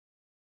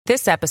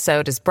This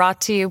episode is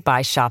brought to you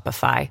by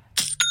Shopify.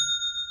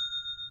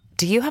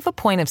 Do you have a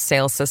point of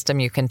sale system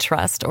you can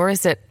trust, or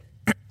is it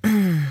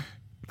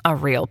a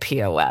real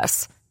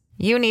POS?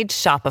 You need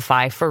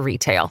Shopify for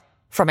retail.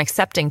 From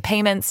accepting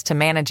payments to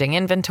managing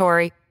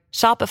inventory,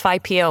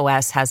 Shopify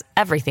POS has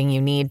everything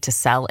you need to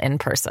sell in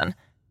person.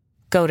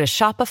 Go to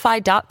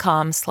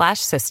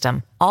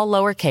shopify.com/system, all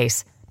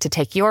lowercase, to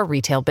take your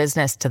retail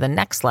business to the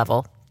next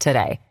level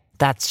today.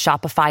 That's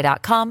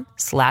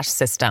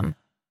shopify.com/system.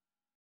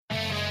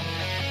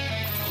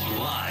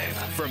 Live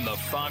from the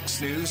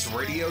Fox News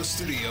radio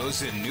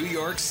studios in New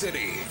York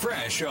City,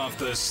 fresh off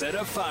the set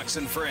of Fox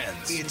and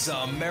Friends, it's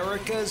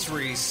America's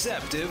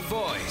receptive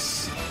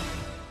voice,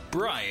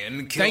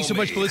 Brian Kilmeade. Thanks so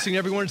much for listening,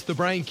 everyone. It's the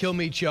Brian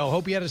Kilmeade Show.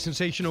 Hope you had a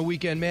sensational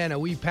weekend, man.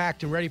 We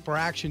packed and ready for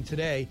action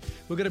today.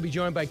 We're going to be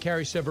joined by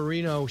Carrie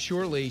Severino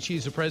shortly.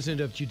 She's the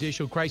president of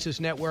Judicial Crisis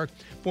Network,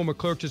 former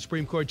clerk to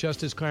Supreme Court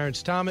Justice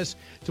Clarence Thomas.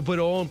 To put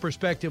it all in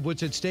perspective,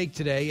 what's at stake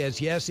today, as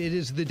yes, it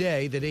is the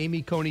day that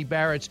Amy Coney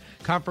Barrett's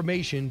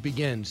confirmation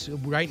begins.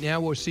 Right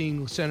now, we're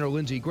seeing Senator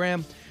Lindsey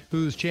Graham,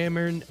 who's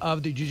chairman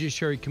of the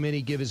Judiciary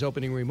Committee, give his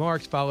opening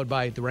remarks, followed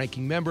by the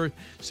ranking member,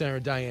 Senator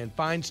Dianne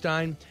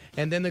Feinstein.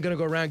 And then they're going to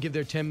go around, give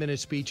their 10-minute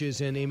speeches,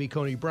 and Amy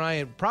Coney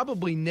Barrett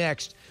probably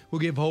next will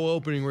give whole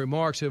opening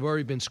remarks that have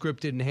already been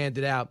scripted and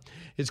handed out.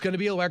 It's going to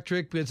be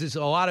electric because there's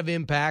a lot of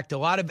impact, a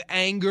lot of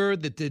anger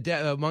that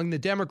among the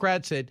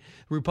Democrats that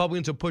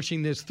Republicans are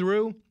pushing this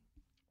through.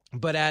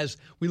 But as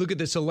we look at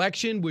this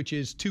election, which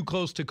is too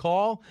close to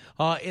call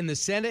in the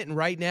Senate, and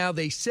right now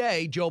they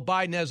say Joe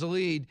Biden has a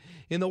lead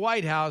in the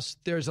White House,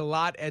 there's a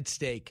lot at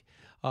stake.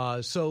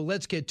 So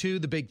let's get to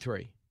the big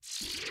three.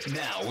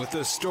 Now, with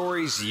the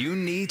stories you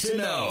need to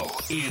know,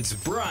 it's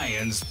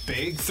Brian's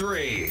Big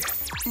Three.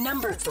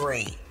 Number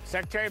 3.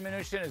 Secretary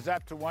Mnuchin is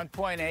up to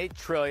 $1.8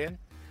 trillion.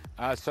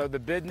 So the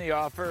bid and the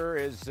offer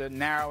is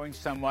narrowing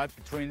somewhat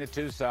between the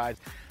two sides.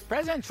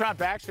 President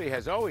Trump actually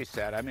has always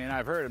said, I mean,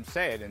 I've heard him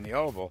say it in the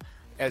Oval,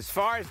 as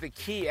far as the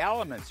key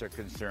elements are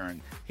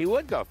concerned, he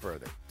would go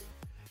further.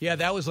 Yeah,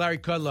 that was Larry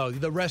Kudlow,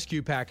 the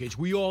rescue package.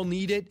 We all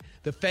need it.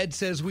 The Fed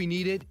says we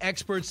need it.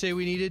 Experts say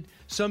we need it.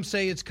 Some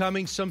say it's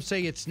coming. Some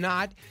say it's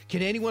not.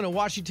 Can anyone in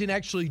Washington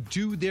actually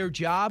do their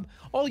job?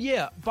 Oh,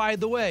 yeah. By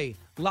the way,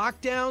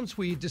 lockdowns,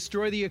 we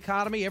destroy the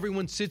economy.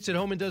 Everyone sits at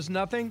home and does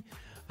nothing.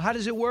 How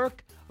does it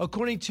work?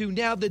 According to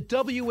now the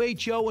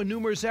WHO and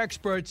numerous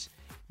experts,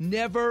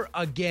 never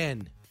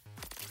again.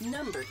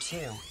 Number 2.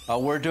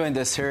 We're doing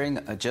this hearing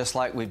just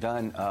like we've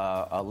done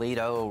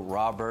Alito,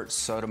 Roberts,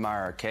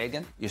 Sotomayor,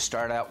 Kagan. You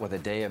start out with a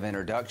day of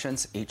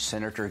introductions. Each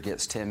senator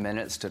gets 10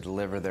 minutes to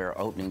deliver their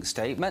opening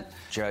statement.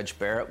 Judge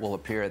Barrett will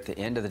appear at the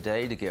end of the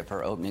day to give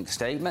her opening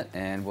statement,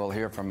 and we'll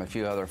hear from a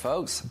few other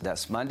folks.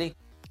 That's Monday.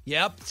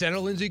 Yep,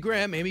 Senator Lindsey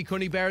Graham, Amy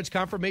Coney Barrett's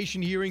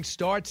confirmation hearing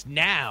starts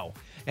now.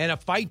 And a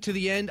fight to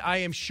the end, I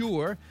am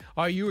sure.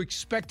 Are you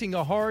expecting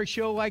a horror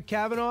show like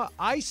Kavanaugh?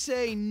 I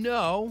say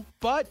no,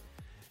 but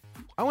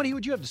I want to hear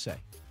what you have to say.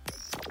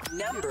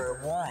 Number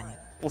 1.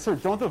 Well, sir,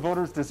 don't the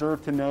voters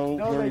deserve to know?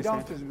 No, they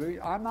don't.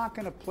 I'm not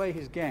going to play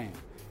his game.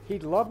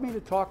 He'd love me to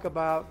talk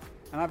about,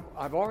 and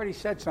I've already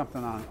said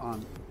something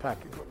on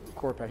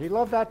Court Pack. He'd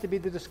love that to be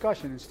the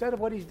discussion instead of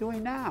what he's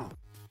doing now.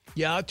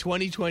 Yeah,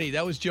 2020.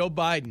 That was Joe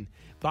Biden.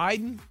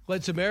 Biden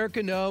lets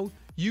America know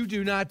you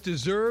do not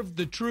deserve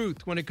the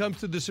truth when it comes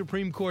to the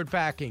Supreme Court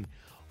packing.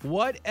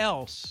 What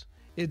else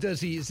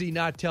is he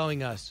not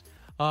telling us?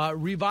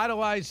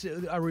 Revitalized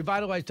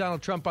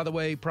Donald Trump, by the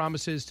way,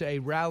 promises to a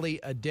rally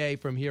a day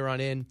from here on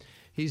in.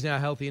 He's now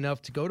healthy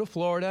enough to go to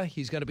Florida.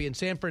 He's going to be in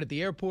Sanford at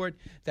the airport.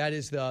 That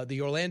is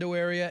the Orlando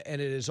area, and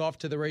it is off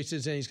to the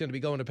races, and he's going to be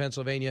going to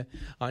Pennsylvania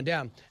on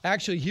down.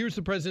 Actually, here's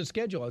the president's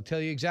schedule. I'll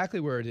tell you exactly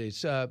where it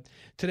is.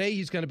 Today,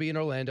 he's going to be in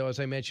Orlando, as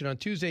I mentioned. On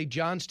Tuesday,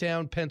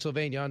 Johnstown,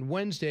 Pennsylvania. On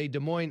Wednesday, Des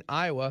Moines,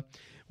 Iowa,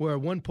 where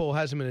one poll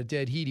has him in a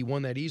dead heat. He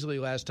won that easily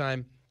last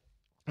time.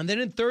 And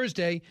then on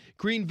Thursday,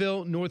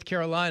 Greenville, North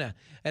Carolina.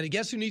 And I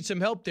guess who needs some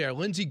help there?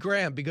 Lindsey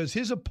Graham, because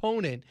his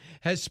opponent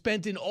has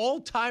spent an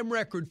all-time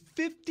record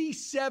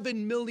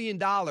 $57 million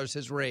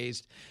has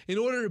raised in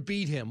order to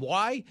beat him.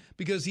 Why?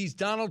 Because he's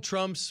Donald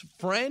Trump's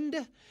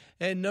friend.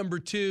 And number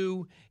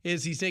 2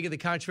 is he's taking the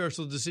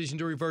controversial decision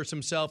to reverse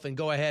himself and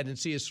go ahead and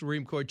see a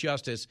Supreme Court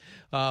justice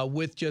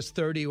with just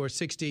 30 or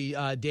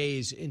 60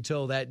 days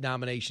until that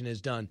nomination is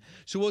done.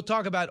 So we'll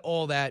talk about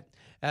all that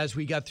as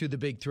we got through the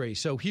big three.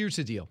 So here's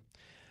the deal.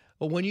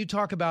 Well, when you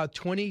talk about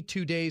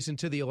 22 days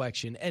into the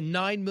election and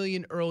 9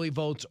 million early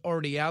votes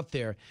already out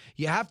there,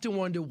 you have to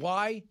wonder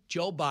why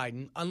Joe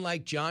Biden,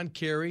 unlike John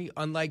Kerry,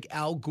 unlike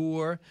Al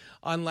Gore,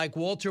 unlike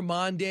Walter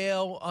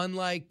Mondale,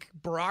 unlike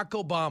Barack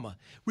Obama,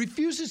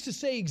 refuses to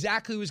say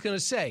exactly what he's going to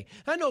say.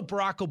 I know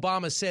Barack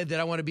Obama said that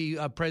I want to be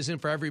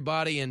president for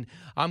everybody and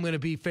I'm going to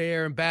be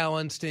fair and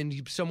balanced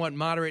and somewhat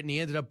moderate, and he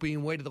ended up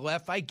being way to the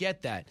left. I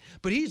get that.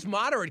 But he's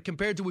moderate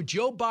compared to what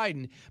Joe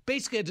Biden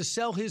basically had to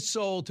sell his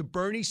soul to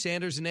Bernie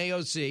Sanders and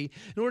AOC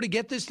in order to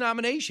get this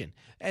nomination.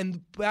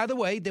 And by the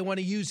way, they want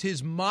to use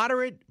his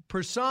moderate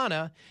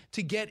persona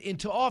to get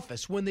into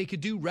office when they could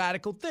do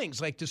radical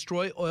things like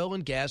destroy oil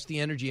and gas, the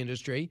energy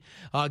industry,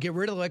 get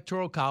rid of the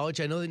Electoral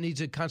College. I know that needs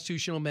a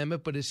constitutional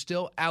amendment, but it's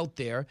still out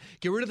there.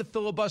 Get rid of the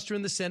filibuster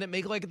in the Senate,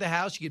 make it like at the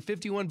House. You get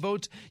 51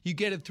 votes, you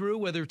get it through,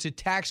 whether it's a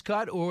tax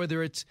cut or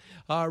whether it's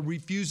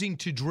refusing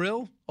to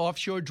drill,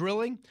 offshore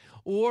drilling,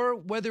 or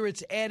whether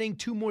it's adding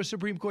 2 more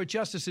Supreme Court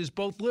justices,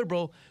 both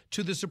liberal,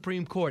 to the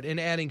Supreme Court and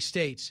adding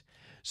states.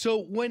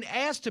 So when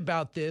asked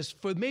about this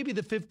for maybe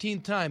the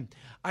 15th time,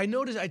 I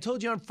noticed, I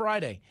told you on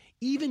Friday,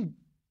 even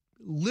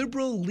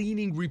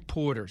liberal-leaning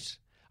reporters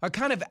are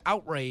kind of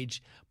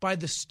outraged by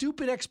the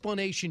stupid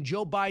explanation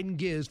Joe Biden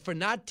gives for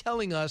not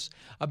telling us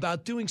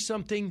about doing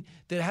something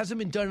that hasn't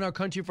been done in our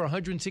country for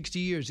 160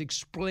 years,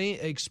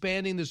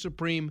 expanding the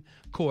Supreme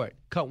Court.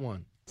 Cut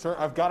 1. Sir,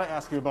 I've got to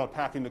ask you about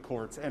packing the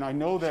courts. And I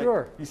know that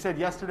you said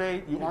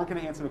yesterday you aren't going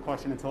to answer the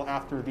question until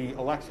after the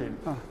election.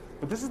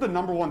 But this is the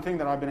number one thing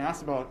that I've been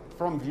asked about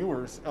from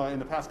viewers in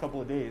the past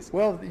couple of days.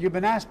 Well, you've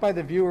been asked by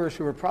the viewers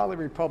who are probably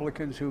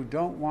Republicans who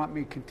don't want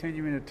me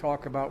continuing to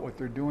talk about what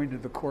they're doing to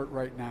the court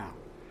right now.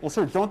 Well,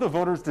 sir, don't the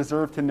voters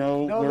deserve to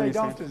know where you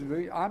stand? No,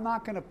 they don't. I'm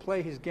not going to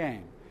play his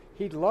game.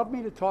 He'd love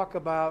me to talk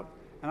about,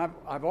 and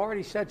I've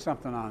already said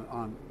something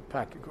on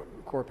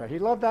court packing.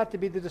 He'd love that to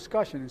be the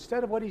discussion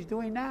instead of what he's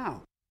doing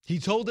now. He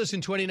told us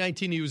in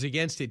 2019 he was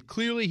against it.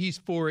 Clearly, he's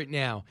for it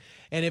now.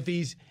 And if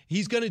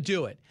he's going to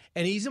do it,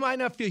 and he might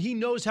not feel, he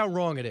knows how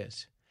wrong it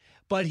is.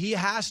 But he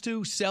has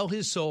to sell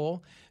his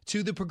soul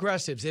to the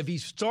progressives. If he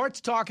starts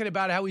talking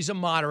about how he's a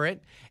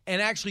moderate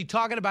and actually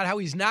talking about how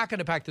he's not going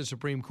to pack the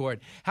Supreme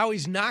Court, how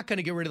he's not going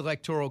to get rid of the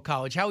Electoral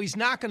College, how he's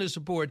not going to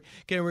support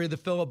getting rid of the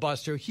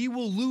filibuster, he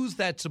will lose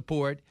that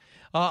support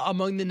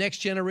among the next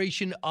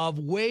generation of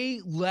way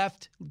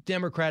left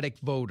Democratic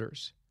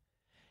voters.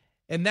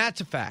 And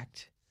that's a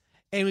fact.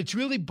 And it's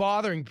really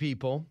bothering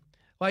people,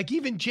 like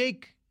even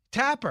Jake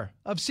Tapper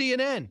of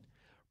CNN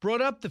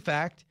brought up the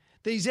fact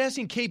that he's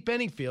asking Kate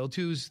Benningfield,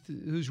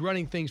 who's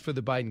running things for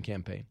the Biden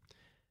campaign,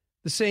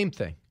 the same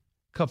thing.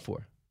 Cut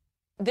 4.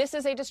 This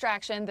is a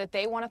distraction that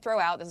they want to throw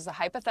out. This is a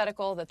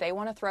hypothetical that they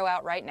want to throw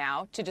out right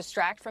now to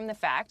distract from the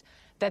fact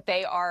that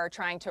they are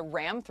trying to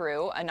ram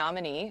through a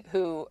nominee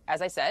who,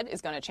 as I said,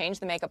 is going to change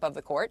the makeup of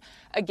the court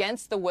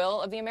against the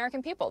will of the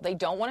American people. They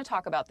don't want to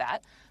talk about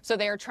that. So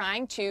they are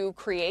trying to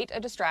create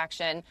a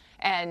distraction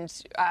and,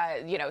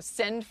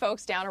 send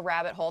folks down a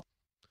rabbit hole.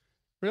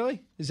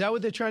 Really? Is that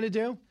what they're trying to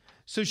do?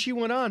 So she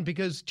went on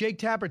because Jake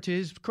Tapper, to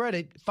his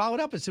credit, followed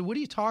up and said, what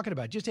are you talking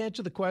about? Just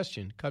answer the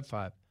question. Cut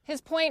 5.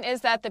 His point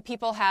is that the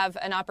people have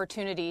an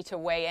opportunity to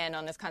weigh in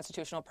on this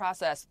constitutional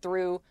process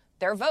through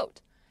their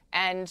vote.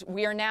 And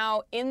we are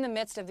now in the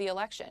midst of the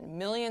election.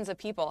 Millions of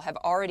people have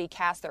already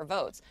cast their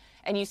votes.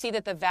 And you see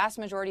that the vast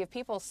majority of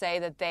people say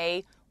that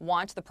they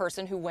want the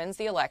person who wins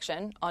the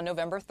election on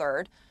November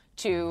 3rd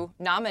to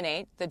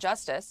nominate the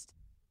justice.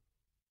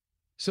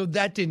 So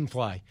that didn't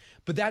fly.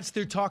 But that's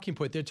their talking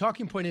point. Their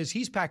talking point is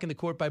he's packing the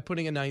court by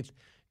putting a 9th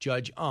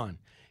judge on.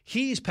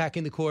 He's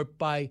packing the court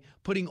by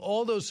putting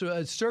all those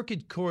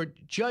circuit court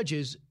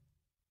judges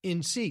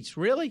in seats.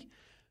 Really?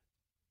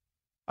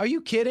 Are you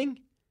kidding?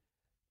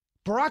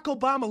 Barack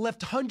Obama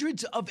left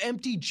hundreds of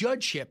empty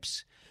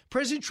judgeships.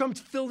 President Trump's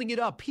filling it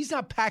up. He's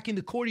not packing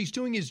the court. He's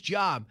doing his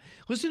job.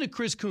 Listen to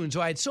Chris Coons,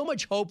 who I had so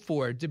much hope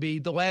for to be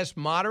the last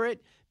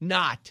moderate.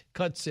 Not.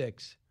 Cut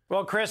 6.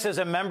 Well, Chris, as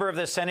a member of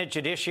the Senate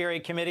Judiciary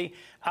Committee,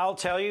 I'll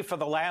tell you for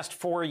the last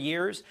 4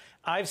 years,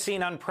 I've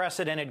seen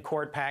unprecedented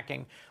court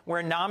packing,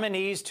 where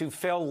nominees to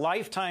fill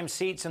lifetime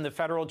seats in the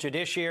federal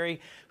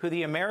judiciary, who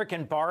the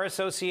American Bar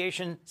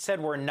Association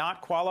said were not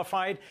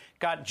qualified,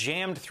 got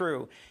jammed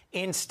through.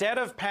 Instead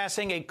of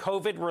passing a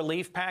COVID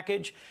relief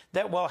package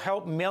that will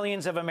help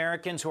millions of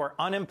Americans who are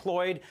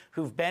unemployed,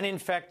 who've been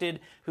infected,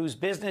 whose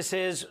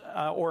businesses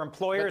or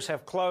employers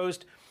have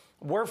closed,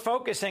 we're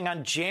focusing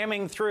on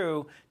jamming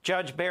through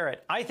Judge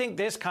Barrett. I think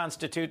this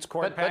constitutes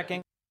court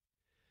packing.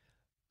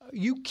 Are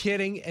you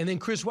kidding? And then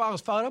Chris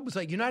Wallace followed up, was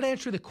like, you're not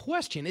answering the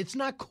question. It's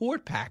not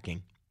court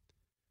packing.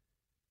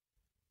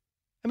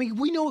 I mean,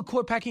 we know what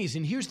court packing is,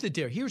 and here's the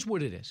deal. Here's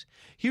what it is.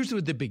 Here's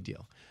the big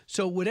deal.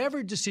 So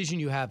whatever decision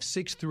you have,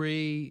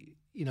 6-3,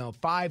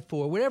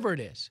 5-4, whatever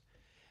it is,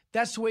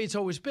 that's the way it's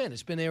always been.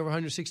 It's been there over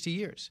 160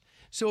 years.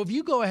 So if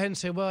you go ahead and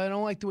say, well, I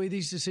don't like the way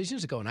these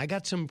decisions are going, I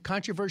got some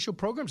controversial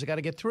programs I got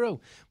to get through,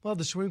 well,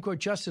 the Supreme Court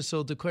justice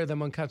will declare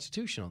them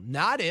unconstitutional.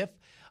 Not if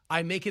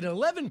I make it an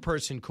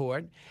 11-person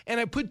court and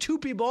I put 2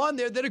 people on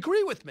there that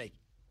agree with me,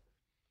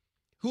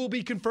 who will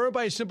be confirmed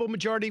by a simple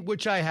majority,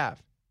 which I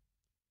have.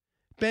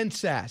 Ben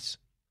Sasse,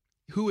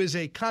 who is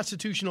a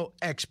constitutional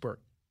expert.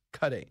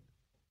 Cut 8.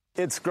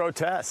 It's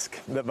grotesque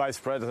that Vice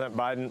President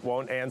Biden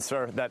won't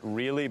answer that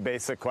really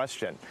basic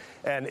question.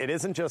 And it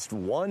isn't just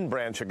one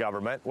branch of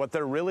government. What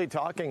they're really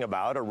talking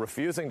about or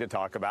refusing to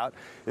talk about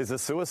is the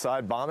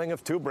suicide bombing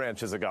of 2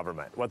 branches of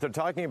government. What they're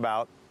talking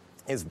about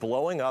is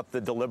blowing up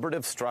the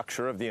deliberative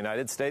structure of the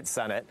United States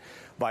Senate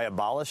by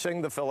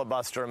abolishing the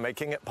filibuster and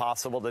making it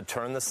possible to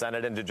turn the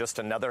Senate into just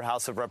another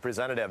House of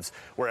Representatives,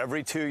 where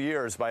every 2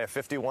 years, by a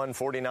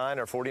 51-49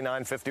 or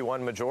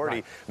 49-51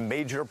 majority,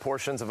 major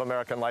portions of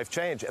American life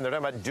change. And they're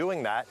talking about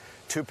doing that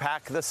to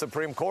pack the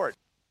Supreme Court.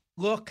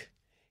 Look,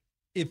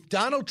 if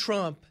Donald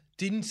Trump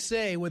didn't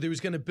say whether he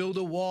was going to build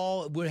a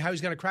wall, how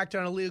he's going to crack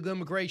down on illegal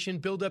immigration,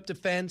 build up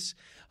defense,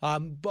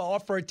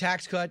 offer a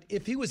tax cut,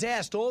 if he was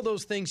asked all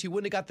those things, he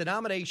wouldn't have got the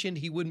nomination.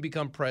 He wouldn't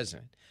become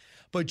president.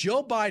 But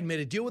Joe Biden made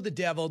a deal with the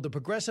devil, the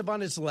progressive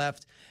on his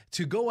left,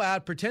 to go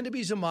out, pretend to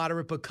be a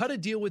moderate, but cut a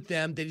deal with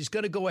them that he's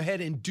going to go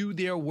ahead and do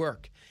their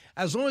work,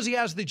 as long as he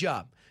has the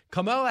job.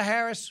 Kamala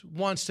Harris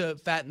wants to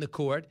fatten the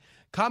court.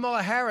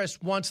 Kamala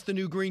Harris wants the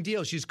new Green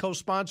Deal. She's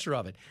co-sponsor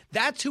of it.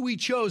 That's who he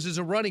chose as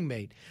a running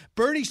mate.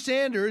 Bernie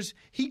Sanders,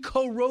 he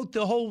co-wrote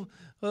the whole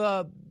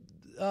the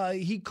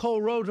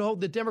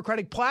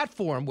Democratic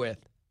platform with.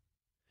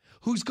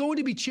 Who's going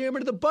to be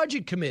chairman of the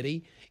Budget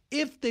Committee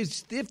if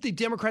the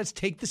Democrats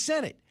take the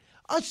Senate?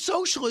 A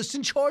socialist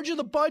in charge of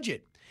the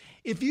budget.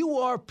 If you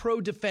are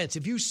pro-defense,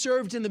 if you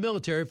served in the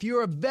military, if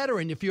you're a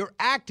veteran, if you're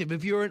active,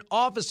 if you're an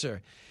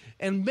officer,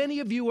 and many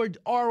of you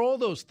are all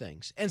those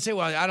things, and say,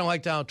 well, I don't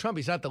like Donald Trump.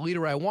 He's not the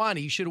leader I want.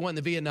 He should have won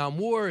the Vietnam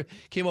War,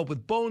 came up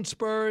with bone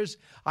spurs.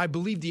 I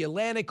believe the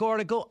Atlantic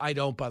article. I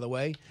don't, by the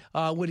way.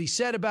 What he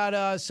said about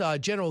us,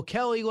 General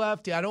Kelly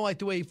left. I don't like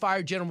the way he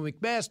fired General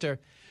McMaster.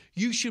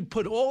 You should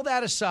put all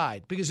that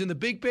aside, because in the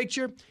big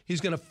picture,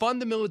 he's going to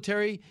fund the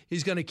military.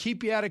 He's going to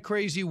keep you out of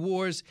crazy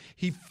wars.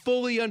 He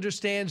fully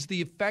understands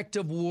the effect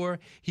of war.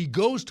 He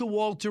goes to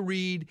Walter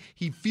Reed.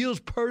 He feels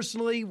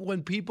personally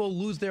when people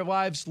lose their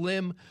lives,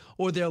 limb,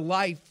 or their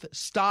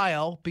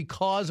lifestyle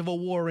because of a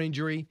war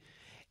injury.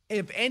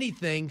 If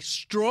anything,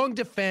 strong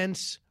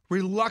defense,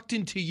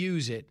 reluctant to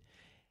use it.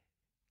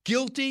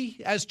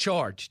 Guilty as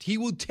charged. He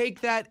will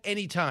take that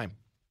anytime.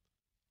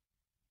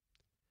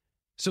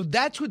 So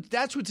that's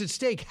what's at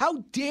stake.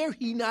 How dare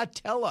he not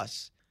tell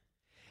us?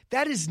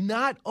 That is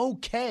not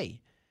okay.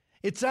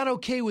 It's not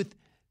okay with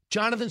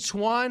Jonathan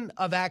Swan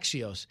of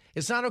Axios.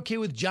 It's not okay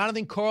with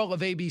Jonathan Karl of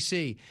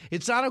ABC.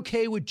 It's not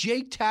okay with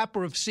Jake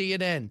Tapper of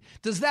CNN.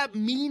 Does that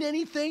mean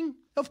anything?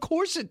 Of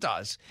course it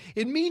does.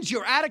 It means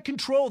you're out of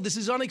control. This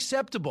is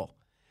unacceptable.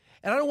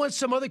 And I don't want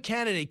some other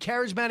candidate,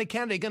 charismatic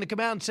candidate, going to come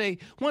out and say,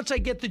 once I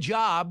get the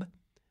job,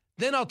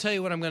 then I'll tell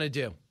you what I'm going to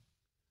do.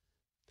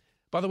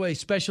 By the way,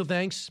 special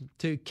thanks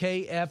to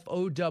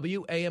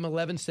KFOW AM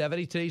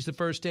 1170. Today's the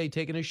first day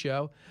taking a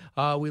show.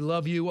 We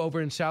love you over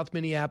in South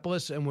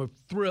Minneapolis, and we're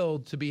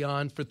thrilled to be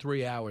on for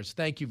 3 hours.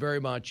 Thank you very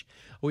much.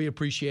 We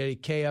appreciate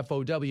it,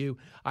 KFOW.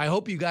 I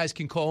hope you guys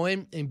can call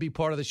in and be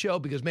part of the show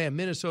because, man,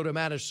 Minnesota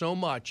matters so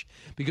much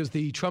because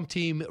the Trump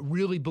team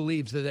really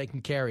believes that they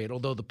can carry it,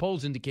 although the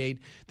polls indicate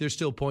they're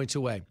still points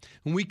away.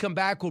 When we come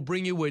back, we'll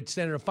bring you what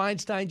Senator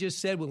Feinstein just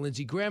said, what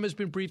Lindsey Graham has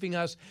been briefing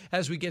us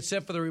as we get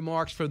set for the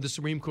remarks for the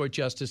Supreme Court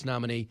Justice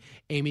nominee,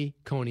 Amy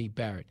Coney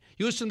Barrett.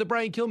 You listen to the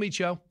Brian Kilmeade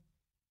Show.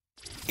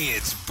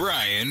 It's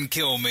Brian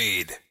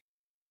Kilmeade.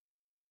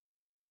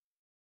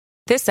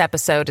 This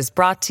episode is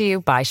brought to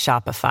you by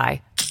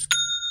Shopify.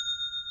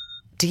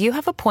 Do you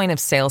have a point of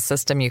sale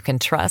system you can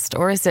trust,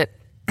 or is it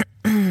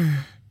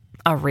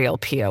a real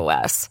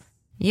POS?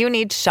 You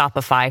need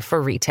Shopify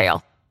for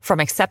retail.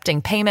 From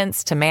accepting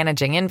payments to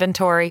managing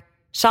inventory,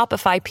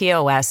 Shopify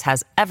POS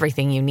has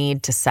everything you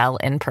need to sell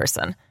in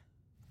person.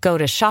 Go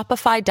to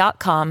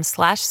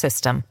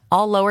shopify.com/system,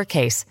 all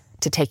lowercase,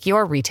 to take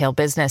your retail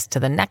business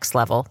to the next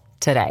level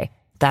today.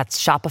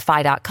 That's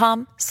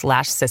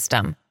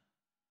shopify.com/system.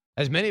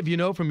 As many of you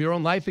know from your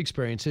own life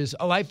experiences,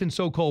 a life in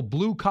so-called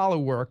blue-collar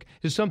work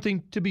is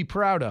something to be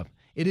proud of.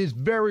 It is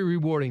very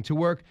rewarding to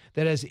work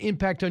that has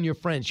impact on your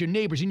friends, your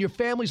neighbors, and your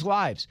family's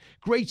lives.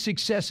 Great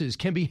successes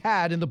can be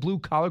had in the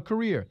blue-collar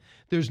career.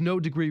 There's no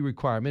degree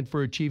requirement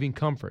for achieving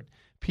comfort,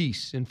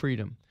 peace, and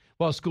freedom.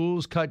 While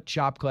schools cut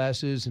shop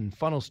classes and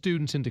funnel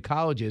students into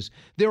colleges,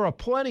 there are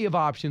plenty of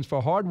options for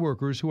hard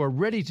workers who are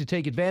ready to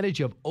take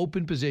advantage of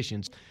open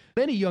positions.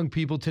 Many young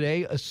people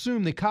today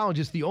assume that college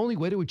is the only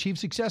way to achieve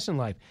success in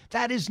life.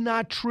 That is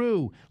not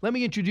true. Let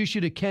me introduce you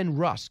to Ken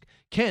Rusk.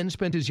 Ken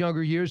spent his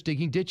younger years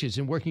digging ditches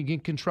and working in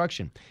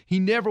construction. He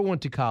never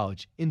went to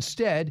college.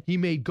 Instead, he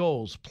made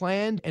goals,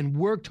 planned, and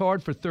worked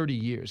hard for 30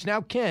 years.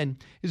 Now Ken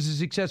is a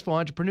successful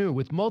entrepreneur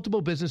with multiple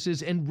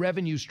businesses and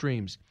revenue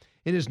streams.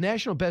 In his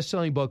national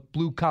best-selling book,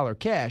 Blue Collar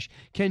Cash,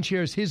 Ken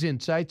shares his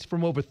insights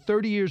from over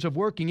 30 years of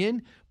working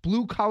in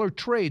blue-collar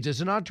trades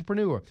as an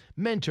entrepreneur,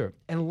 mentor,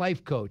 and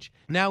life coach.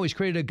 Now he's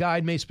created a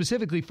guide made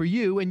specifically for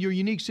you and your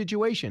unique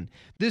situation.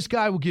 This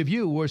guide will give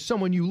you or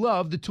someone you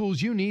love the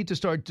tools you need to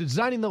start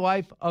designing the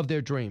life of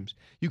their dreams.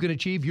 You can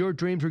achieve your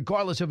dreams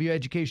regardless of your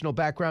educational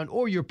background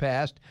or your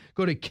past.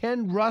 Go to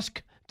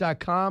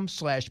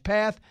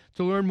kenrusk.com/path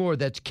to learn more.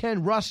 That's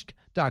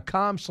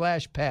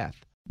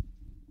kenrusk.com/path.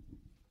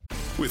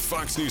 With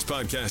Fox News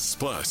Podcasts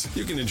Plus,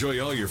 you can enjoy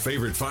all your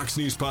favorite Fox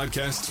News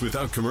podcasts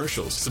without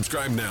commercials.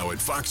 Subscribe now at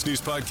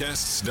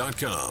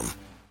foxnewspodcasts.com.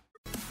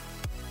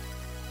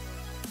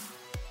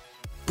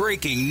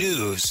 Breaking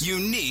news,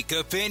 unique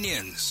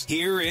opinions.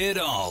 Hear it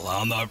all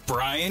on the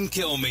Brian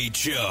Kilmeade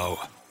Show.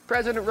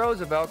 President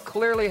Roosevelt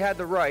clearly had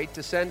the right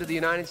to send to the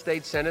United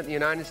States Senate and the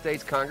United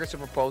States Congress a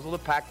proposal to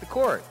pack the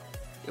court.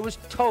 It was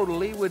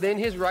totally within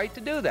his right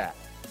to do that.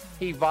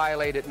 He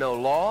violated no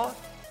law.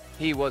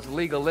 He was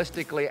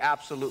legalistically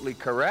absolutely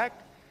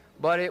correct,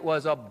 but it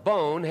was a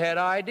bonehead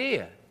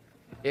idea.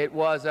 It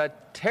was a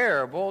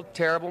terrible,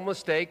 terrible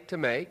mistake to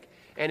make,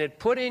 and it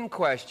put in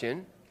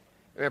question,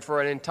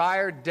 for an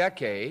entire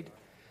decade,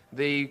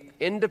 the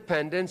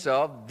independence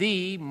of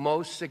the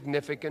most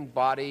significant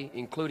body,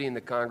 including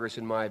the Congress,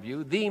 in my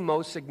view, the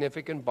most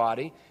significant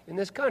body in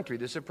this country,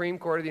 the Supreme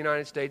Court of the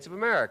United States of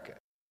America.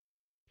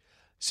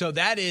 So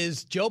that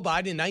is Joe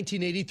Biden in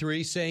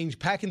 1983 saying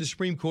packing the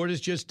Supreme Court is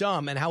just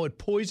dumb, and how it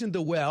poisoned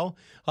the well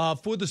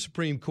for the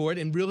Supreme Court,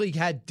 and really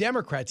had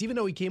Democrats, even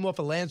though he came off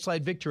a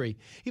landslide victory,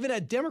 even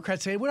had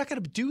Democrats saying, we're not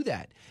going to do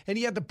that. And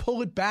he had to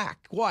pull it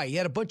back. Why? He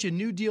had a bunch of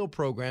New Deal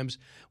programs,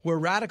 were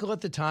radical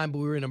at the time, but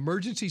we were in an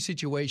emergency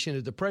situation,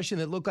 a depression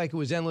that looked like it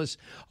was endless,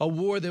 a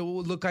war that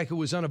looked like it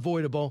was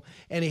unavoidable,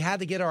 and he had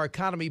to get our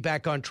economy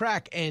back on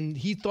track, and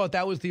he thought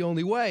that was the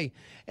only way.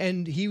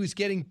 And he was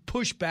getting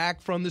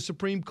pushback from the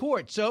Supreme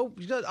Court. So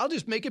I'll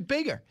just make it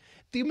bigger.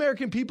 The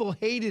American people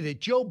hated it.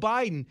 Joe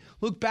Biden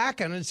looked back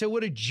on it and said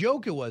what a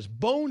joke it was.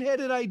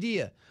 Boneheaded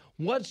idea.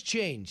 What's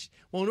changed?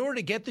 Well, in order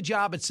to get the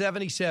job at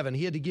 77,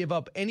 he had to give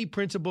up any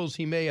principles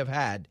he may have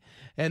had,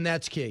 and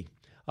that's key.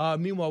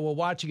 Meanwhile, we're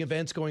watching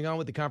events going on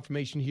with the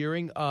confirmation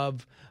hearing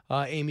of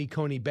Amy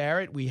Coney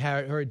Barrett. We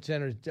heard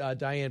Senator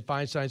Dianne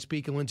Feinstein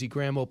speak and Lindsey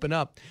Graham open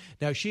up.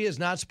 Now, she has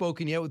not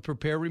spoken yet with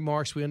prepared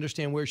remarks. We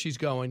understand where she's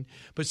going.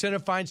 But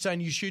Senator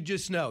Feinstein, you should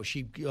just know,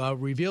 she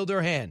revealed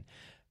her hand.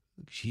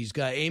 She's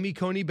got Amy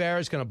Coney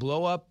Barrett's going to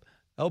blow up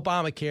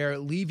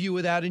Obamacare, leave you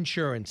without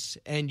insurance.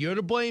 And you're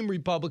to blame,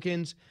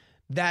 Republicans.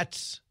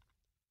 That's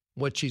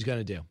what she's going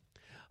to do.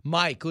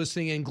 Mike,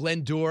 listening in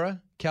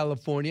Glendora,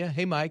 California.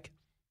 Hey, Mike.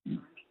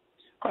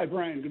 Hi,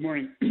 Brian. Good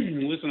morning.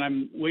 Listen,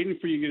 I'm waiting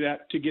for you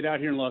to get out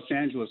here in Los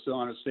Angeles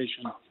on a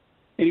station.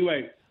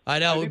 Anyway. I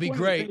know. It would be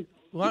great.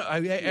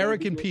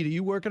 Eric and Peter,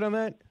 you working on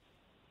that?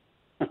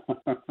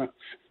 All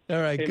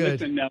right, hey,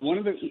 good. Listen,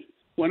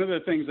 one of the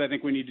things I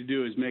think we need to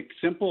do is make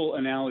simple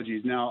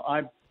analogies. Now,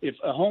 if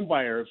a home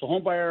buyer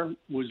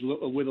was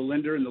with a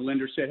lender and the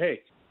lender said,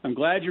 hey, I'm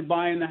glad you're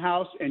buying the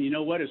house, and you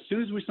know what? As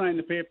soon as we sign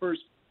the papers,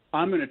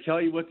 I'm going to tell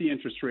you what the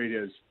interest rate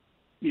is.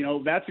 You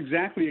know, that's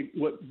exactly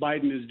what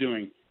Biden is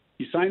doing.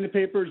 You sign the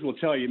papers, we'll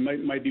tell you.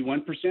 It might be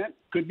 1%,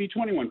 could be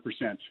 21%,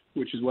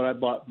 which is what I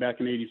bought back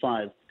in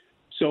 85.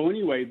 So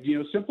anyway, you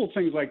know, simple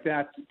things like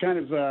that kind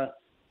of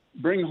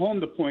bring home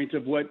the point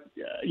of what,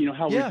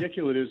 how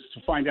ridiculous it is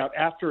to find out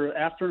after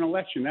an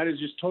election. That is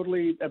just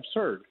totally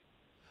absurd.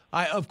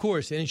 Of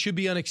course, and it should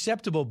be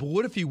unacceptable. But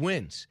what if he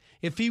wins?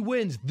 If he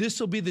wins, this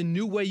will be the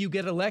new way you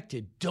get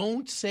elected.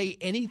 Don't say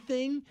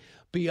anything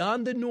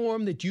beyond the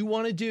norm that you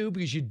want to do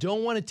because you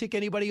don't want to tick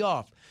anybody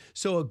off.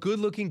 So a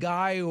good-looking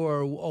guy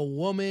or a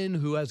woman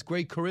who has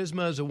great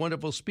charisma, is a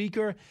wonderful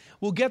speaker,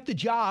 will get the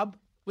job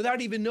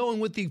without even knowing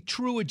what the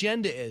true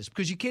agenda is,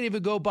 because you can't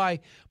even go by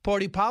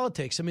party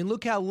politics. I mean,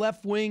 look how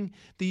left-wing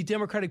the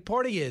Democratic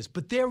Party is,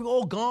 but they're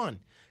all gone.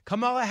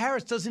 Kamala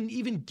Harris doesn't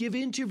even give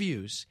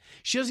interviews.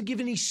 She doesn't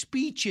give any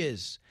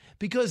speeches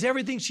because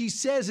everything she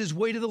says is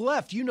way to the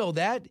left. You know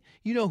that.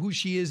 You know who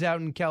she is out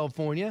in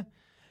California.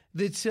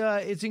 It's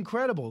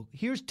incredible.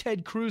 Here's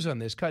Ted Cruz on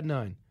this, cut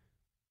 9.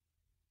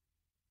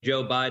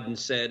 Joe Biden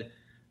said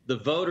the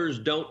voters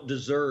don't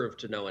deserve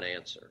to know an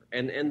answer.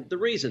 And the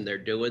reason they're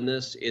doing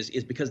this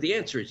is because the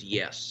answer is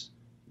yes.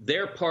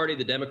 Their party,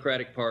 the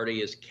Democratic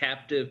Party, is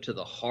captive to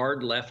the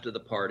hard left of the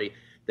party.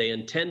 They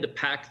intend to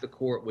pack the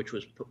court, which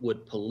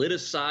would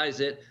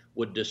politicize it,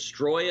 would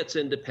destroy its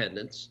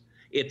independence.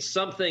 It's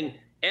something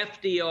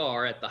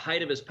FDR, at the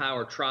height of his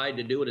power, tried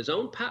to do in his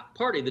own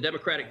party. The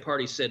Democratic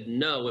Party said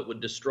no, it would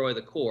destroy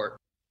the court.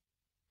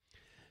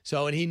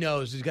 So, and he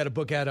knows he's got a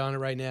book out on it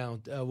right now.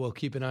 We'll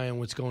keep an eye on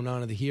what's going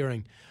on in the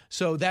hearing.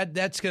 So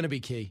that's going to be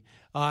key.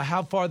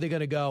 How far they're going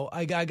to go.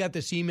 I got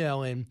this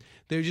email in.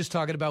 They're just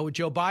talking about what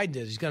Joe Biden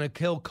did. He's going to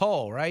kill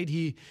coal, right?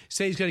 He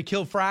says he's going to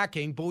kill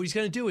fracking, but what he's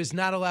going to do is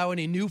not allow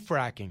any new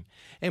fracking.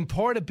 And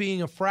part of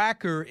being a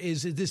fracker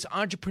is this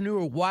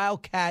entrepreneur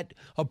wildcat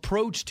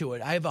approach to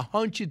it. I have a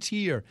hunch it's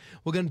here.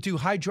 We're going to do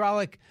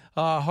hydraulic,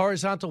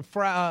 horizontal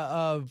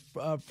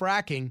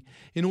fracking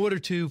in order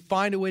to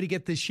find a way to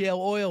get the shale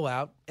oil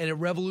out, and it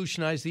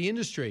revolutionized the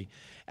industry.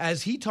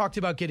 As he talked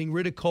about getting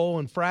rid of coal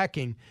and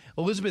fracking,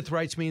 Elizabeth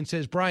writes me and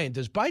says, Brian,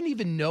 does Biden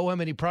even know how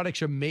many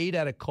products are made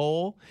out of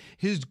coal?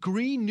 His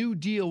Green New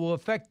Deal will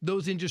affect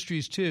those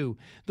industries too.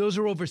 Those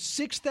are over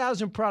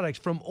 6,000 products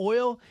from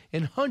oil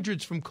and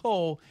hundreds from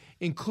coal,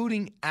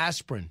 including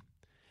aspirin.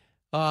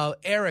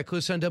 Eric,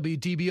 listen on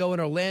WDBO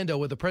in Orlando,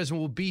 where the president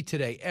will be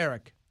today.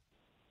 Eric.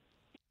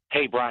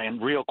 Hey, Brian,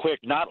 real quick,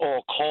 not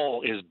all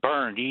coal is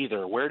burned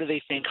either. Where do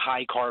they think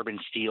high-carbon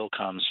steel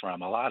comes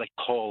from? A lot of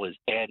coal is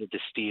added to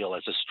steel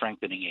as a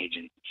strengthening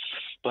agent.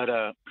 But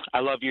I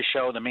love your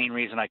show. The main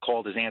reason I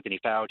called is Anthony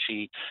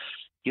Fauci.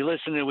 You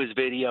listen to his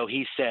video,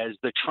 he says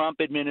the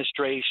Trump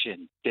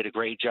administration did a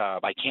great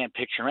job. I can't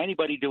picture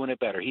anybody doing it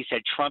better. He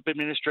said Trump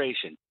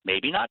administration,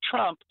 maybe not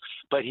Trump,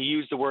 but he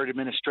used the word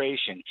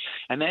administration.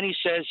 And then he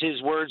says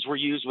his words were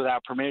used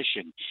without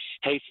permission.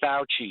 Hey,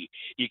 Fauci,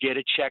 you get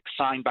a check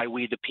signed by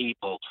we the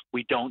people.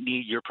 We don't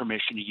need your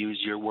permission to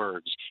use your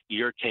words.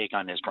 Your take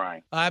on this,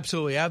 Brian?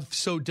 Absolutely. I'm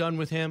so done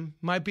with him.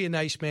 Might be a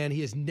nice man.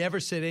 He has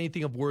never said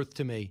anything of worth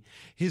to me.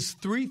 His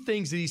three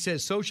things that he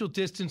says: social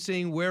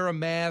distancing, wear a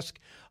mask,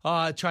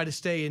 try to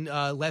stay in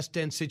less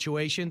dense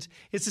situations.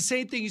 It's the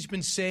same thing he's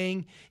been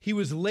saying. He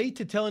was late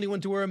to tell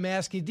anyone to wear a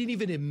mask. He didn't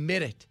even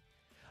admit it.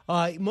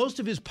 Most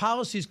of his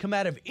policies come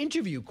out of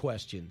interview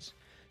questions.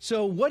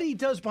 So what he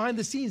does behind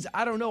the scenes,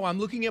 I don't know. I'm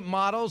looking at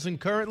models, and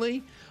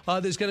currently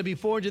there's going to be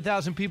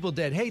 400,000 people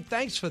dead. Hey,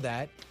 thanks for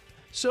that.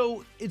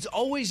 So it's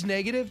always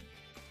negative.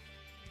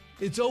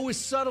 It's always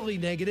subtly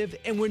negative,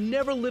 and we're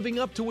never living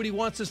up to what he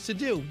wants us to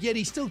do. Yet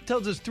he still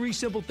tells us three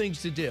simple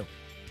things to do.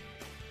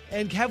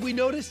 And have we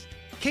noticed?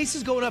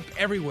 Cases going up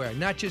everywhere,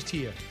 not just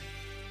here.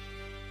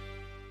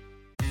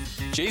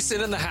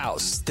 Jason in the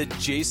House, the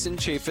Jason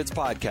Chaffetz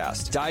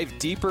Podcast. Dive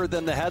deeper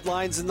than the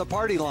headlines and the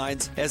party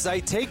lines as I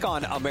take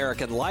on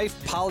American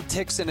life,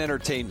 politics, and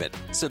entertainment.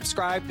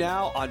 Subscribe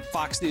now on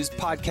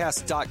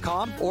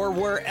FoxNewsPodcast.com or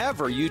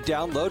wherever you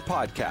download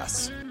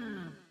podcasts.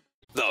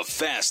 The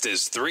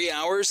fastest 3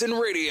 hours in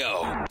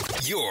radio.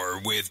 You're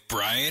with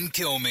Brian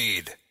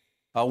Kilmeade.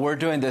 We're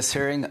doing this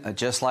hearing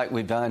just like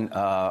we've done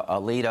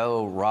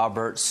Alito,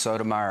 Roberts,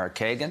 Sotomayor,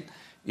 Kagan.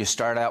 You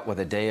start out with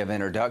a day of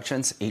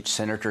introductions. Each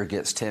senator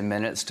gets 10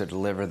 minutes to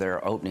deliver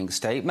their opening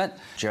statement.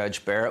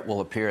 Judge Barrett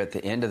will appear at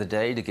the end of the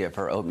day to give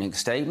her opening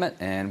statement,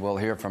 and we'll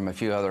hear from a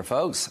few other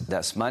folks.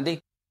 That's Monday.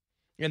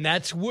 And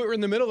that's what we're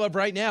in the middle of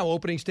right now.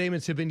 Opening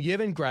statements have been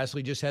given.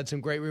 Grassley just had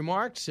some great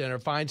remarks. Senator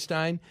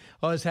Feinstein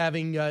was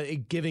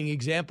giving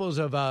examples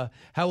of how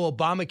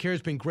Obamacare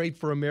has been great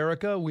for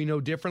America. We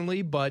know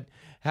differently, but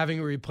having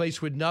it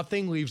replaced with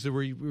nothing leaves the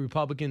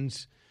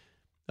Republicans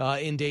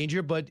in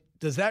danger. But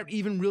does that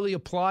even really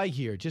apply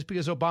here? Just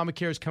because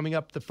Obamacare is coming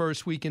up the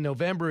first week in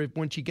November,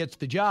 when she gets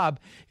the job,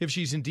 if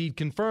she's indeed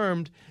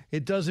confirmed,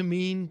 it doesn't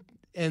mean,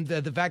 and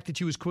the fact that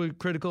she was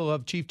critical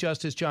of Chief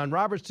Justice John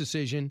Roberts'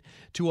 decision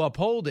to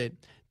uphold it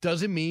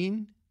doesn't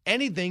mean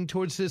anything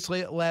towards this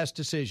last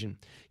decision.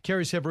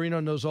 Carrie Severino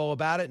knows all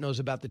about it, knows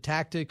about the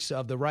tactics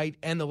of the right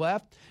and the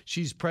left.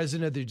 She's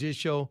president of the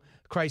Judicial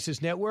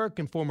Crisis Network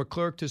and former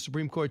clerk to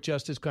Supreme Court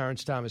Justice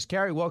Clarence Thomas.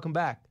 Carrie, welcome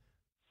back.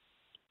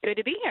 Good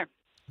to be here.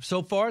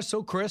 So far,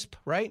 so crisp,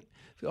 right?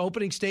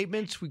 Opening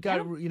statements. We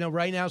got,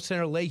 right now,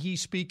 Senator Leahy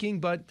speaking,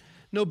 but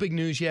no big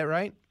news yet,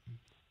 right?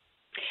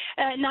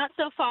 Not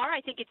so far.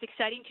 I think it's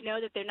exciting to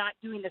know that they're not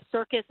doing the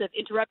circus of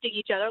interrupting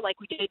each other like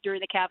we did during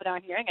the Kavanaugh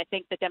hearing. I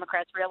think the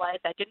Democrats realized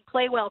that didn't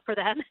play well for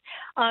them.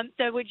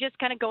 So we're just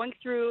kind of going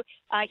through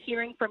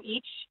hearing from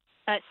each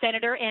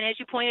senator. And as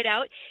you pointed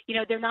out,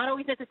 they're not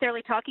always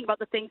necessarily talking about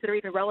the things that are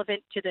even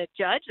relevant to the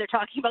judge. They're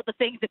talking about the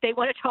things that they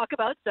want to talk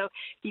about. So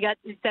you got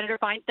Senator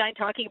Feinstein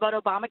talking about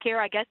Obamacare,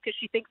 I guess, because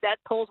she thinks that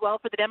polls well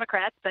for the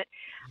Democrats. But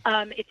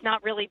it's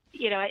not really,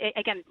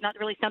 again, it's not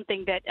really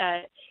something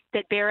that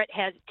that Barrett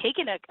has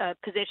taken a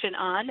position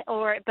on,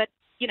 but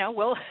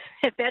well,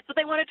 if that's what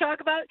they want to talk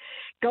about,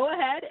 go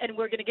ahead. And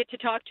we're going to get to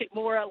talk to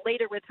more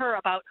later with her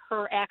about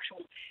her actual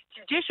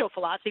judicial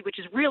philosophy, which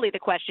is really the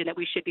question that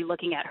we should be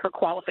looking at, her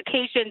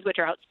qualifications, which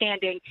are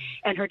outstanding,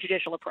 and her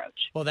judicial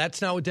approach. Well,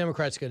 that's not what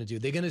Democrats are going to do.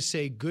 They're going to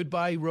say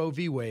goodbye Roe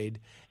v. Wade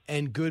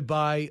and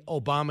goodbye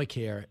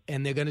Obamacare,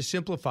 and they're going to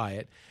simplify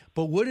it.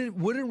 But what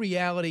in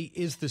reality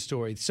is the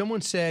story?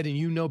 Someone said, and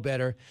you know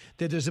better,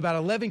 that there's about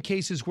 11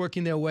 cases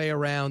working their way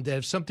around that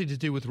have something to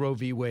do with Roe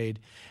v. Wade.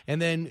 And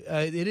then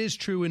it is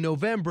true in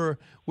November,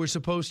 we're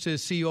supposed to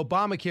see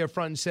Obamacare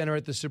front and center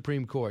at the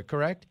Supreme Court,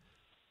 correct?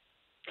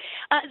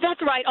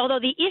 That's right, although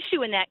the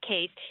issue in that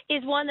case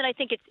is one that I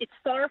think it's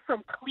far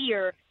from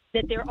clear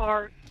that there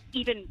are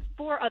even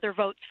 4 other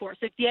votes for.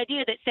 So the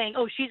idea that saying,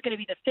 she's going to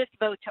be the 5th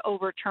vote to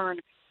overturn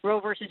Roe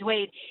versus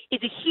Wade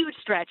is a huge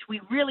stretch.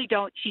 We really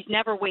don't. She's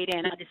never weighed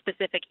in on a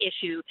specific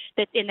issue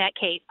that's in that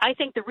case. I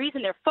think the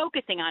reason they're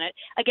focusing on it,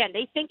 again,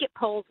 they think it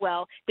polls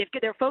well.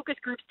 Their focus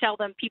groups tell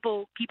them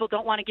people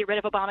don't want to get rid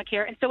of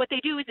Obamacare. And so what they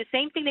do is the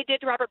same thing they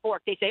did to Robert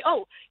Bork. They say,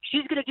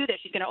 she's going to do this.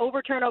 She's going to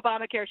overturn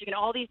Obamacare. She's going to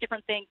all these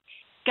different things.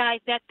 Guys,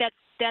 that's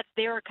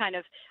their kind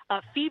of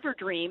fever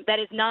dream that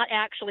is not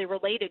actually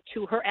related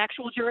to her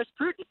actual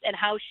jurisprudence and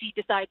how she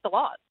decides the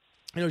laws.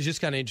 It was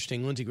just kind of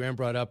interesting. Lindsey Graham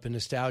brought up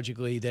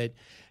nostalgically that,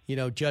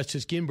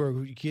 Justice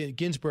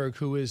Ginsburg,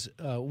 who is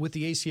with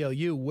the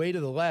ACLU, way to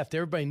the left,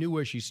 everybody knew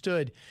where she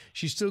stood.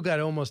 She still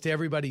got almost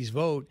everybody's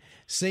vote.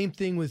 Same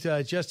thing with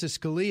Justice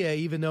Scalia,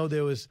 even though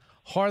there was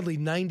hardly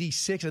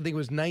 96, I think it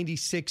was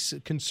 96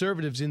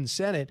 conservatives in the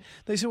Senate.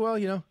 They said,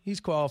 well, he's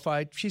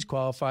qualified, she's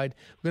qualified,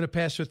 we're going to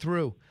pass her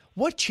through.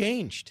 What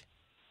changed?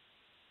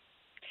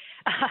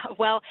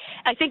 Well,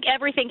 I think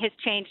everything has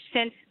changed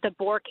since the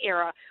Bork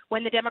era,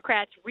 when the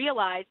Democrats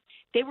realized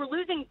they were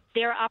losing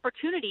their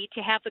opportunity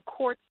to have the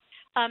courts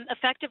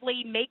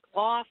effectively make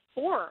law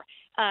for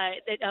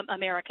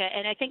America.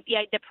 And I think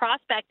the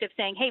prospect of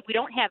saying, hey, we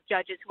don't have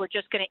judges who are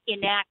just going to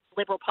enact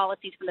liberal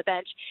policies from the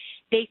bench,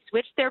 they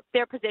switched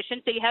their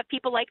position. So you have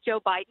people like Joe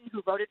Biden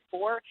who voted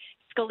for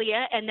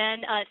Scalia and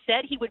then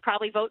said he would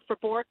probably vote for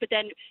Bork, but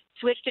then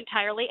switched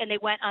entirely and they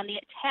went on the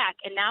attack.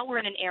 And now we're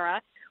in an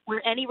era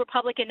where any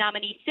Republican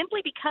nominee,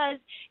 simply because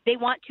they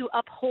want to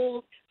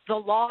uphold the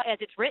law as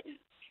it's written,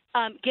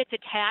 gets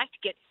attacked,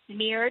 gets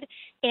smeared.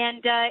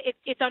 And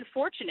it's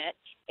unfortunate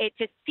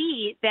to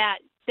see that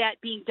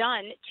being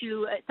done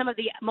to some of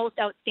the most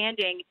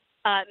outstanding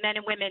men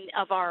and women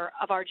of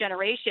our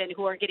generation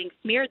who are getting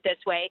smeared this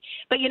way.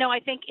 But, I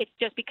think it's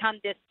just become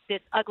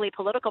this ugly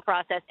political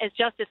process. As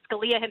Justice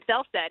Scalia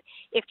himself said,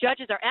 if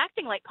judges are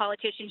acting like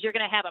politicians, you're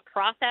going to have a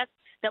process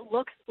that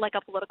looks like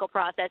a political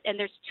process. And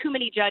there's too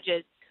many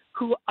judges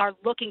who are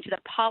looking to the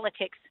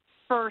politics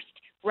first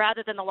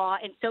rather than the law,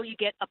 and so you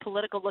get a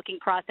political-looking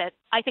process.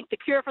 I think the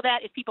cure for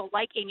that is people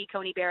like Amy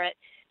Coney Barrett,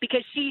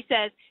 because she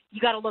says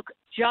you got to look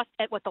just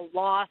at what the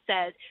law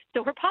says.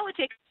 So her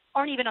politics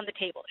aren't even on the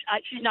table.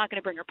 She's not going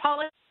to bring her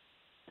politics.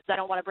 I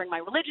don't want to bring my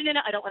religion in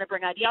it. I don't want to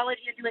bring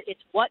ideology into it.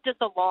 It's what does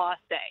the law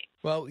say?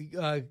 Well,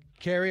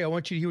 Carrie, I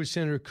want you to hear what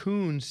Senator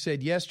Coons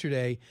said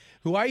yesterday,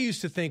 who I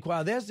used to think,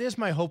 wow, there's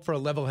my hope for a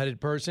level-headed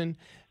person.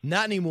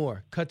 Not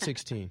anymore. Cut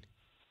 16.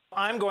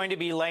 I'm going to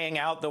be laying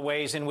out the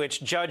ways in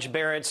which Judge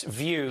Barrett's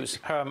views,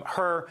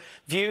 her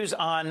views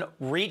on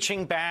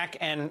reaching back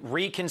and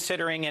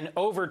reconsidering and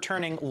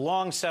overturning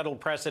long-settled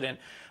precedent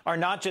are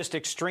not just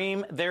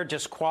extreme, they're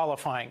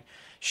disqualifying.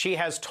 She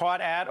has taught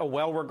at a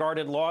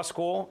well-regarded law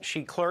school.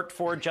 She clerked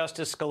for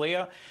Justice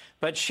Scalia,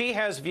 but she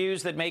has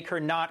views that make her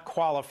not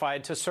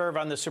qualified to serve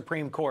on the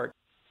Supreme Court.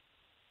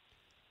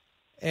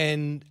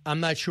 And I'm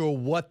not sure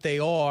what they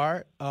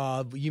are.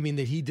 You mean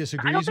that he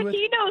disagrees with? I don't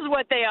think he knows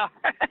what they are.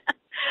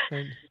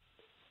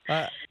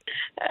 I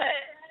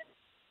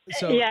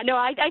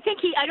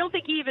don't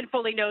think he even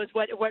fully knows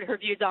what her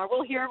views are.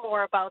 We'll hear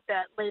more about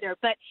that later.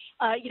 But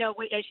as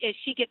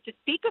she gets to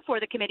speak before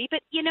the committee,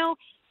 but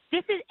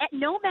this is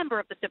no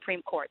member of the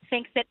Supreme Court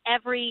thinks that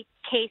every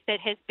case that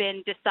has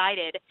been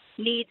decided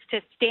needs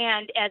to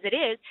stand as it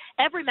is.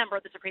 Every member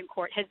of the Supreme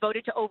Court has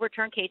voted to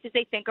overturn cases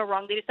they think are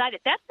wrongly decided.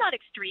 That's not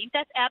extreme.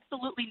 That's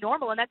absolutely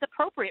normal, and that's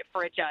appropriate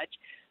for a judge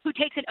who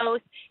takes an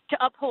oath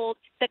to uphold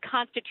the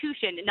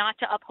Constitution, not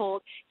to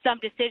uphold some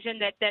decision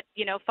that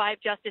 5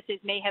 justices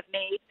may have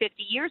made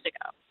 50 years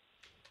ago.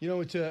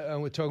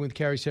 We're talking with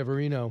Carrie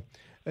Severino.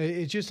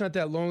 It's just not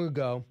that long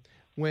ago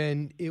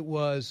when it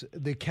was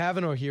the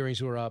Kavanaugh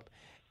hearings were up,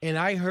 and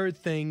I heard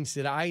things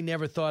that I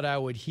never thought I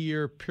would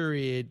hear,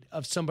 period,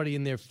 of somebody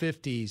in their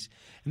 50s.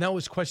 And that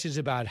was questions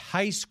about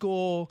high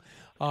school,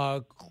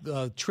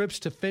 trips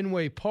to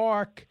Fenway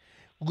Park.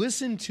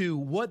 Listen to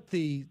what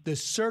the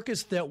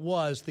circus that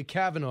was the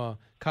Kavanaugh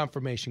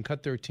confirmation.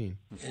 Cut 13.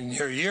 In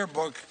your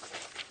yearbook,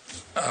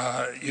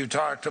 you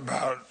talked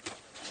about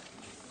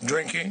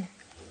drinking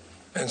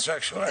and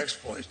sexual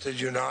exploits, did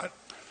you not?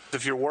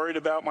 If you're worried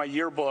about my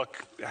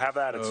yearbook, have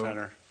at it,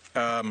 Senator.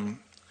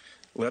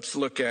 Let's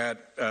look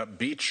at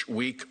Beach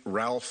Week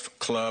Ralph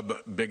Club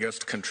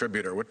biggest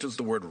contributor. What does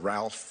the word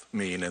Ralph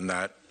mean in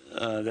that?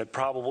 That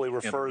probably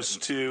refers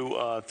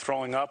to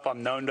throwing up.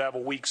 I'm known to have a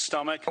weak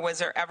stomach. Was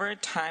there ever a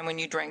time when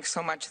you drank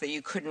so much that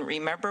you couldn't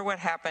remember what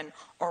happened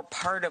or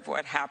part of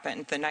what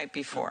happened the night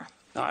before?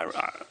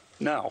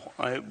 No,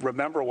 I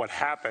remember what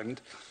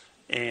happened,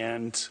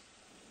 and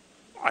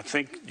I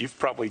think you've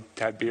probably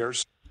had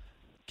beers.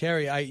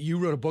 Carrie, you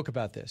wrote a book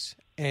about this,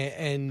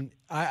 and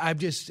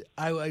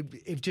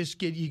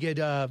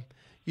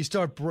you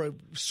start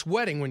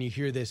sweating when you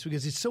hear this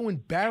because it's so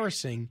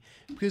embarrassing.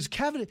 Because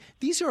Kavanaugh,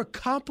 these are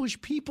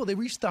accomplished people. They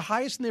reached the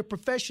highest in their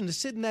profession to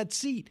sit in that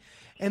seat,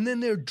 and then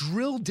they're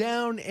drilled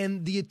down,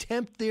 and the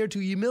attempt there to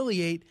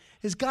humiliate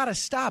has got to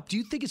stop. Do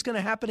you think it's going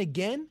to happen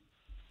again?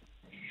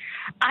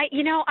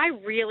 I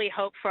really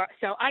hope for.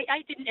 So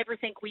I didn't ever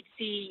think we'd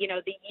see,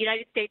 the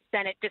United States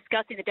Senate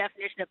discussing the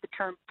definition of the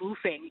term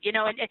boofing.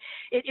 And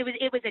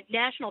it was a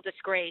national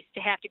disgrace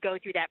to have to go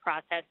through that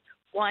process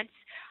once.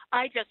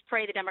 I just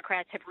pray the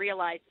Democrats have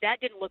realized that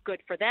didn't look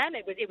good for them.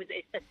 It was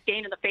a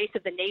stain in the face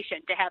of the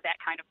nation to have that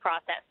kind of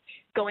process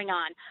going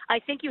on. I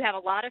think you have a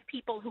lot of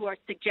people who are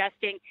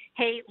suggesting,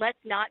 hey, let's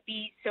not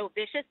be so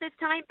vicious this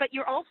time. But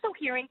you're also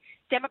hearing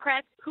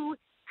Democrats who,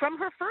 from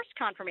her first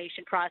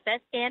confirmation process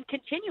and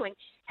continuing,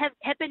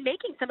 have been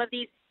making some of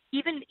these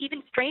even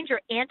stranger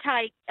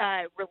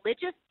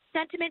anti-religious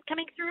sentiment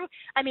coming through.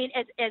 I mean,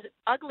 as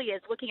ugly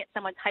as looking at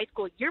someone's high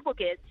school yearbook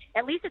is,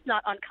 at least it's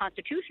not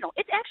unconstitutional.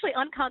 It's actually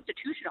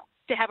unconstitutional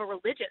to have a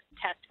religious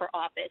test for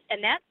office,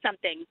 and that's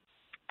something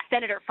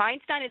Senator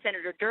Feinstein and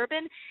Senator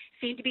Durbin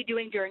seem to be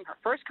doing during her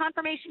first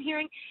confirmation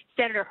hearing.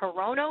 Senator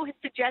Hirono has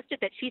suggested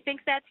that she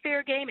thinks that's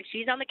fair game, and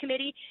she's on the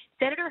committee.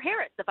 Senator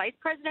Harris, the vice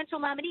presidential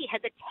nominee,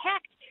 has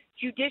attacked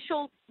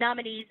judicial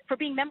nominees for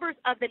being members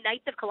of the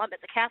Knights of Columbus,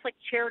 a Catholic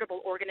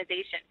charitable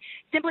organization,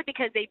 simply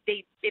because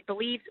it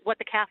believes what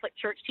the Catholic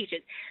Church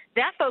teaches.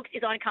 That, folks,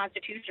 is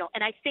unconstitutional,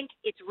 and I think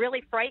it's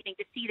really frightening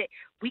to see that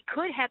we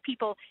could have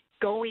people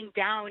going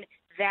down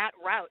that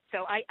route.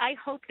 So I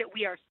hope that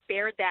we are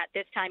spared that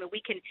this time, and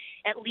we can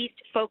at least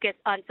focus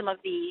on some of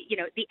the,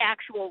 the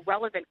actual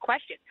relevant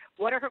questions.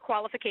 What are her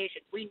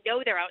qualifications? We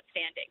know they're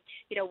outstanding.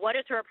 What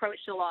is her approach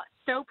to law?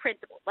 So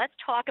principled. Let's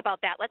talk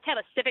about that. Let's have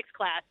a civics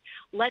class.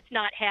 Let's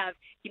not have,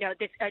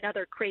 this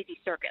another crazy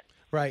circus.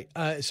 Right.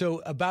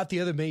 So about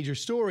the other major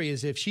story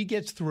is if she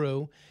gets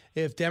through,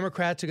 if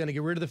Democrats are going to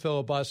get rid of the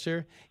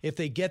filibuster, if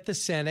they get the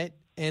Senate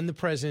and the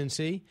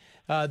presidency,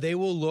 they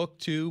will look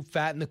to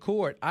fatten the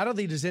court. I don't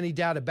think there's any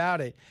doubt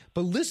about it.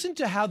 But listen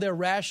to how they're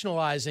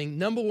rationalizing,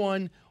 number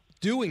one,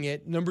 doing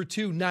it, number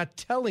two, not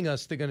telling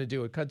us they're going to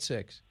do it. Cut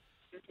 6.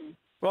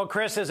 Well,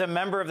 Chris, as a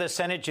member of the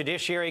Senate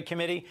Judiciary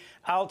Committee,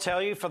 I'll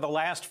tell you for the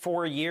last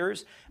 4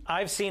 years,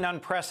 I've seen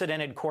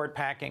unprecedented court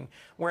packing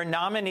where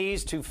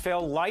nominees to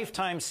fill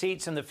lifetime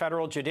seats in the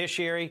federal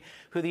judiciary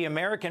who the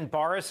American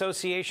Bar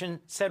Association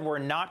said were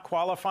not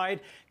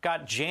qualified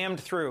got jammed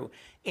through.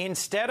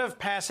 Instead of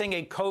passing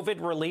a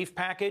COVID relief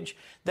package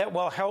that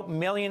will help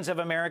millions of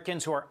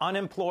Americans who are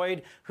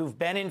unemployed, who've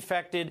been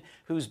infected,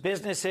 whose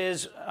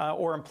businesses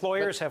or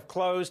employers have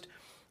closed,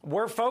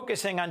 we're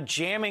focusing on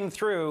jamming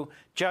through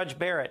Judge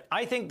Barrett.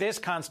 I think this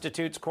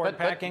constitutes court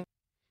packing.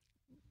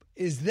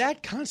 Is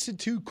that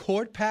constitute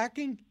court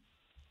packing?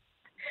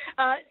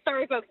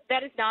 Sorry, folks,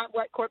 that is not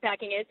what court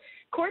packing is.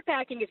 Court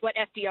packing is what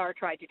FDR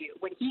tried to do.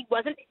 When he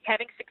wasn't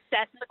having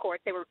success in the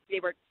courts, they were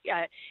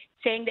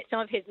saying that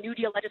some of his New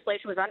Deal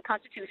legislation was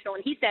unconstitutional,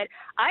 and he said,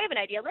 I have an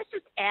idea. Let's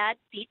just add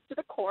seats to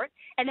the court,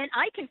 and then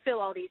I can fill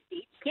all these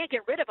seats. You can't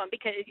get rid of them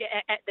because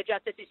the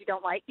justices you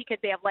don't like because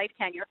they have life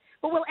tenure,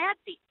 but we'll add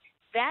seats.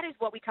 That is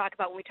what we talk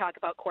about when we talk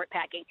about court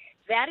packing.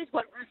 That is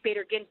what Ruth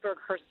Bader Ginsburg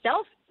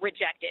herself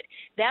rejected.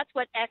 That's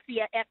what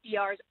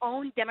FDR's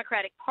own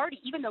Democratic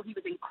Party, even though he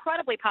was an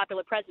incredibly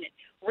popular president,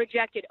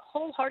 rejected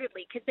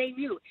wholeheartedly because they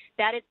knew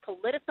that is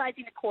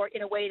politicizing the court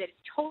in a way that is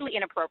totally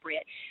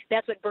inappropriate.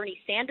 That's what Bernie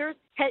Sanders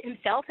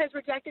himself has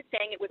rejected,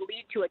 saying it would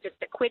lead to just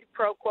a quid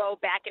pro quo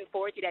back and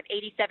forth. You'd have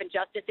 87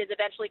 justices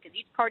eventually because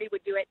each party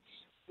would do it.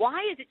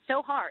 Why is it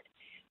so hard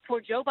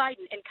for Joe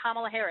Biden and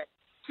Kamala Harris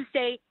to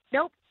say,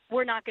 nope,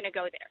 we're not going to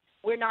go there.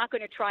 We're not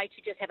going to try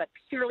to just have a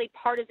purely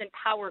partisan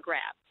power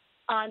grab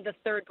on the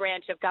third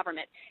branch of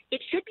government. It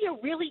should be a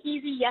really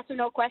easy yes or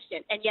no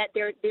question, and yet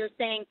they're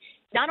saying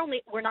not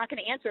only we're not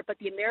going to answer it, but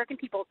the American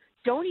people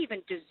don't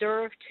even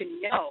deserve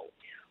to know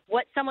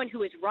what someone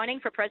who is running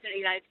for president of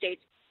the United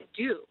States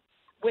do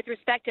with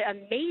respect to a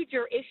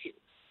major issue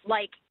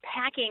like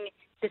packing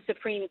the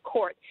Supreme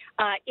Court.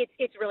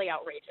 It's really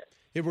outrageous.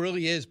 It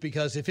really is,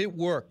 because if it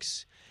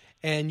works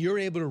and you're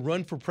able to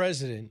run for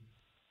president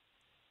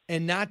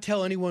and not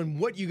tell anyone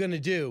what you're going to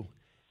do,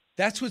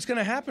 that's what's going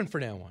to happen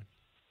from now on.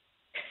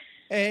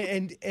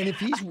 And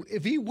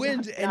if he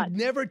wins and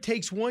never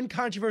takes one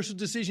controversial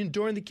decision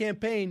during the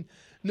campaign,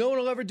 no one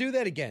will ever do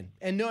that again.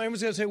 And no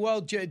everyone's going to say, well,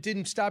 it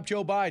didn't stop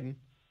Joe Biden.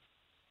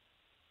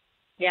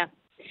 Yeah.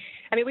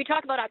 I mean, we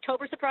talk about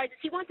October surprises.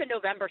 He wants a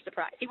November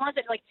surprise. He wants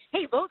it like,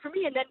 hey, vote for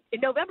me, and then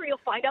in November you'll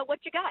find out what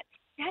you got.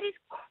 That is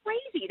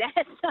crazy.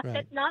 That's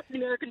not the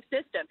American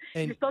system.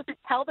 And you're supposed to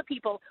tell the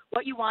people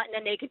what you want, and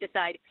then they can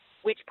decide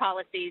which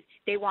policies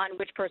they want and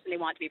which person they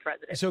want to be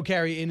president. So,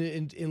 Carrie,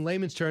 in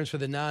layman's terms, for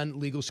the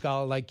non-legal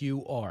scholar like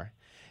you are,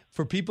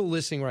 for people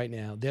listening right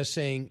now, they're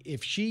saying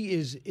if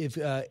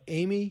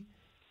Amy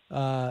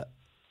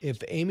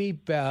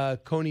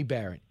Coney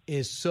Barrett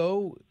is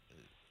so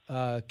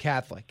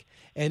Catholic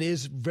and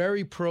is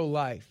very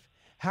pro-life,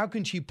 how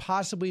can she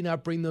possibly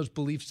not bring those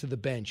beliefs to the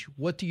bench?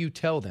 What do you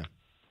tell them?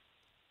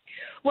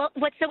 Well,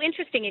 what's so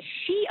interesting is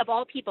she, of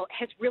all people,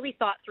 has really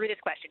thought through this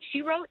question.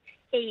 She wrote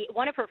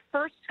one of her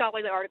first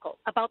scholarly articles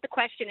about the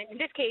question, in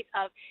this case,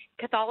 of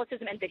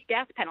Catholicism and the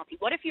death penalty.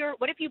 What if you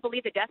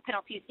believe the death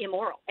penalty is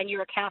immoral and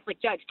you're a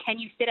Catholic judge? Can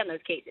you sit on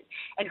those cases?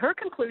 And her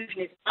conclusion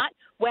is not,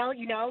 well,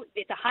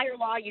 it's a higher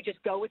law. You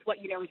just go with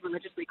what you know is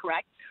religiously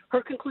correct.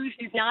 Her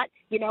conclusion is not,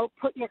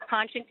 put your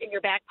conscience in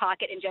your back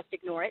pocket and just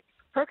ignore it.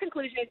 Her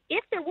conclusion is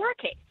if there were a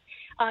case,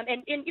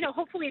 and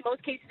hopefully in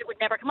most cases it would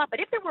never come up, but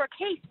if there were a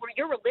case where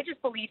your religious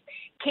beliefs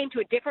came to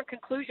a different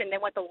conclusion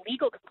than what the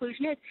legal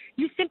conclusion is,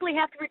 you simply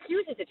have to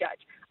recuse as a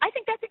judge. I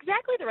think that's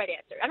exactly the right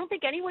answer. I don't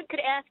think anyone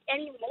could ask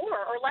any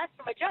more or less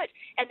from a judge,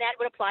 and that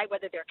would apply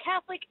whether they're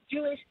Catholic,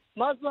 Jewish,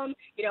 Muslim,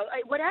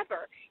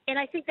 whatever. And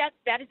I think that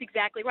is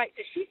exactly right.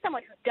 So she's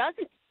someone who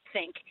doesn't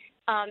think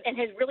and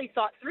has really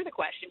thought through the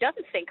question,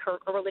 doesn't think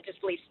her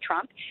religious beliefs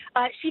trump.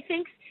 She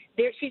thinks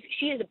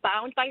she is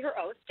bound by her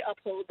oath to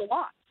uphold the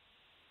law.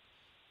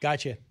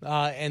 Gotcha.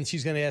 And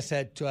she's going to ask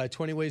that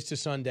 20 ways to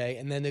Sunday,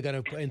 and then they're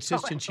going to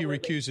insist and she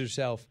recuse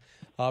herself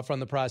from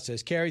the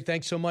process. Carrie,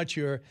 thanks so much.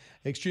 You're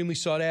extremely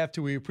sought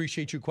after. We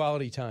appreciate your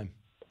quality time.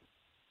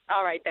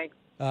 All right, thanks.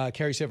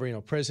 Carrie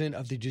Severino, president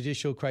of the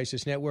Judicial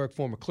Crisis Network,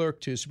 former clerk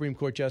to Supreme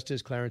Court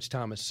Justice Clarence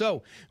Thomas.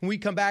 So when we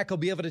come back, I'll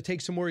be able to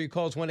take some more of your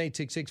calls,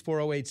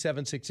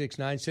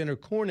 1-866-408-7669. Senator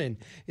Cornyn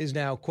is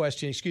now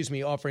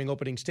offering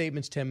opening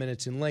statements, 10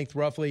 minutes in length,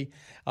 roughly,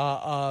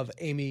 of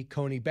Amy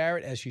Coney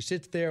Barrett as she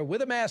sits there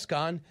with a mask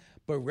on,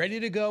 but ready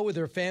to go with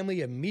her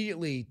family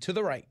immediately to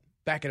the right.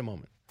 Back in a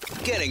moment.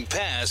 getting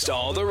past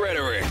all the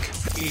rhetoric.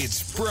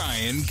 It's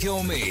Brian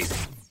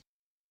Kilmeade.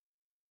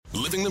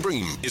 Living the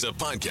Bream is a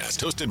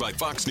podcast hosted by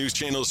Fox News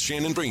Channel's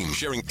Shannon Bream,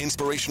 sharing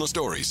inspirational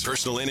stories,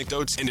 personal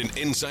anecdotes, and an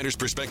insider's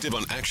perspective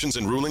on actions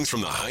and rulings from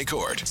the High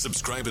Court.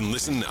 Subscribe and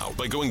listen now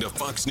by going to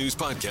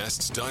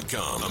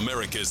foxnewspodcasts.com.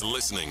 America's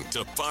listening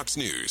to Fox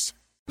News.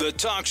 The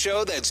talk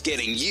show that's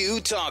getting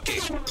you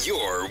talking.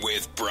 You're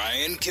with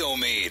Brian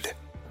Kilmeade.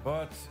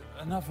 But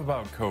enough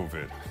about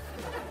COVID.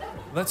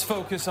 Let's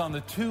focus on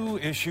the two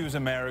issues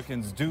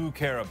Americans do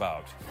care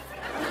about.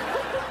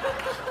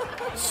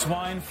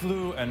 Swine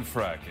flu and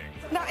fracking.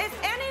 Now, if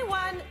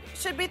anyone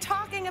should be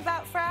talking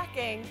about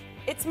fracking,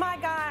 it's my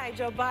guy,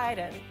 Joe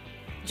Biden.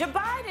 Joe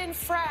Biden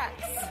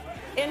fracks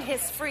in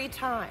his free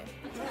time.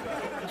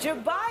 Joe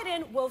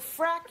Biden will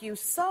frack you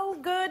so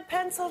good,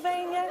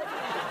 Pennsylvania.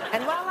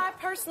 And while I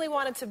personally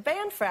wanted to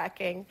ban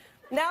fracking,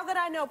 now that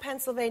I know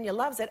Pennsylvania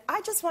loves it,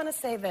 I just want to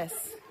say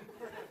this.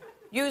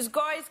 Yous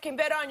guys can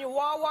bet on your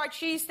Wawa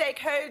cheesesteak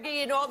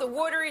hoagie and all the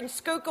water in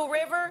Schuylkill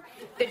River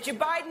that Joe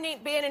Biden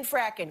ain't banning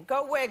fracking.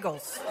 Go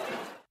Wiggles.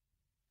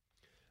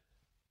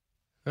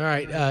 All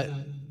right.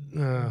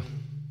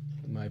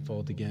 My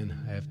fault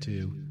again. I have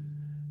to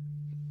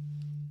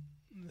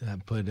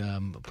put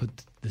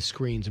the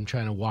screens. I'm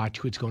trying to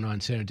watch what's going on.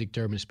 Senator Dick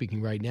Durbin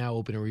speaking right now,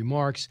 opening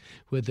remarks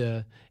with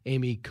the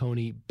Amy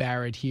Coney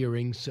Barrett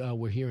hearings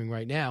we're hearing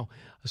right now.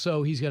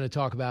 So he's going to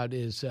talk about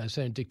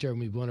Senator Dick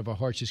Durbin, one of our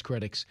harshest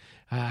critics,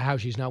 how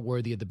she's not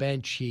worthy of the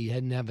bench. She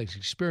hadn't had this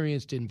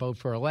experience, didn't vote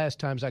for her last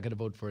time, is not going to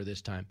vote for her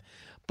this time.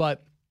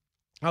 But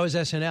I was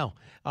SNL.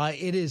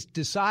 It is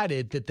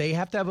decided that they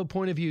have to have a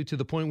point of view to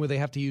the point where they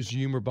have to use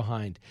humor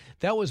behind.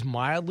 That was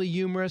mildly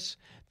humorous.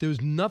 There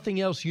was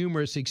nothing else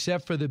humorous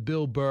except for the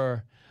Bill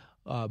Burr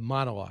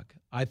monologue.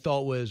 I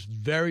thought was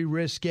very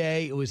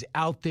risque. It was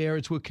out there.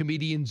 It's what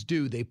comedians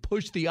do. They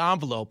push the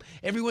envelope.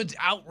 Everyone's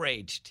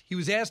outraged. He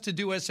was asked to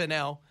do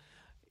SNL.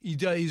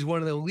 He's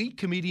one of the elite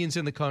comedians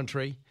in the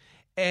country.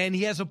 And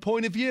he has a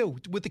point of view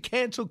with the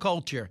cancel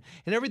culture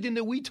and everything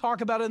that we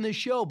talk about on this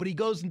show. But he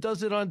goes and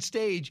does it on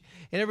stage,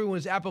 and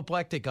everyone's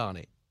apoplectic on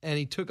it. And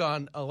he took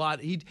on a lot.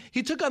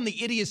 He took on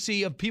the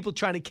idiocy of people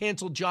trying to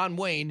cancel John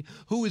Wayne,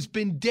 who has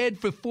been dead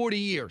for 40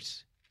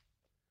 years.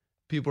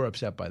 People are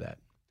upset by that.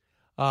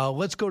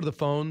 Let's go to the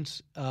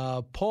phones.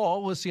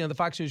 Paul, let's see on the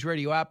Fox News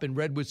Radio app in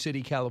Redwood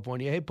City,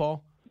 California. Hey,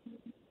 Paul.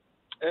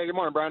 Hey, good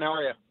morning, Brian. How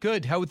are you?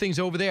 Good. How are things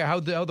over there? How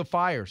are the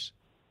fires?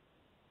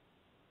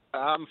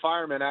 I'm a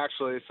fireman,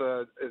 actually,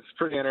 so it's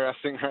pretty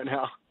interesting right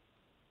now.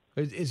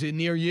 Is it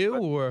near you,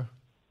 or?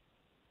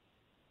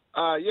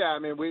 Yeah, I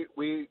mean,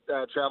 we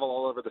travel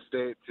all over the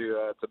state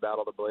to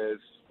battle the blaze,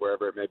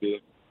 wherever it may be.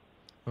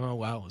 Oh,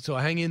 wow. So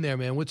hang in there,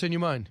 man. What's on your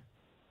mind?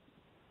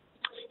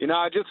 You know,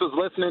 I just was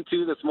listening to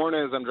you this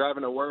morning as I'm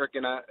driving to work,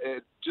 and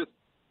it just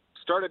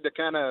started to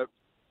kind of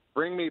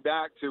bring me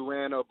back to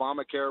when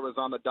Obamacare was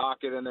on the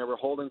docket, and they were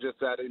holding just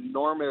that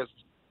enormous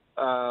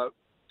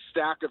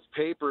stack of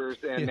papers,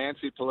 and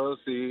Nancy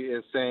Pelosi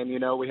is saying, you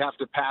know, we have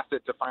to pass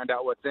it to find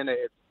out what's in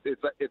it.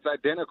 It's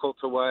identical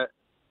to what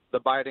the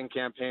Biden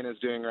campaign is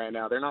doing right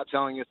now. They're not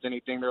telling us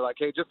anything. They're like,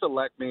 hey, just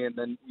elect me, and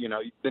then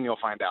you'll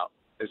find out.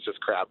 It's just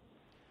crap.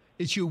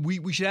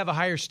 We should have a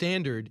higher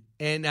standard,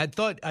 and I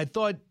thought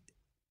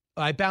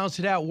I balanced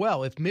it out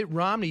well. If Mitt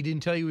Romney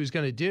didn't tell you what he was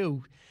going to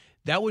do,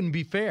 that wouldn't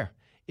be fair.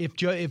 If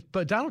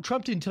Donald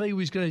Trump didn't tell you what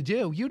he was going to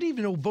do, you'd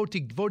even vote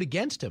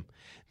against him.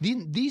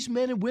 These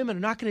men and women are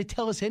not going to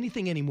tell us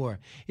anything anymore.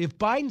 If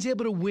Biden's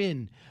able to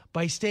win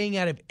by staying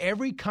out of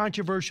every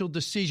controversial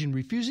decision,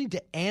 refusing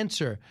to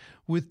answer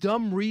with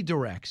dumb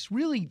redirects,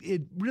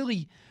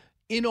 really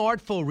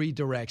inartful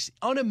redirects,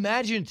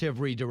 unimaginative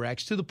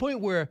redirects, to the point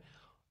where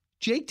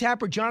Jake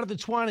Tapper, Jonathan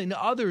Swan, and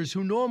others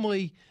who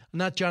normally,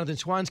 not Jonathan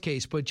Swan's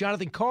case, but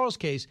Jonathan Karl's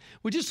case,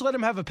 would just let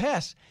him have a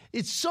pass.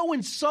 It's so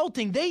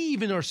insulting. They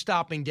even are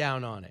stopping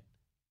down on it.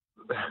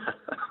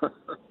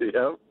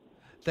 Yep.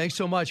 Thanks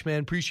so much, man.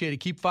 Appreciate it.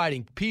 Keep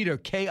fighting. Peter,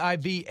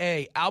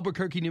 Kiva,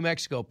 Albuquerque, New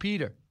Mexico.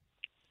 Peter.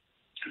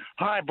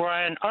 Hi,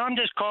 Brian. I'm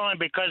just calling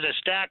because of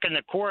stacking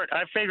the court.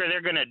 I figure they're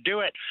going to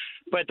do it.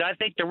 But I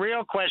think the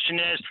real question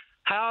is,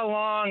 how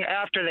long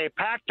after they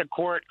pack the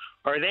court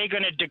are they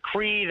going to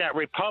decree that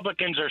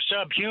Republicans are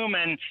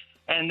subhuman,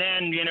 and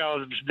then,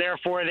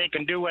 therefore they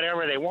can do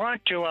whatever they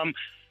want to them?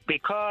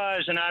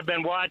 Because, and I've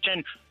been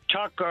watching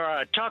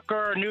Tucker,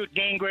 Newt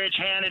Gingrich,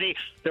 Hannity,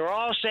 they're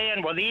all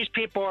saying, well, these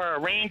people are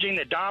arranging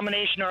the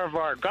domination of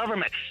our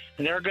government,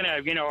 and they're going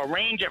to,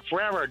 arrange it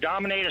forever,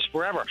 dominate us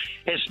forever.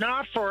 It's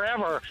not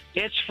forever.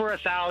 It's for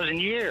 1,000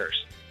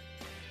 years.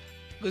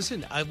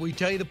 Listen, we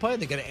tell you the plan.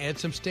 They're going to add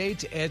some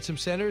states, add some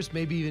senators,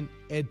 maybe even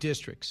add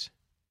districts.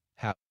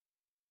 How?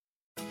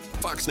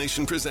 Fox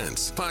Nation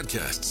presents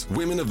podcasts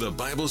Women of the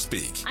Bible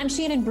Speak. I'm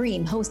Shannon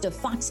Bream, host of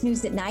Fox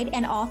News at Night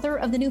and author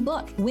of the new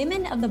book,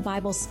 Women of the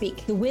Bible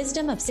Speak, the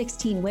wisdom of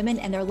 16 women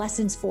and their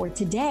lessons for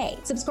today.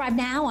 Subscribe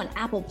now on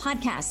Apple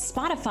Podcasts,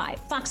 Spotify,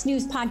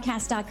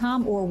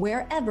 foxnewspodcast.com, or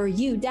wherever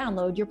you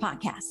download your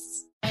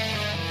podcasts.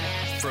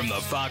 from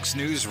the Fox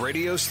News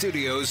radio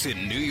studios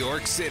in New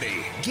York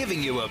City,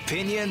 giving you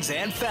opinions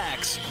and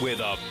facts with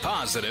a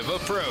positive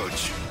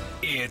approach.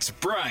 It's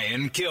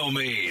Brian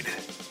Kilmeade.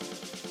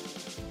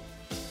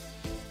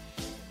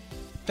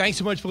 Thanks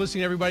so much for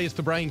listening, everybody. It's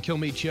the Brian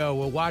Kilmeade Show.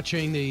 We're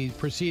watching the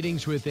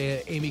proceedings with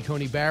Amy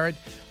Coney Barrett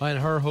and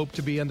her hope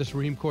to be on the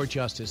Supreme Court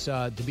Justice,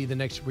 to be the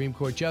next Supreme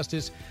Court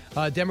Justice.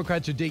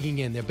 Democrats are digging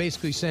in. They're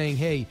basically saying,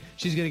 hey,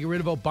 she's going to get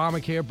rid of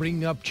Obamacare,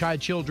 bringing up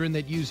children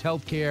that use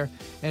health care,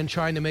 and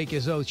trying to make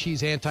as though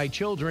she's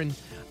anti-children.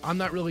 I'm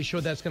not really sure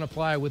that's going to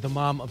fly with a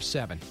mom of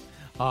 7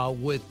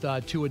 with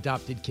 2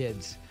 adopted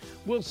kids.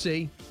 We'll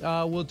see.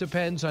 Well, it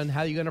depends on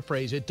how you're going to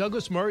phrase it.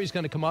 Douglas Murray is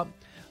going to come up.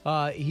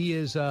 He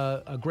is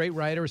a great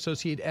writer,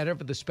 associate editor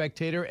for The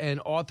Spectator, and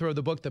author of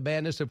the book, The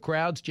Madness of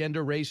Crowds,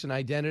 Gender, Race, and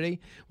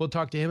Identity. We'll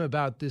talk to him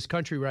about this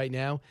country right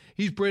now.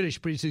 He's British,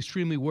 but he's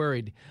extremely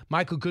worried.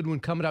 Michael Goodwin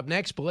coming up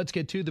next, but let's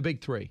get to the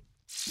big 3.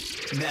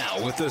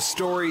 Now, with the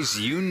stories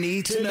you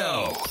need to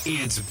know,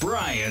 it's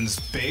Brian's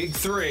Big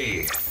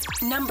 3.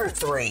 Number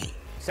 3.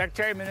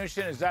 Secretary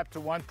Mnuchin is up to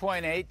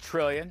 $1.8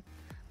 trillion.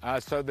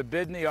 So the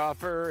bid and the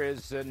offer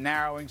is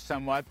narrowing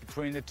somewhat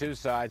between the two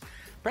sides.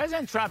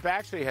 President Trump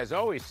actually has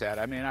always said,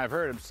 I mean, I've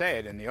heard him say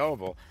it in the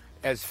Oval,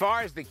 as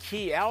far as the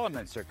key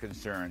elements are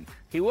concerned,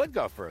 he would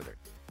go further.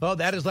 Well,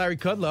 that is Larry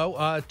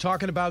Kudlow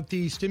talking about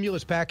the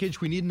stimulus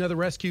package. We need another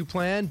rescue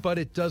plan, but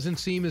it doesn't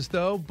seem as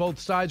though both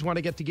sides want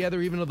to get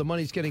together, even though the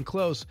money's getting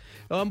close.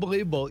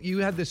 Unbelievable. You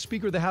had the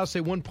Speaker of the House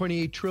say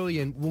 $1.8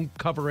 trillion won't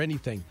cover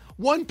anything.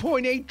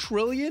 $1.8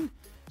 trillion?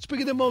 It's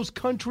bigger than most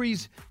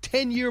countries'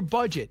 10-year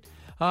budget.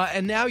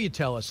 And now you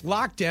tell us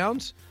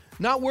lockdowns,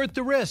 not worth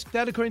the risk.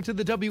 That according to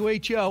the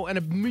WHO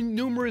and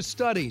numerous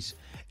studies.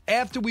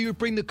 After we would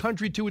bring the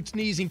country to its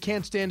knees and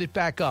can't stand it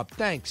back up.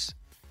 Thanks.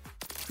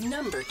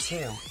 Number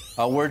 2.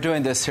 We're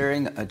doing this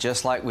hearing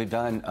just like we've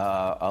done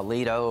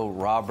Alito,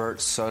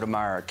 Roberts,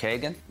 Sotomayor,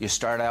 Kagan. You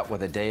start out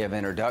with a day of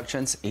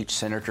introductions. Each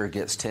senator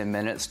gets 10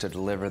 minutes to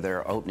deliver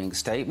their opening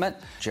statement.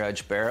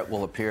 Judge Barrett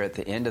will appear at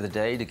the end of the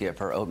day to give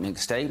her opening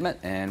statement,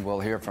 and we'll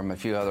hear from a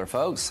few other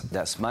folks.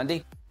 That's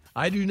Monday.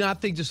 I do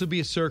not think this will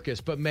be a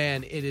circus, but,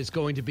 man, it is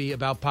going to be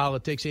about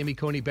politics. Amy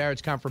Coney Barrett's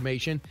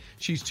confirmation.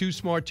 She's too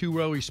smart, too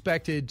well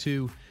respected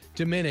to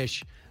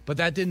diminish, but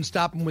that didn't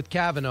stop him with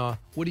Kavanaugh.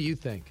 What do you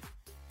think?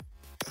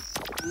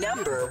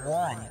 Number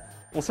 1.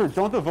 Well, sir,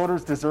 don't the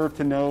voters deserve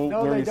to know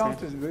where he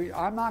stands? No, they don't.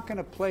 I'm not going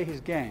to play his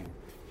game.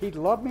 He'd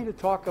love me to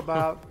talk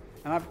about,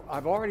 and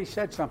I've already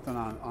said something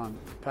on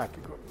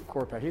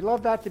court pack. He'd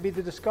love that to be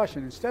the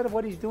discussion instead of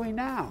what he's doing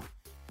now.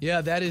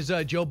 Yeah, that is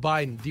Joe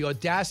Biden. The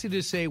audacity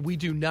to say we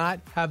do not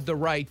have the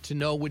right to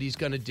know what he's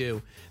going to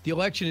do. The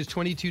election is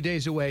 22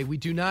 days away. We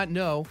do not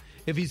know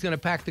if he's going to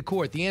pack the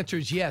court. The answer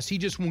is yes. He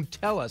just won't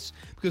tell us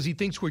because he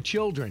thinks we're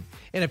children.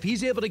 And if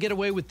he's able to get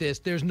away with this,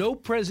 there's no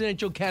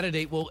presidential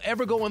candidate will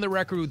ever go on the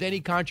record with any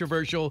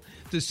controversial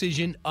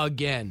decision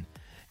again.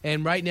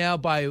 And right now,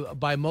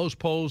 by most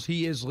polls,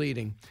 he is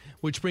leading.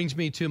 Which brings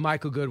me to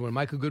Michael Goodwin.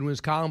 Michael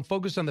Goodwin's column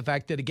focused on the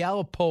fact that a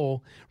Gallup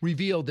poll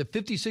revealed that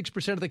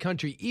 56% of the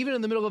country, even in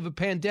the middle of a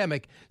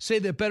pandemic, say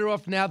they're better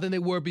off now than they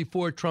were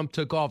before Trump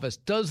took office.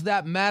 Does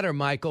that matter,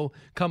 Michael,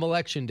 come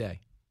Election Day?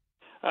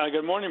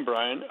 Good morning,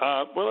 Brian.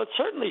 Well, it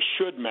certainly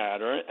should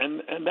matter,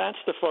 and that's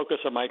the focus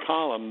of my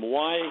column.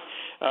 Why,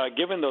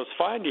 given those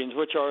findings,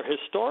 which are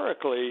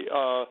historically,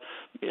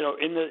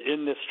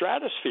 in the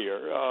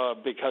stratosphere,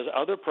 because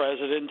other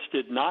presidents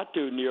did not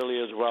do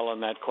nearly as well on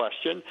that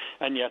question,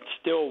 and yet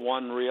still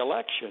won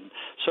re-election.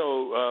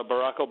 So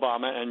Barack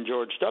Obama and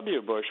George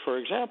W. Bush, for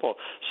example.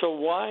 So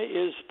why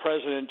is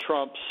President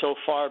Trump so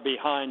far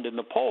behind in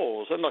the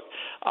polls? And look,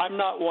 I'm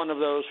not one of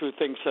those who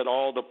thinks that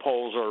all the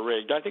polls are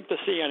rigged. I think the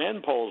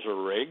CNN polls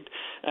are rigged,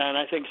 and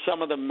I think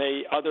some of them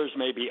others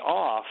may be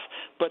off,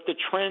 but the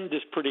trend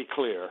is pretty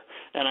clear.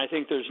 And I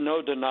think there's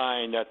no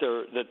denying that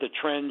the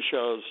trend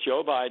shows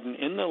Joe Biden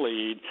in the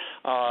lead,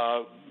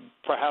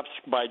 perhaps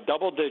by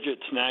double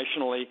digits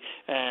nationally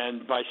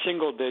and by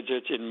single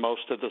digits in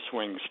most of the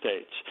swing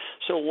states.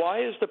 So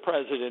why is the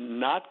president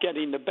not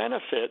getting the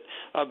benefit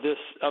of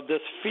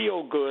this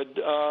feel-good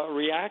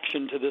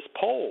reaction to this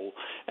poll?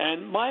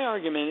 And my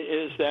argument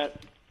is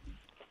that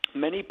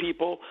many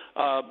people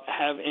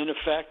have, in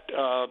effect,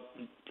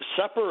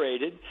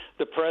 separated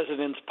the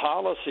president's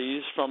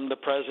policies from the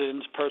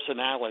president's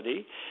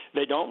personality.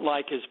 They don't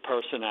like his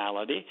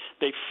personality.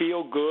 They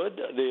feel good.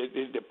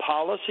 The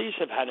policies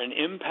have had an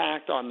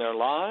impact on their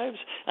lives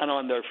and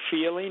on their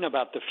feeling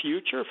about the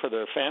future for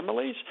their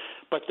families,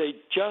 but they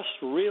just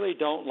really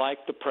don't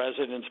like the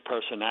president's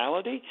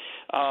personality.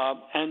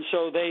 And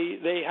so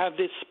they have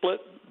this split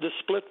the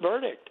split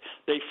verdict.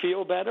 They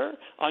feel better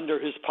under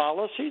his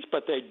policies,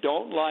 but they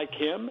don't like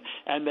him,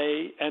 and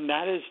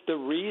that is the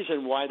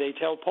reason why they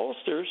tell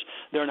pollsters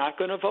they're not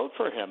going to vote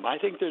for him. I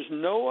think there's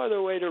no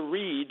other way to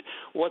read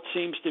what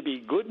seems to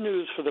be good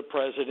news for the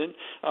president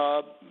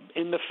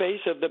in the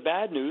face of the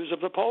bad news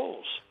of the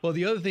polls. Well,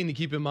 the other thing to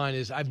keep in mind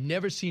is I've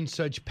never seen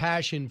such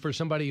passion for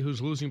somebody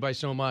who's losing by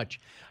so much.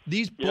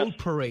 These boat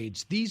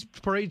parades, these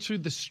parades through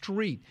the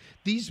street,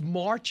 these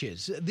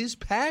marches, this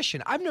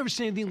passion, I've never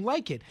seen anything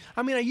like it.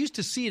 I mean, I used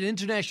to see it at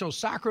international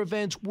soccer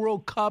events,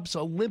 World Cups,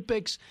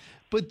 Olympics,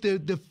 but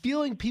the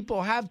feeling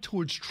people have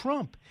towards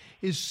Trump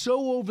is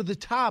so over the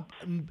top.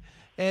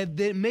 And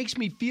it makes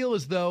me feel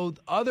as though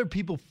other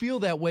people feel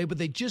that way, but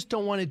they just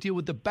don't want to deal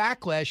with the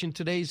backlash in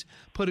today's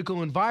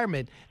political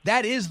environment.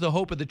 That is the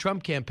hope of the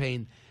Trump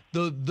campaign.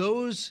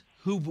 Those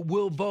who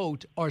will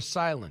vote are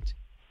silent.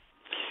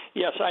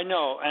 Yes, I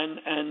know,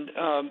 and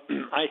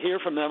I hear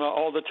from them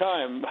all the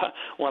time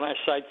when I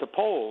cite the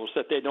polls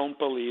that they don't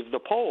believe the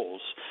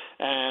polls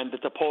and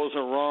that the polls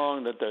are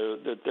wrong, that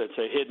it's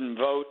a hidden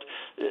vote.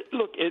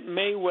 Look, it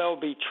may well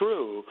be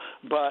true,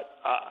 but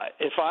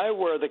if I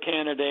were the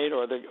candidate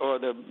or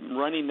the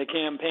running the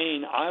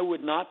campaign, I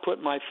would not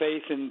put my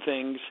faith in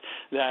things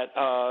that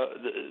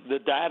the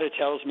data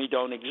tells me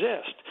don't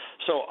exist.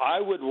 So I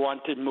would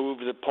want to move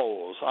the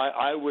polls.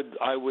 I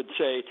would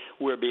say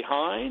we're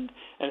behind,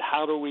 and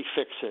how do we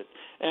fix it?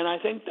 And I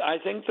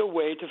think the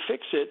way to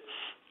fix it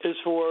is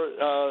for,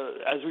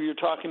 as we were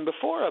talking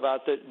before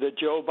about the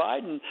Joe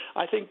Biden,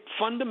 I think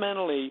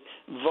fundamentally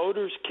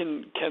voters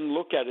can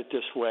look at it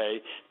this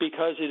way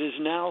because it is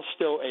now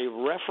still a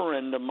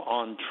referendum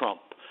on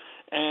Trump,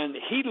 and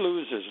he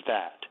loses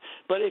that.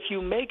 But if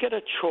you make it a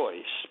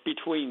choice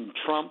between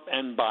Trump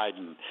and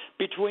Biden,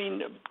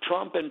 between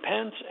Trump and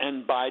Pence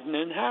and Biden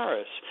and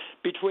Harris,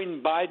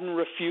 between Biden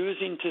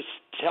refusing to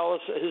tell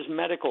us his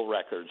medical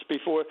records,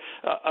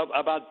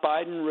 about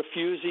Biden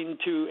refusing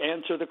to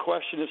answer the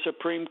question of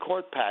Supreme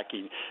Court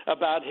packing,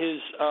 about his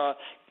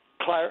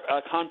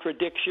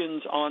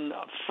contradictions on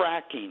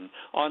fracking,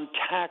 on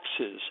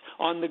taxes,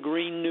 on the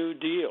Green New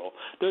Deal.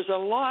 There's a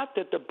lot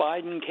that the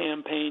Biden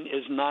campaign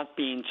is not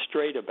being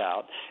straight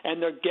about,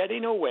 and they're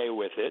getting away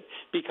with it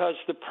because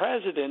the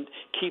president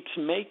keeps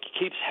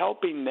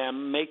helping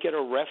them make it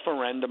a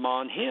referendum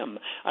on him.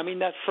 I mean,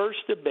 that first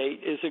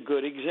debate is a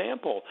good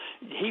example.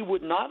 He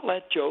would not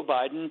let Joe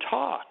Biden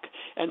talk.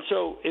 And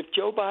so if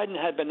Joe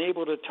Biden had been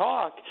able to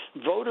talk,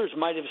 voters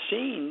might have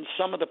seen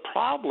some of the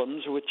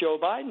problems with Joe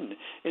Biden.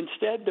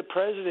 Instead, the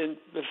president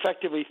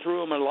effectively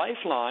threw him a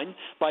lifeline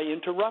by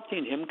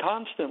interrupting him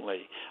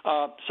constantly.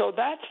 So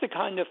that's the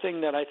kind of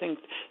thing that I think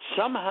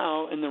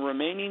somehow in the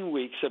remaining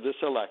weeks of this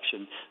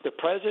election, the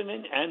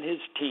president and his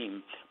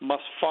team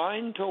must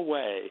find a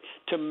way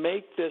to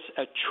make this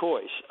a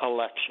choice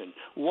election,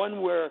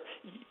 one where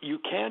you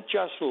can't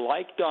just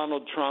like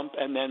Donald Trump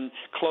and then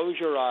close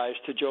your eyes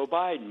to Joe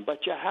Biden, but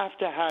you have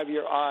to have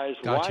your eyes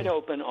wide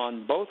open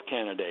on both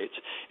candidates.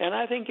 And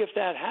I think if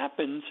that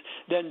happens,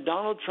 then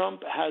Donald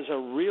Trump has a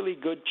really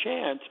good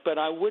chance, but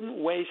I wouldn't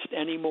waste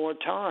any more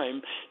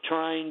time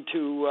trying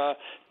to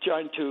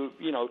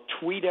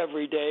tweet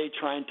every day,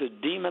 trying to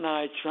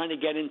demonize, trying to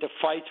get into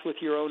fights with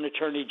your own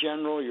attorney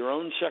general, your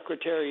own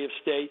secretary of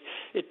state.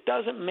 It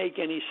doesn't make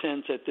any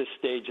sense at this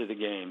stage of the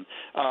game.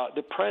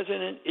 The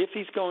president, if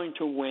he's going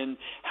to win,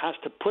 has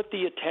to put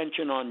the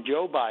attention on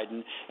Joe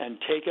Biden and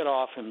take it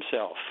off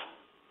himself.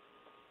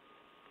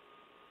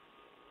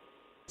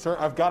 Sir,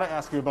 I've got to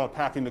ask you about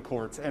packing the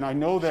courts. And I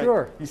know that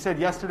you said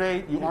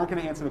yesterday you aren't going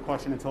to answer the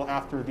question until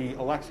after the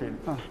election.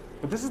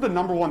 But this is the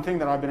number one thing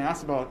that I've been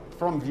asked about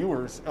from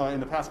viewers in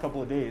the past couple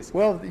of days.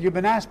 Well, you've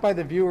been asked by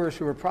the viewers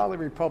who are probably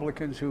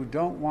Republicans who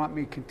don't want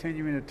me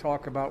continuing to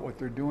talk about what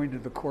they're doing to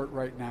the court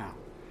right now.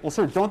 Well,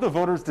 sir, don't the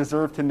voters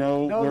deserve to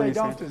know where he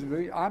stands? No,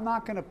 they don't. I'm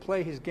not going to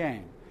play his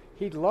game.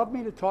 He'd love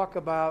me to talk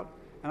about,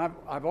 and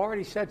I've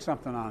already said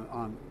something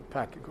on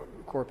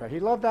court pack. He'd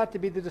love that to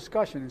be the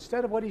discussion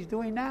instead of what he's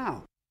doing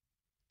now.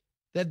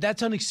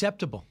 That's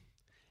unacceptable.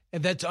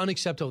 And that's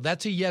unacceptable.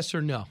 That's a yes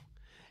or no.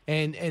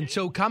 And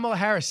so Kamala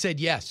Harris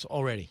said yes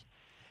already.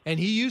 And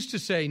he used to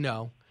say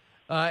no.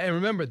 And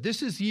remember,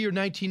 this is the year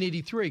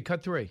 1983,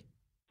 cut 3.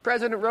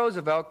 President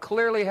Roosevelt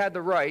clearly had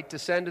the right to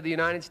send to the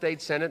United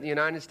States Senate and the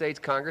United States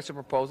Congress a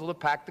proposal to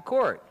pack the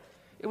court.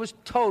 It was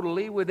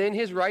totally within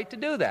his right to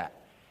do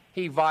that.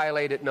 He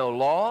violated no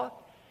law.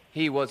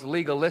 He was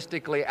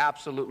legalistically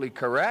absolutely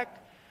correct.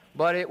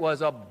 But it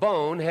was a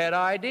bonehead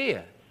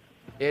idea.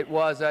 It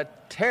was a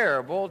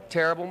terrible,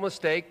 terrible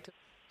mistake.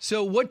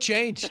 So what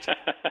changed?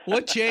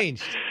 What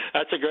changed?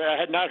 I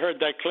had not heard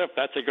that clip.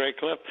 That's a great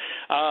clip.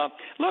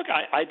 Look,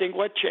 I think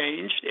what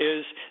changed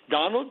is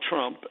Donald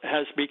Trump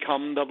has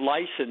become the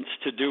license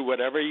to do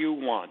whatever you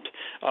want.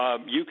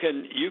 You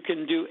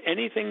can do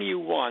anything you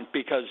want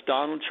because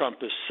Donald Trump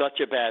is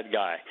such a bad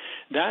guy.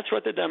 That's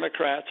what the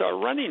Democrats are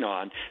running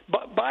on.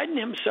 But Biden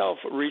himself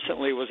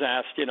recently was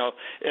asked,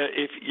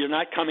 if you're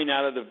not coming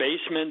out of the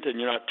basement and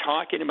you're not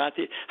talking about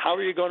how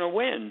are you going to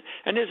win?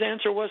 And his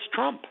answer was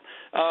Trump.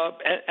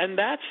 And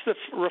that's the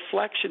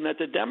reflection that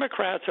the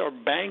Democrats are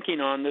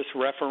banking on this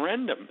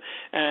referendum.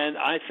 And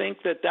I think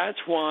that that's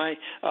why,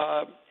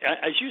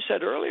 as you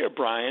said earlier,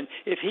 Brian,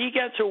 if he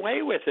gets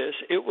away with this,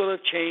 it will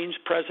have changed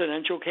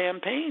presidential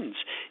campaigns.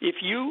 If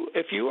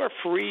you are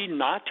free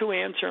not to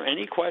answer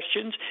any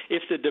questions,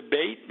 if the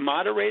debate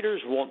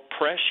moderators won't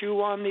press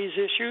you on these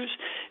issues,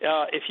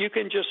 if you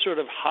can just sort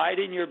of hide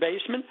in your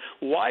basement,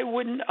 why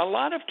wouldn't a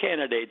lot of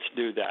candidates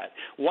do that?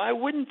 Why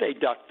wouldn't they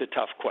duck the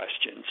tough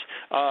questions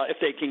if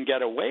they can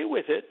get away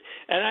with it?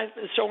 And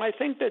so I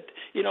think that,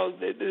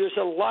 there's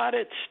a lot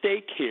at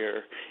stake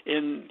here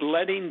in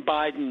letting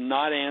Biden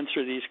not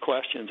answer these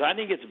questions. I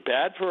think it's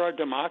bad for our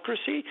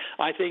democracy.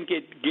 I think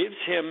it gives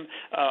him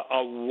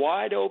a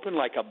wide open,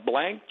 like a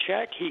blank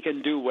check. He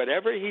can do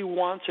whatever he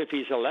wants if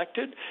he's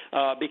elected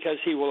because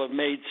he will have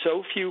made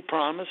so few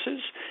promises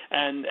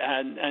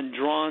and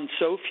drawn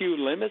so few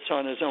limits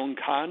on his own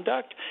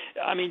conduct.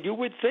 I mean, you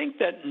would think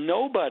that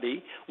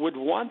nobody would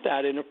want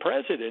that in a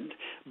president,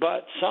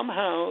 but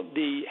somehow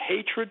the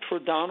hatred for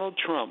Donald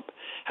Trump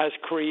has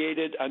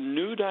created a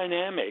new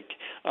dynamic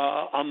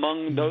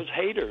among those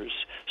haters,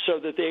 so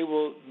that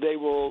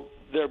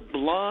they're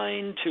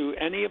blind to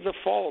any of the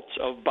faults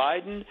of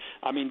Biden.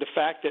 I mean, the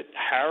fact that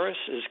Harris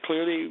is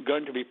clearly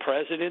going to be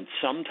president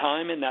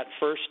sometime in that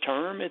first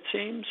term, it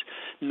seems,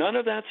 none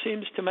of that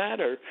seems to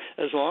matter.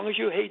 As long as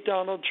you hate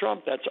Donald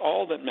Trump, that's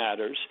all that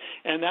matters.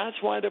 And that's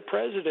why the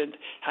president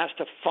has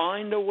to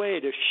find a way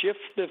to shift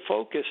the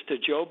focus to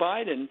Joe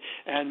Biden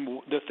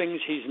and the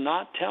things he's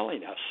not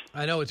telling us.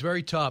 I know, it's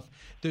very tough.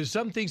 There's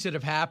some things that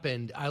have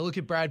happened. I look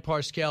at Brad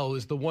Parscale, who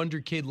was the wonder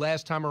kid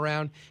last time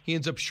around. He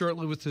ends up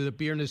shirtless with the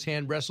beer in his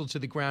hand, wrestled to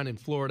the ground in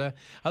Florida.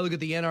 I look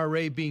at the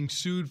NRA being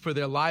sued for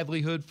their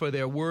livelihood, for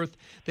their worth.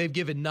 They've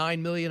given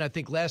 $9 million. I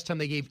think last time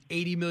they gave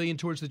 $80 million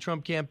towards the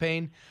Trump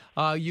campaign.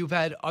 You've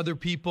had other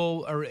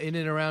people in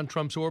and around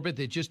Trump's orbit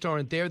that just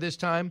aren't there this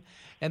time.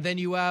 And then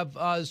you have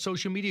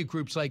social media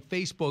groups like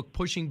Facebook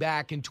pushing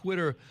back and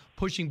Twitter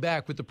pushing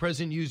back, what the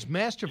president used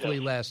masterfully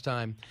last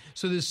time.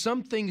 So there's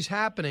some things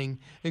happening,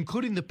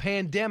 including the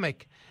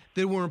pandemic,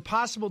 that were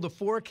impossible to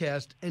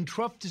forecast. And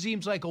Trump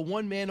seems like a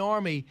one-man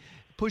army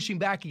pushing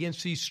back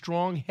against these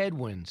strong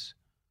headwinds.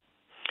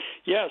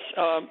 Yes,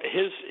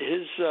 his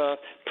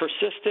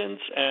persistence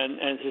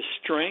and his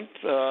strength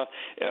are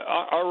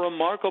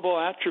remarkable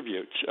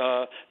attributes.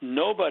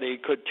 Nobody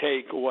could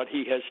take what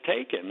he has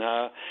taken.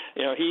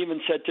 He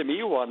even said to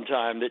me one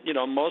time that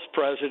most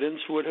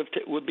presidents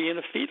would be in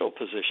a fetal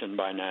position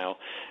by now,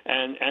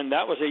 and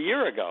that was a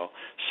year ago.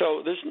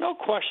 So there's no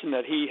question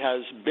that he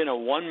has been a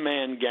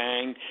one-man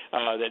gang,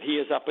 that he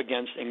is up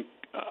against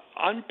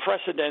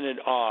unprecedented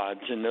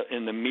odds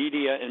in the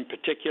media, in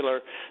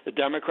particular the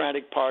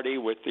Democratic Party,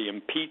 with the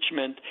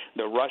impeachment,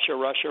 the Russia,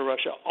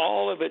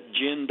 all of it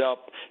ginned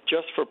up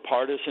just for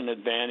partisan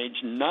advantage,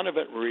 none of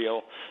it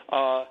real.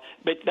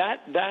 But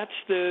that's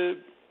the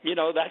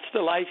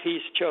life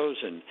he's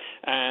chosen.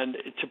 And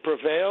to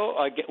prevail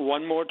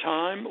one more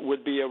time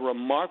would be a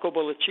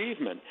remarkable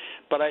achievement.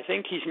 But I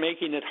think he's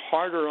making it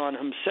harder on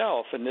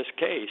himself in this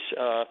case.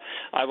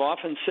 I've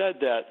often said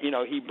that,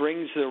 he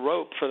brings the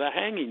rope for the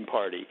hanging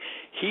party.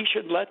 He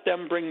should let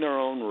them bring their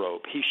own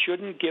rope. He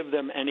shouldn't give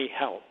them any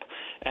help.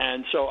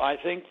 And so I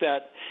think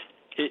that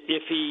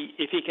if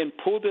he can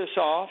pull this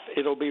off,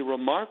 it'll be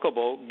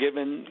remarkable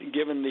given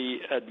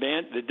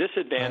the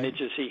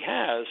disadvantages he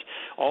has.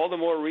 All the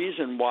more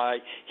reason why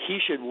he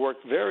should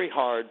work very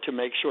hard to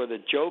make sure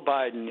that Joe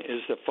Biden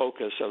is the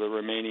focus of the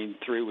remaining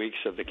 3 weeks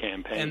of the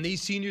campaign. And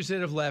these seniors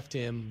that have left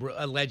him,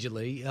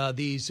 allegedly,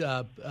 these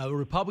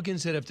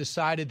Republicans that have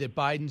decided that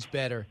Biden's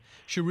better,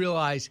 should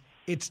realize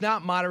it's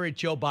not moderate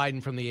Joe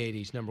Biden from the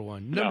 80s, number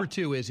one. Number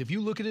two is, if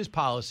you look at his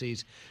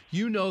policies,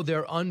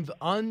 they're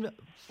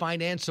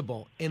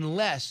unfinanceable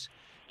unless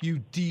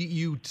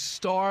you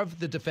starve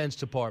the Defense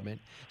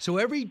Department. So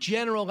every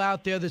general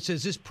out there that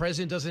says this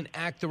president doesn't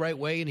act the right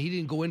way and he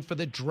didn't go in for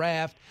the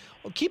draft,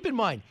 well, keep in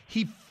mind,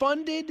 he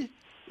funded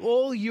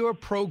all your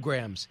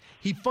programs.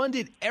 He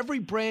funded every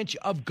branch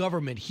of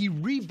government. He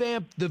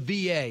revamped the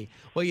VA.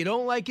 Well, you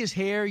don't like his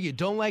hair, you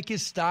don't like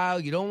his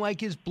style, you don't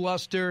like his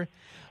bluster,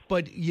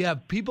 but you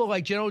have people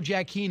like General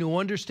Jack Keane who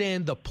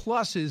understand the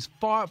pluses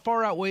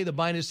far outweigh the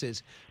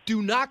minuses.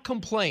 Do not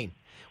complain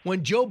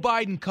when Joe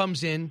Biden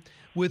comes in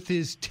with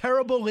his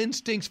terrible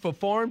instincts for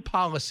foreign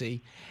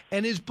policy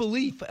and his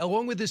belief,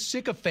 along with his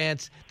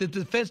sycophants, that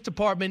the Defense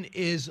Department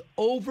is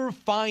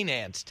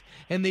overfinanced,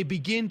 and they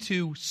begin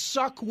to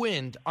suck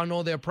wind on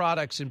all their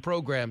products and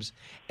programs,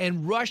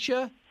 and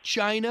Russia,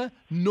 China,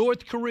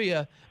 North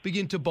Korea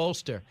begin to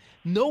bolster.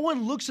 No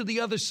one looks at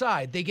the other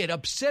side. They get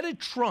upset at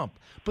Trump,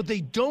 but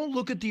they don't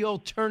look at the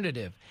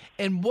alternative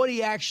and what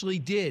he actually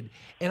did.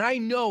 And I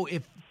know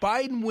if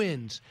Biden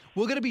wins,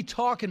 we're going to be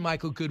talking,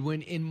 Michael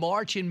Goodwin, in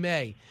March and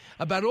May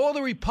about all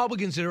the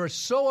Republicans that are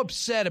so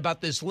upset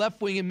about this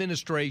left-wing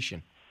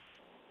administration.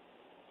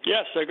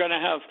 Yes, they're going to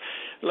have,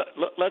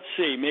 let's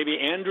see, maybe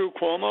Andrew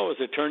Cuomo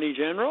as Attorney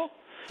General.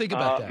 Think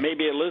about that.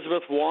 Maybe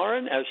Elizabeth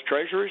Warren as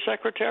Treasury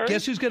Secretary.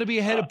 Guess who's going to be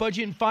ahead of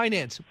Budget and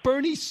Finance?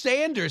 Bernie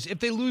Sanders if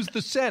they lose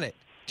the Senate.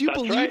 Do you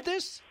believe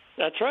this?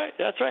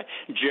 That's right.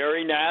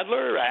 Jerry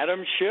Nadler,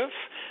 Adam Schiff,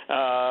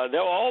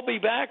 they'll all be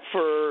back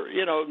for,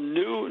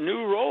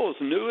 new roles,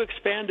 new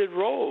expanded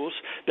roles.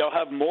 They'll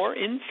have more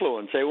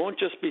influence. They won't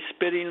just be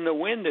spitting in the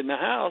wind in the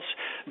House.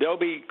 They'll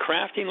be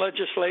crafting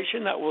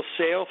legislation that will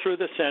sail through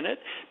the Senate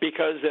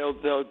because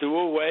they'll do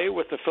away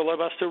with the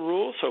filibuster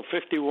rule, so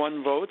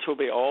 51 votes will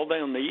be all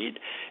they'll need.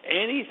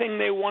 Anything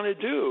they want to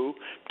do,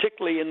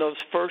 particularly in those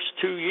first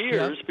 2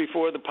 years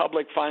before the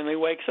public finally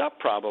wakes up,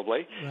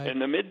 probably, in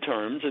the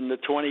midterms, in the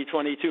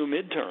 2022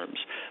 midterms.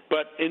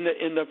 But in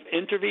the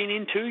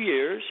intervening 2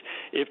 years,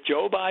 if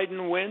Joe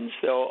Biden wins,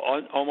 they'll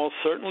almost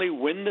certainly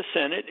win the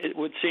Senate, it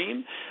would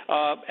seem,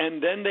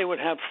 and then they would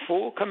have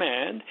full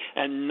command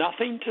and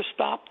nothing to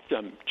stop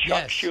them.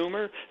 Chuck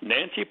Schumer,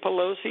 Nancy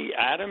Pelosi,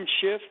 Adam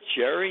Schiff,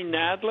 Jerry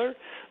Nadler,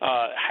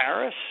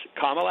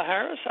 Kamala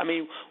Harris. I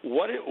mean,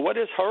 what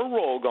is her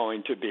role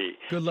going to be?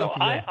 Good luck.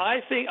 So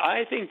I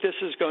think this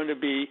is going to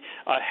be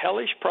a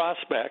hellish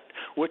prospect,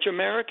 which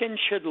Americans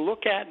should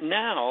look at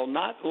now,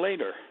 not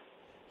later.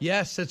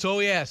 Yes, that's all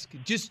we ask.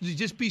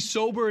 Just be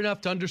sober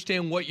enough to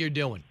understand what you're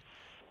doing.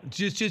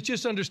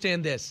 Just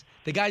understand this.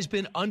 The guy's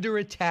been under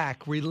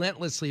attack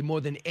relentlessly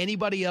more than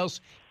anybody else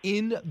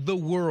in the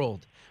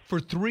world for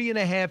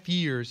 3.5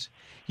 years.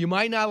 You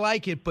might not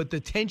like it, but the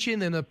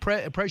tension and the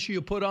pressure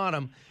you put on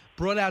him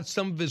brought out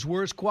some of his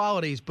worst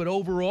qualities. But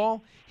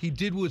overall, he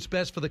did what's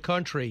best for the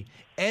country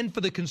and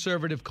for the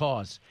conservative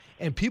cause.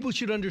 And people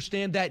should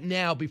understand that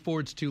now before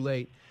it's too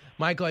late.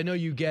 Michael, I know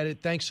you get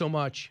it. Thanks so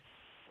much.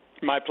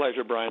 My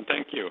pleasure, Brian.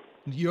 Thank you.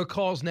 Your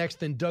call's next,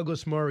 then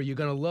Douglas Murray. You're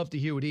going to love to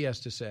hear what he has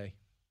to say.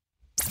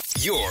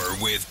 You're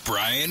with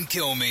Brian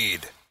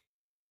Kilmeade.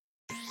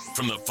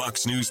 From the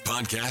Fox News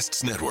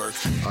Podcasts Network.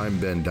 I'm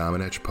Ben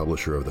Domenech,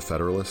 publisher of The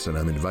Federalist, and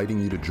I'm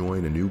inviting you to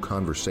join a new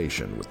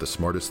conversation with the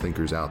smartest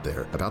thinkers out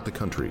there about the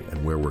country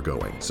and where we're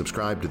going.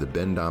 Subscribe to the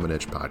Ben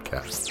Domenech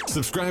Podcast.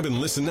 Subscribe and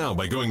listen now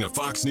by going to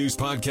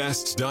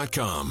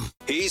foxnewspodcasts.com.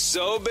 He's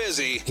so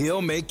busy,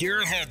 he'll make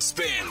your head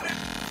spin.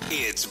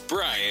 It's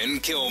Brian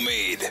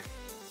Kilmeade.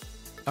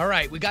 All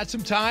right, we got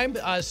some time,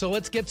 so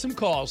let's get some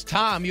calls.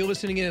 Tom, you're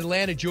listening in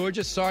Atlanta,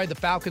 Georgia. Sorry the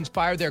Falcons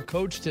fired their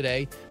coach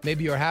today.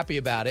 Maybe you're happy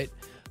about it.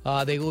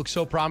 They look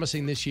so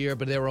promising this year,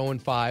 but they were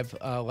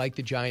 0-5, like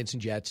the Giants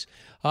and Jets.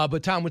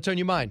 But, Tom, what's on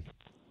your mind?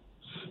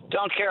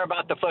 Don't care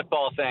about the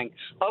football thing.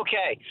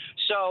 Okay,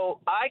 so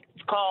I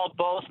called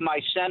both my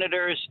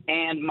senators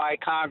and my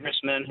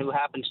congressman, who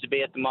happens to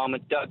be at the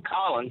moment Doug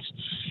Collins,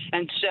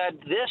 and said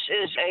this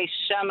is a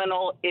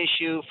seminal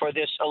issue for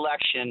this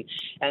election,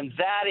 and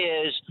that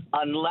is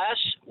unless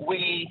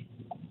we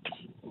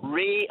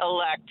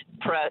re-elect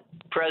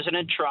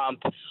President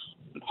Trump,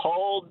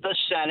 hold the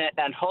Senate,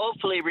 and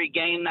hopefully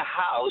regain the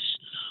House,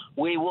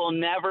 we will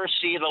never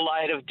see the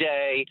light of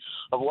day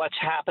of what's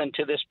happened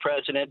to this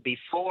president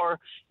before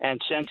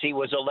and since he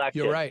was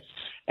elected. You're right.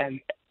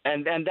 And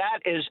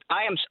that is,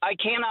 I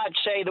cannot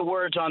say the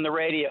words on the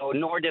radio,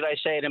 nor did I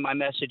say it in my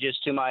messages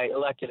to my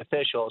elected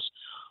officials,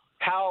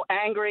 how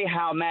angry,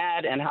 how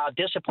mad, and how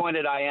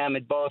disappointed I am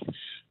at both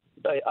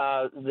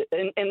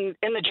in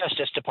the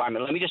Justice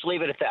Department. Let me just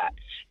leave it at that,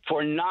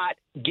 for not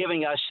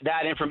giving us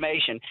that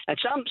information. And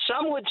some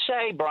would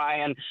say,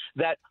 Brian,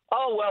 that,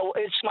 oh, well,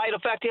 it might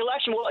affect the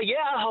election. Well,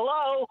 yeah,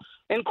 hello.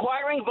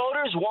 Inquiring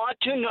voters want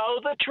to know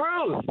the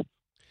truth.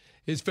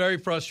 It's very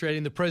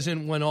frustrating. The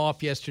president went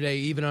off yesterday,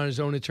 even on his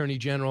own attorney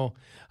general.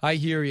 I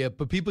hear you,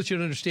 but people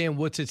should understand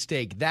what's at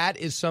stake. That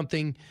is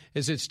something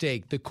is at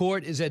stake. The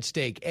court is at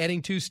stake.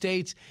 Adding 2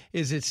 states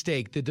is at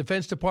stake. The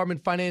Defense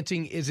Department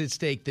financing is at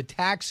stake. The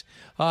tax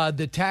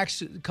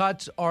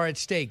cuts are at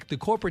stake. The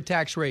corporate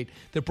tax rate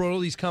that brought all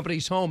these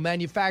companies home,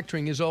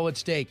 manufacturing, is all at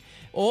stake.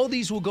 All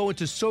these will go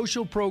into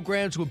social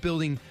programs. We're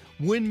building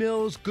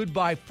windmills.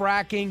 Goodbye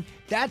fracking.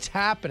 That's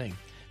happening.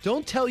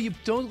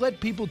 Don't let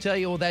people tell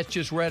you, oh, that's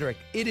just rhetoric.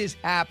 It is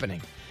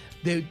happening.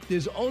 There's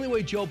the only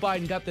way Joe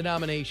Biden got the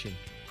nomination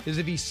is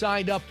if he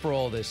signed up for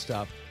all this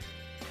stuff.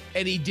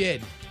 And he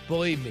did.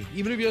 Believe me.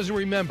 Even if he doesn't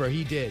remember,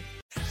 he did.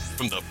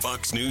 From the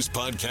Fox News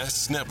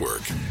Podcasts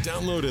Network.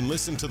 Download and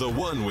listen to The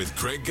One with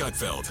Craig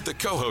Gutfeld, the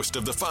co-host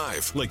of The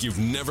Five, like you've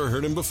never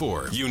heard him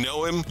before. You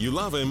know him, you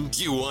love him,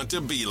 you want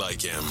to be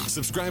like him.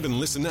 Subscribe and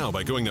listen now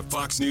by going to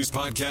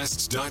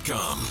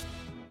foxnewspodcasts.com.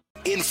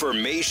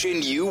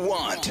 Information you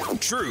want.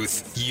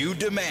 Truth you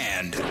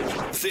demand.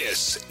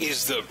 This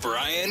is the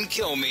Brian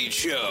Kilmeade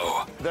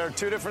Show. There are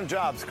 2 different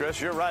jobs, Chris.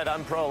 You're right.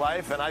 I'm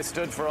pro-life, and I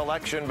stood for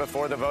election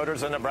before the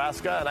voters in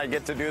Nebraska, and I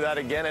get to do that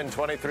again in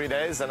 23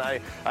 days, and I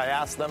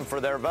ask them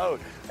for their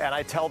vote, and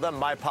I tell them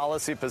my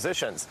policy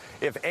positions.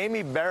 If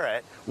Amy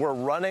Barrett were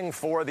running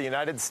for the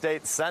United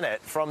States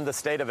Senate from the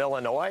state of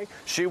Illinois,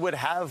 she would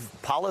have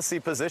policy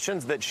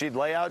positions that she'd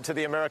lay out to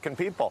the American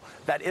people.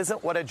 That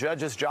isn't what a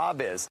judge's job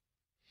is.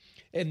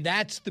 And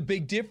that's the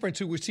big difference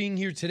that we're seeing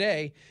here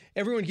today.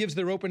 Everyone gives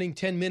their opening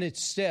 10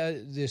 minutes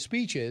the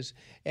speeches,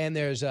 and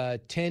there's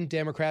 10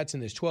 Democrats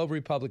and there's 12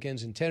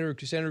 Republicans and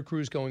Senator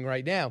Cruz going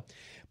right now.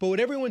 But what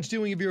everyone's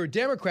doing, if you're a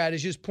Democrat,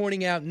 is just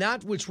pointing out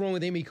not what's wrong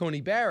with Amy Coney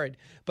Barrett,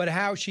 but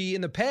how she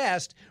in the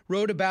past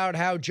wrote about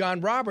how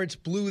John Roberts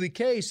blew the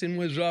case and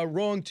was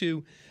wrong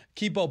to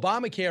keep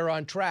Obamacare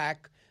on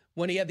track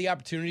when he had the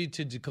opportunity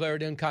to declare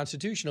it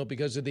unconstitutional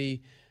because of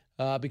the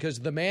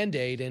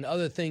mandate and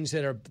other things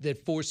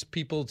that force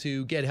people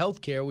to get health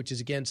care, which is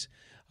against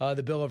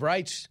the Bill of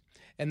Rights.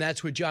 And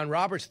that's what John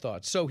Roberts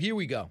thought. So here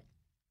we go.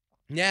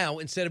 Now,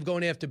 instead of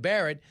going after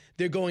Barrett,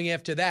 they're going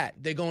after that.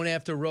 They're going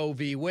after Roe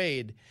v.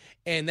 Wade.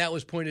 And that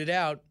was pointed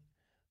out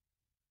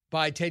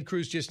by Ted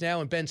Cruz just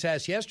now and Ben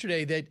Sasse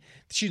yesterday that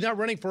she's not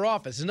running for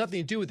office. There's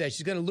nothing to do with that.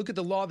 She's going to look at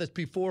the law that's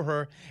before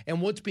her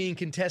and what's being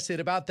contested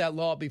about that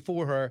law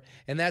before her,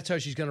 and that's how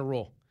she's going to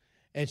rule.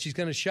 And she's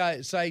going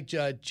to cite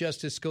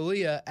Justice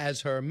Scalia as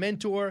her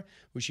mentor,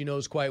 who she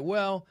knows quite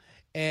well,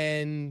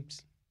 and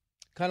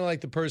kind of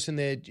like the person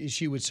that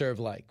she would serve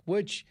like,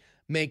 which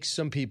makes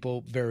some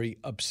people very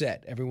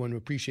upset. Everyone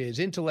appreciated his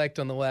intellect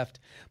on the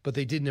left, but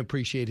they didn't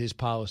appreciate his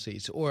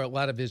policies or a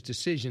lot of his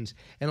decisions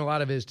and a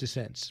lot of his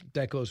dissents.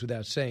 That goes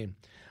without saying.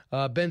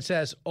 Ben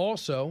Sasse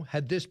also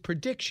had this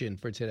prediction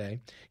for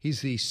today.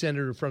 He's the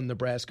senator from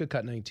Nebraska,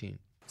 Cut 19.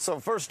 So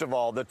first of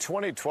all, the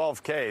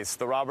 2012 case,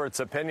 the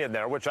Roberts opinion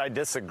there, which I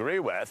disagree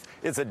with,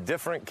 is a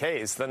different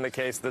case than the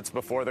case that's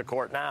before the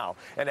court now.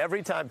 And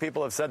every time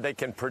people have said they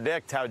can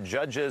predict how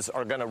judges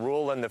are going to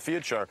rule in the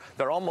future,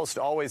 they're almost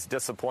always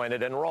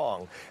disappointed and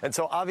wrong. And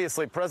so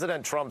obviously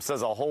President Trump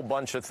says a whole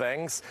bunch of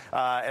things,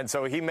 and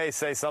so he may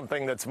say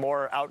something that's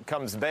more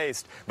outcomes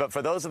based. But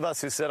for those of us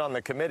who sit on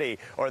the committee,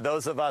 or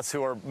those of us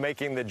who are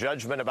making the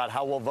judgment about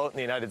how we'll vote in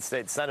the United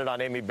States Senate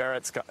on Amy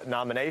Barrett's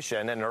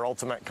nomination and her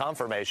ultimate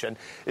confirmation,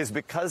 is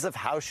because of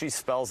how she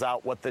spells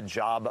out what the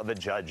job of a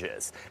judge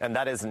is. And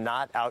that is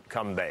not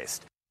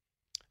outcome-based.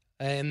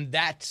 And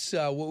that's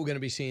what we're going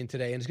to be seeing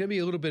today. And it's going to be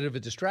a little bit of a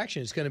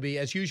distraction. It's going to be,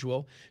 as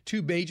usual,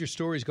 two major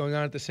stories going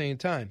on at the same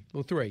time.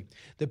 Well, three.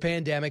 The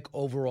pandemic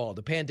overall.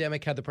 The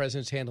pandemic, how the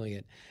president's handling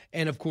it.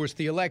 And, of course,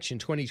 the election,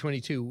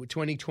 2022,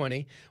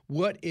 2020.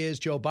 What is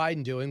Joe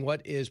Biden doing?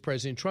 What is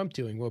President Trump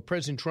doing? Well,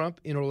 President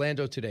Trump in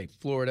Orlando today,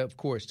 Florida, of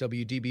course.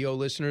 WDBO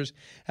listeners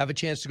have a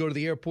chance to go to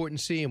the airport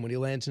and see him when he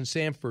lands in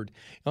Sanford.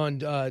 On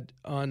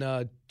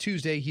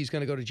Tuesday, he's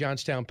going to go to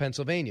Johnstown,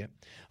 Pennsylvania,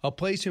 a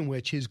place in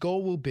which his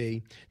goal will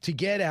be to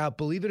get out,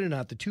 believe it or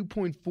not, the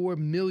 2.4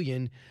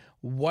 million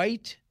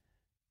white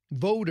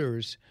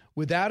voters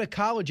without a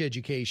college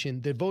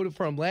education that voted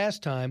for him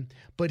last time,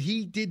 but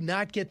he did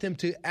not get them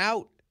to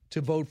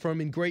vote for him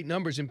in great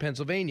numbers in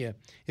Pennsylvania.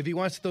 If he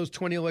wants those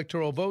 20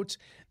 electoral votes,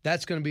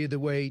 that's going to be the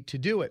way to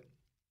do it.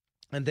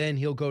 And then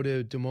he'll go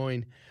to Des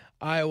Moines,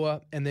 Iowa,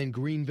 and then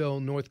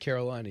Greenville, North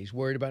Carolina. He's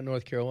worried about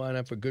North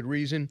Carolina for good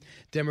reason.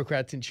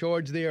 Democrats in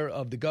charge there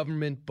of the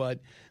government, but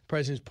the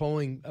president's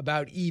polling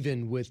about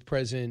even with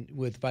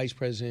Vice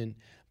President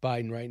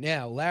Biden right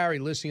now. Larry,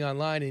 listening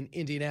online in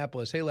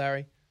Indianapolis. Hey,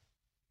 Larry.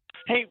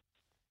 Hey,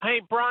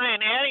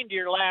 Brian, adding to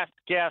your last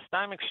guest,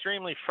 I'm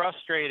extremely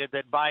frustrated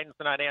that Biden's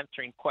not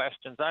answering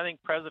questions. I think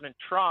President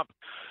Trump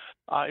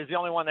is the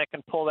only one that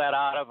can pull that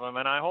out of him.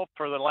 And I hope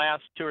for the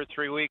last 2 or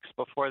 3 weeks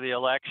before the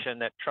election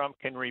that Trump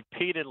can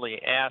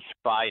repeatedly ask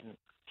Biden,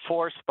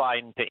 force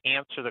Biden to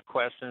answer the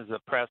questions the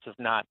press is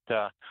not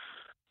asking.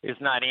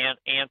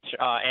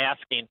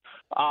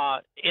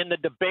 In the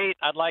debate,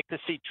 I'd like to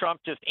see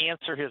Trump just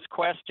answer his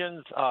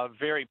questions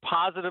very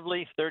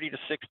positively, 30 to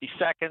 60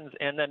 seconds,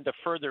 and then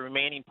defer the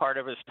remaining part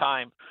of his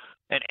time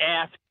and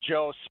ask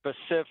Joe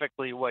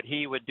specifically what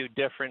he would do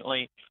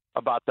differently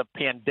about the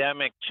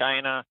pandemic,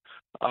 China,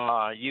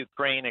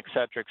 Ukraine, et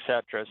cetera, et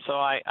cetera. So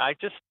I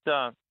just,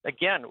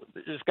 again,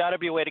 there's got to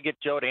be a way to get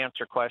Joe to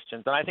answer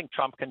questions. And I think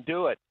Trump can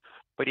do it,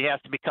 but he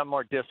has to become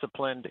more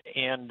disciplined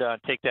and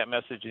take that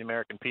message to the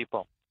American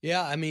people.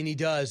 Yeah, I mean, he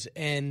does.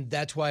 And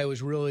that's why it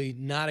was really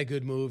not a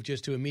good move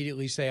just to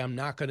immediately say, I'm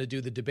not going to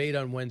do the debate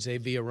on Wednesday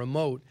via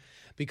remote,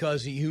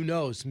 because who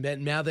knows?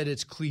 Now that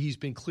he's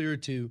been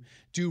cleared to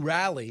do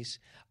rallies.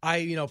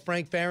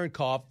 Frank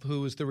Fahrenkopf, who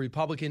was the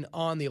Republican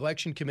on the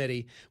election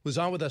committee, was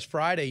on with us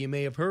Friday. You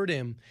may have heard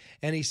him.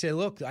 And he said,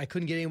 look, I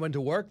couldn't get anyone to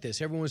work this.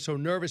 Everyone was so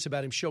nervous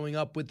about him showing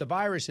up with the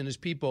virus and his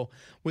people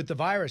with the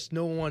virus.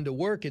 No one wanted to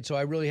work it. So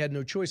I really had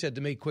no choice. I had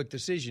to make a quick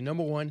decision.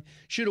 Number one,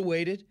 should have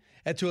waited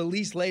to at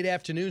least late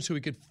afternoon so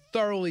we could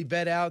thoroughly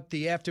vet out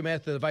the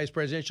aftermath of the vice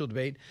presidential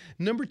debate.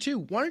 Number two,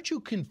 why don't you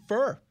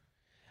confer?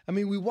 I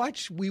mean, we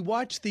watch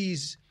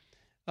these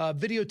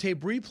videotape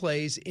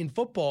replays in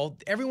football.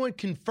 Everyone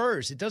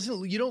confers.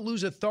 You don't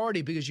lose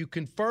authority because you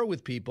confer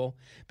with people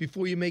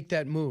before you make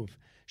that move.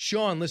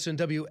 Sean, listen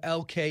to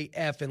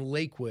WLKF in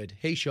Lakewood.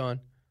 Hey, Sean.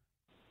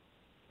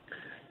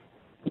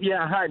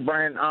 Yeah, hi,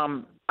 Brian.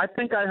 I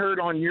think I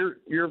heard on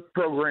your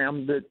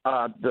program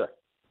that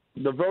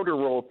the voter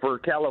roll for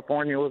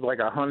California was like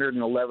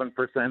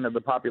 111% of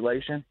the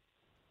population.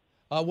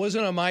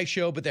 Wasn't on my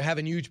show, but they're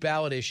having huge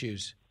ballot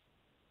issues.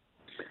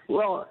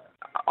 Well,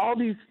 all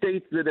these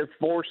states that have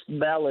forced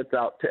ballots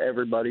out to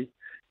everybody,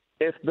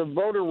 if the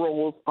voter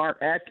rolls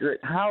aren't accurate,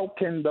 how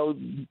can those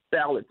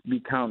ballots be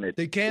counted?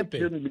 They can't be.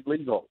 It shouldn't be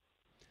legal.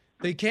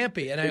 They can't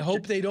be, and I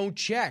hope they don't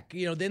check.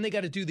 Then they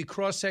got to do the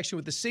cross-section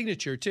with the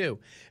signature, too.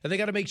 And they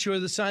got to make sure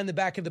to sign the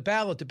back of the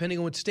ballot, depending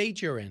on what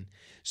state you're in.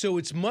 So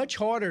it's much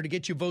harder to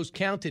get your votes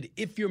counted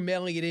if you're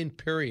mailing it in,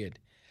 period.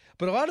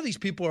 But a lot of these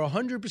people are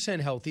 100%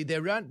 healthy.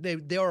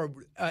 They are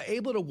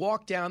able to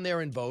walk down there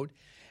and vote,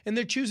 and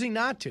they're choosing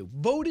not to.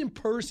 Vote in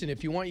person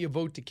if you want your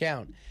vote to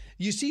count.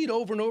 You see it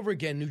over and over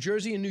again. New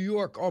Jersey and New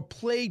York are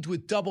plagued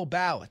with double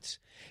ballots.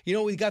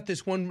 We got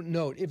this one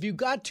note. If you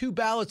got 2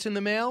 ballots in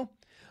the mail,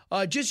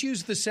 just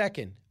use the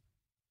second.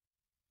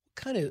 What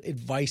kind of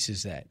advice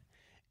is that?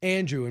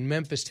 Andrew in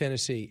Memphis,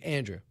 Tennessee.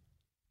 Andrew.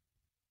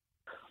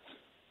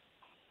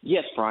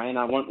 Yes, Brian.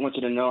 I want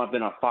you to know I've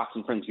been a Fox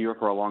and Friends viewer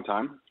for a long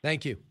time.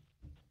 Thank you.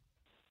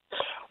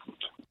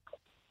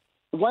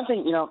 One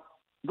thing,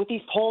 with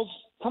these polls,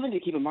 something to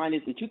keep in mind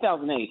is in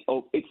 2008,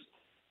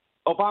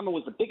 Obama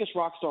was the biggest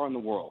rock star in the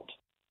world,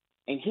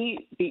 and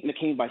he beat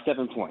McCain by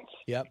 7 points.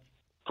 Yep.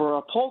 For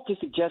a poll to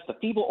suggest a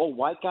feeble old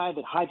white guy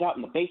that hides out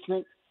in the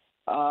basement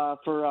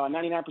for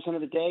 99%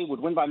 of the day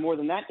would win by more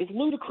than that is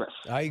ludicrous.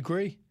 I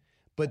agree.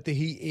 But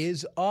he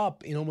is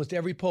up in almost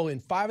every poll. In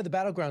 5 of the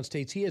battleground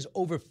states, he has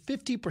over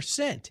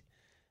 50%.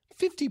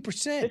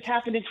 50%. This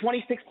happened in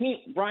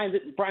 2016. Brian,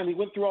 we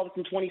went through all this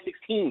in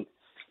 2016.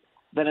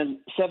 That an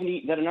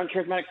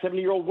uncharismatic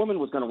 70-year-old woman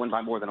was going to win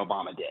by more than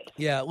Obama did.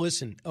 Yeah,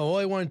 listen, all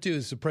I want to do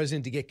is the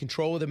president to get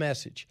control of the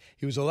message.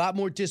 He was a lot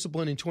more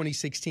disciplined in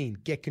 2016.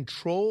 Get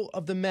control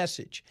of the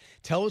message.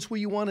 Tell us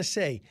what you want to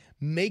say.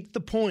 Make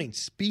the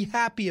points. Be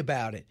happy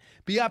about it.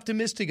 Be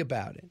optimistic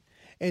about it.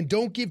 And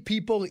don't give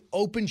people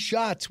open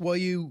shots while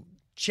you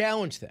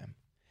challenge them.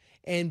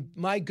 And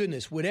my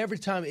goodness, whatever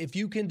time, if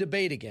you can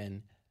debate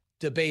again,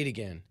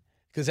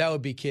 because that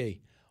would be key.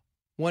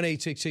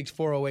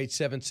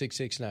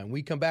 1-866-408-7669.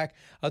 We come back,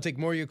 I'll take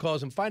more of your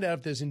calls and find out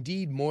if there's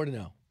indeed more to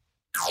know.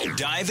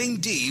 Diving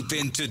deep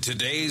into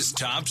today's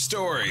top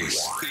stories,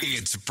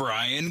 it's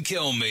Brian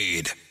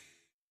Kilmeade.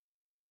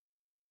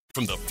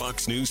 From the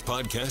Fox News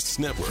Podcasts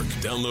Network,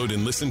 download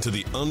and listen to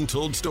The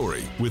Untold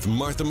Story with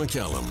Martha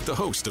McCallum. The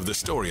host of The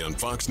Story on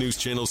Fox News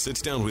Channel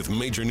sits down with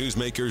major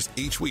newsmakers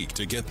each week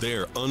to get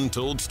their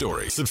untold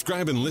story.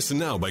 Subscribe and listen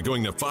now by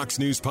going to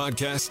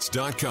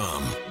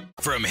foxnewspodcasts.com.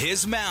 From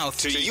his mouth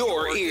to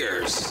your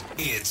ears,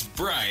 it's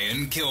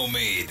Brian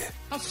Kilmeade.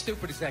 How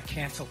stupid is that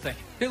cancel thing?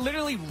 They're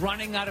literally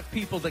running out of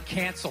people to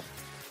cancel.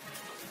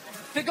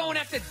 They're going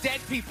after dead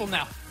people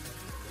now.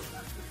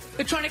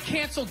 They're trying to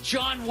cancel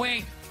John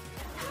Wayne.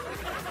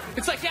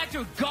 It's like, yeah,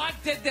 dude, God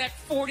did that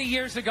 40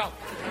 years ago.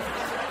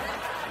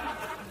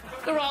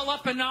 They're all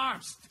up in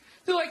arms.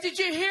 They're like, did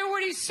you hear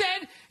what he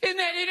said in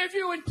that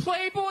interview in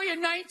Playboy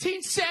in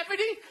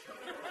 1970?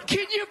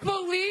 Can you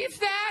believe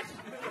that?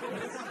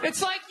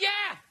 It's like,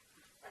 yeah,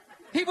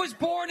 he was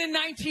born in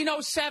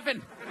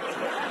 1907.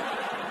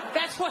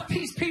 That's what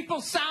these people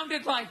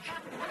sounded like.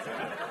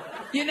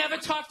 You never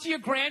talked to your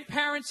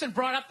grandparents and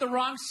brought up the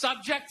wrong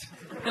subject,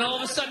 and all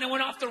of a sudden it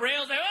went off the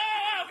rails. Like,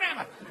 oh,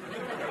 grandma.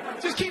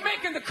 Just keep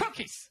making the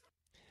cookies.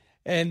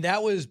 And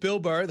that was Bill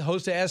Burr, the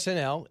host of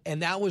SNL,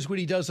 and that was what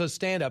he does on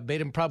stand-up.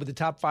 Made him probably the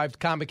top 5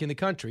 comic in the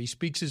country. He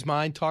speaks his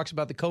mind, talks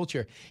about the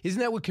culture. Isn't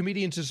that what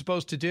comedians are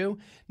supposed to do?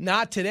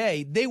 Not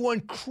today. They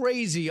went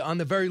crazy on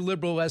the very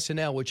liberal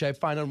SNL, which I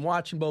find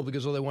unwatchable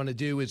because all they want to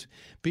do is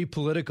be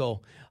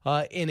political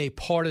in a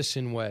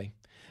partisan way.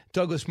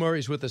 Douglas Murray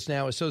is with us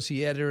now,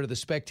 associate editor of The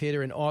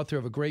Spectator and author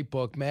of a great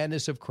book,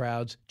 Madness of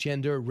Crowds,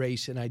 Gender,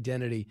 Race, and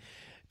Identity.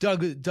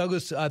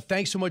 Douglas,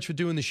 thanks so much for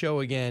doing the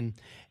show again.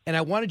 And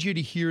I wanted you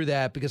to hear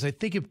that because I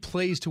think it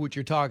plays to what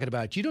you're talking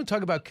about. You don't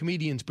talk about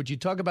comedians, but you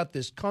talk about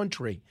this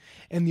country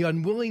and the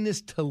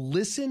unwillingness to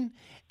listen.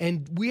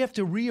 And we have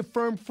to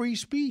reaffirm free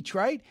speech,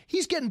 right?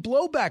 He's getting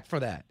blowback for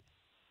that.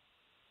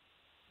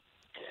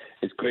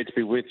 It's great to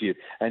be with you.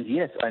 And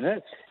yes, I know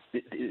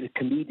the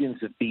comedians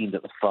have been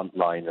at the front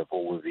line of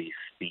all of these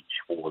speech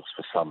wars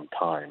for some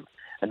time.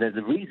 And there's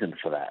a reason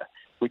for that,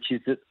 which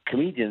is that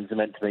comedians are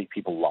meant to make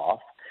people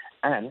laugh.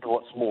 And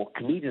what's more,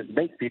 comedians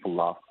make people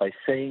laugh by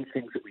saying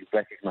things that we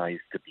recognize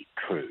to be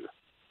true.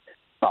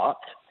 But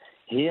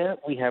here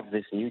we have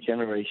this new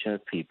generation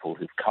of people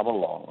who've come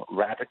along,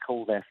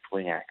 radical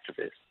left-wing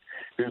activists,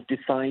 who've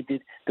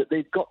decided that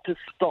they've got to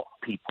stop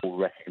people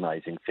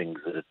recognizing things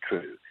that are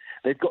true.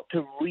 They've got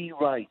to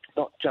rewrite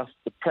not just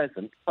the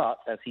present, but,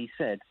 as he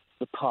said,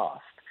 the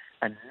past.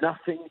 And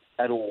nothing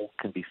at all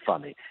can be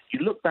funny. You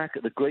look back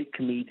at the great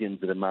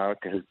comedians that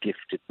America has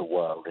gifted the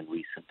world in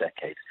recent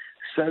decades,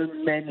 so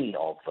many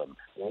of them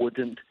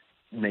wouldn't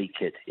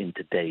make it in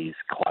today's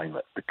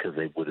climate because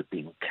they would have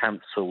been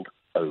canceled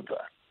over.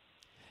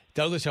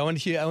 Douglas, I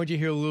want you to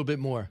hear a little bit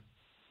more.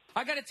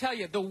 I got to tell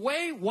you, the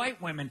way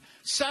white women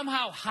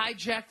somehow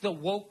hijacked the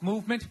woke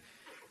movement,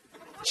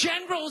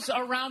 generals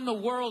around the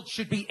world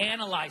should be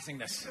analyzing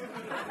this.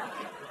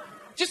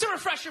 Just to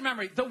refresh your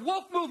memory, the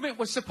woke movement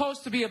was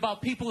supposed to be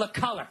about people of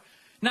color.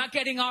 not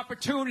getting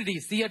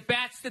opportunities, the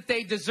at-bats that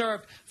they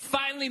deserved,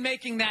 finally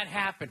making that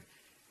happen.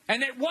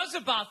 And it was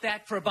about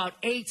that for about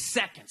 8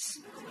 seconds.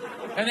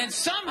 And then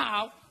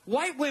somehow,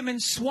 white women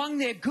swung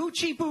their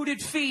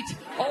Gucci-booted feet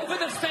over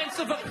the fence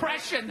of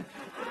oppression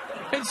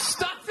and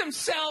stuck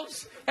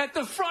themselves at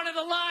the front of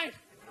the line.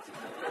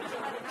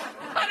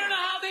 I don't know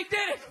how they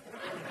did it.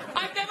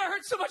 I've never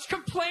heard so much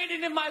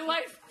complaining in my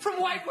life from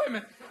white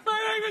women. My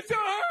life is so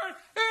hard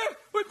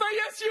with my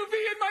SUV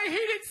and my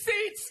heated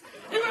seats.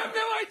 You have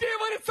no idea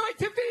what it's like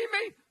to be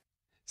me.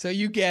 So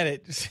you get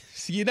it.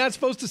 You're not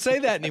supposed to say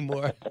that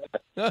anymore.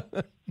 That's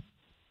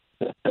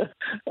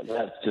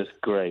just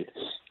great.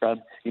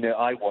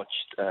 I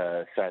watched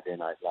Saturday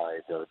Night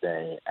Live the other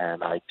day,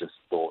 and I just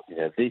thought,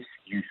 this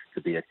used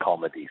to be a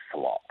comedy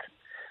slot,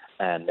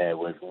 and there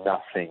was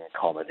nothing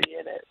comedy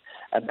in it.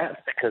 And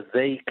that's because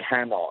they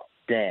cannot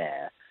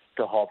dare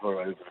to hover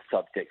over the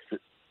subjects that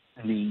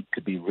need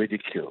to be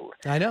ridiculed.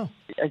 I know.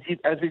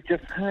 As we've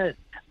just heard,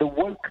 the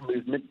woke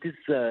movement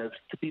deserves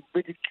to be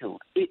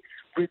ridiculed. It's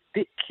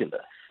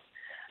ridiculous.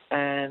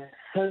 And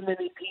so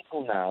many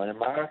people now in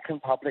American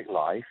public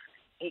life,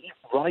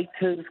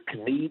 writers,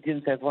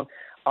 comedians, everyone,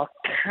 are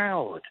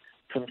cowed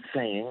from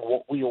saying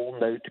what we all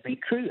know to be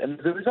true. And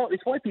the result is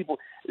why people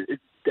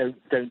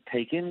don't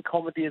take in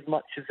comedy as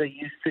much as they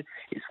used to.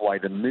 It's why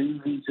the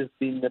movies have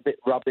been a bit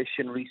rubbish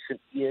in recent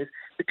years,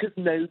 because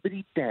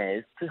nobody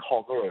dares to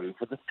hover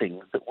over the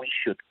things that we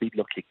should be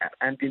looking at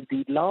and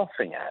indeed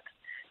laughing at.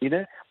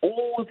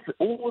 All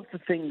of the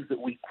things that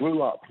we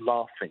grew up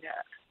laughing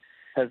at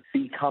have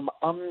become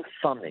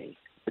unfunny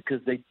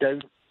because they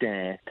don't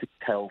dare to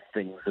tell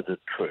things that are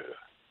true.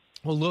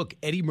 Well, look,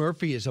 Eddie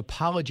Murphy has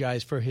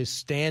apologized for his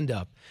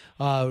stand-up.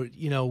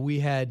 We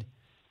had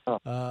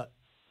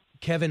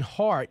Kevin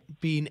Hart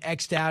being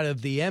X'd out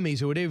of the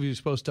Emmys or whatever. He was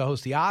supposed to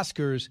host the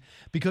Oscars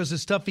because of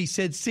stuff he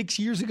said 6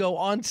 years ago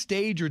on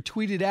stage or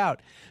tweeted out.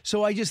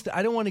 So I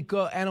don't want to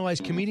go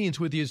analyze comedians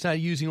with you. It's not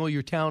using all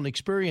your talent and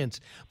experience,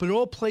 but it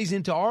all plays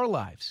into our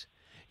lives.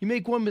 You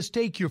make one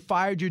mistake, you're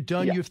fired, you're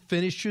done, You're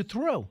finished, you're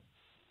through.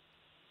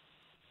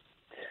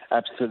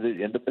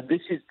 Absolutely. And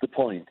this is the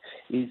point,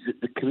 is that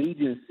the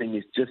comedian thing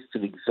is just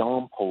an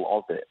example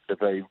of it, a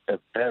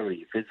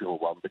very visible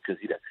one, because,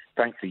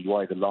 frankly, you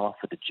either laugh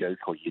at a joke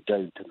or you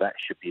don't, and that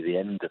should be the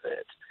end of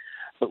it.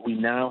 But we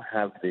now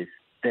have this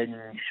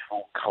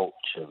vengeful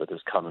culture that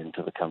has come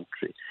into the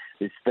country,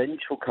 this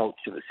vengeful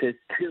culture that says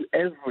to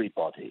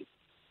everybody,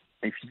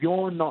 if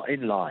you're not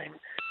in line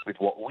with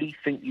what we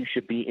think you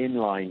should be in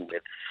line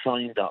with,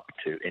 signed up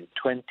to in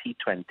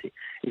 2020,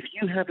 if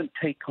you haven't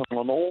taken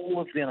on all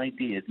of the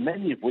ideas,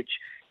 many of which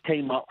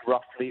came up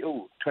roughly,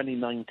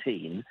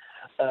 2019,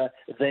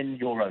 then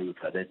you're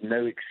over. There's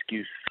no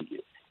excuse for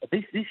you.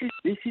 This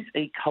is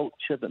a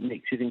culture that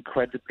makes it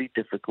incredibly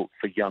difficult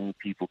for young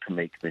people to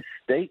make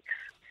mistakes.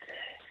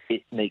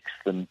 It makes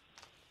them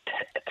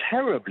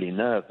terribly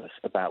nervous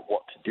about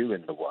what to do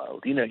in the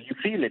world. You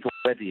feel it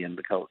already in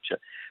the culture.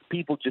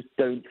 People just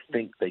don't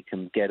think they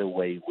can get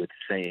away with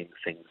saying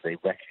things they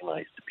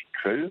recognize to be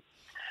true.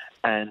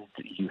 And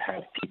you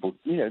have people,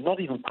 not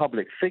even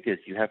public figures.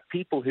 You have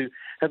people who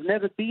have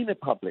never been a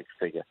public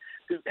figure,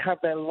 who have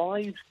their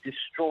lives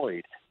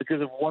destroyed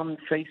because of one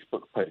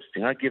Facebook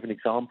posting. I give an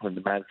example in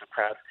the Man of the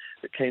Crowd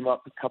that came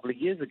up a couple of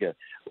years ago.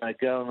 A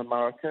girl in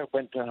America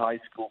went to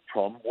high school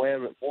prom,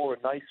 wore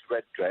a nice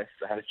red dress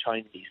that had a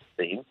Chinese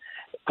theme,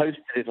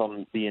 posted it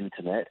on the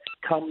internet,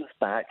 comes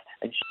back,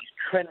 and she's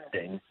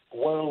trending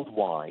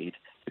worldwide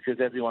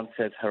because everyone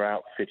says her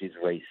outfit is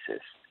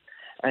racist.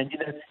 And,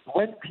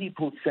 when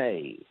people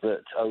say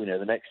that,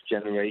 the next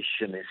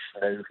generation is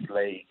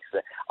snowflakes,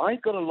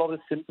 I've got a lot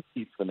of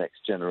sympathy for the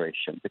next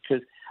generation,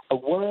 because a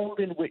world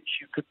in which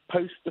you could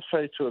post a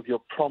photo of your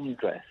prom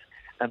dress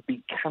and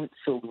be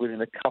cancelled within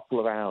a couple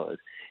of hours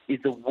is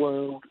a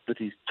world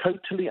that is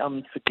totally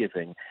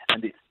unforgiving,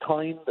 and it's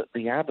time that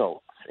the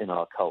adults in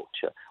our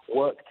culture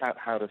worked out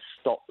how to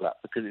stop that,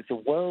 because it's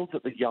a world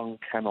that the young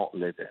cannot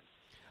live in.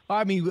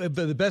 I mean,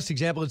 the best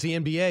example is the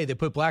NBA. They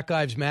put Black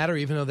Lives Matter,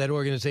 even though that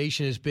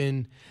organization has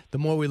been, the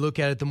more we look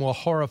at it, the more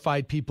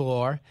horrified people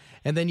are.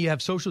 And then you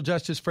have social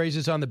justice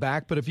phrases on the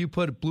back, but if you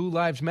put Blue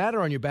Lives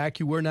Matter on your back,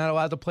 you were not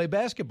allowed to play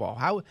basketball.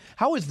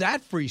 How is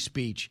that free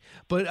speech?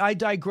 But I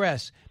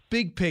digress.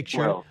 Big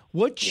picture,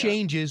 what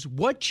changes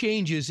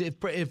if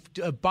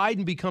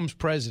Biden becomes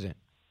president?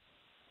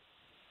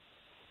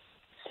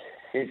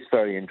 It's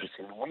very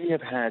interesting. We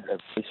have had a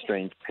very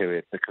strange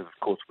period because, of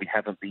course, we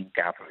haven't been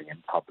gathering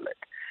in public.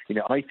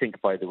 I think,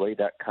 by the way,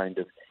 that kind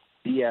of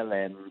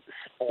BLM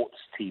sports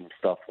team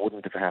stuff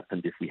wouldn't have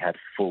happened if we had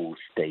full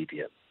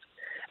stadiums.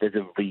 There's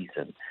a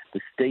reason.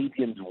 The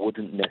stadiums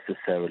wouldn't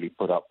necessarily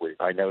put up with.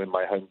 I know in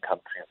my home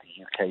country, in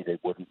the UK, they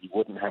wouldn't. You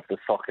wouldn't have the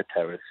soccer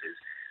terraces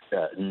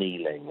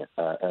kneeling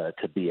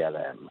to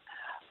BLM.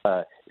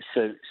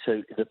 So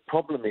the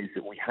problem is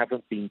that we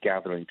haven't been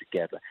gathering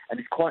together. And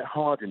it's quite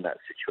hard in that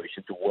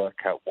situation to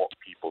work out what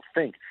people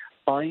think.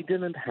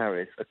 Biden and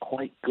Harris are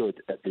quite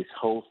good at this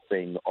whole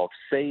thing of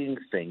saying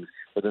things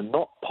that are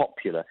not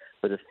popular,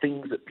 but are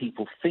things that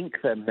people think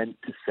they're meant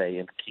to say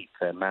and keep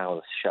their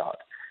mouths shut.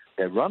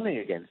 They're running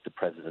against a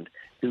president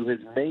who has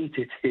made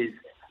it his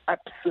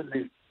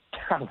absolute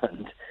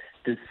talent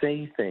to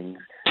say things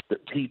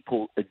that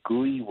people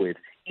agree with,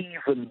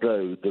 even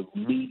though the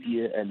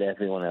media and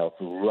everyone else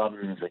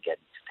runs against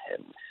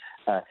him.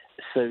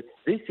 So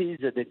this is,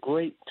 to a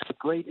great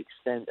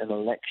extent, an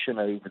election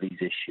over these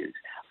issues.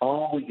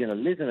 Are we going to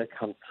live in a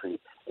country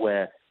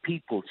where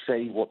people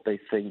say what they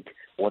think,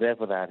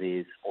 whatever that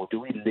is, or do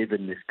we live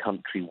in this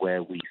country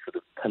where we sort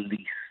of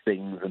police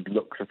things and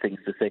look for things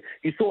to say?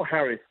 You saw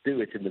Harris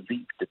do it in the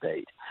Veep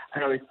debate.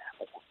 Harris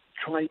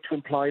tried to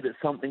imply that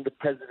something the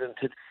president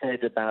had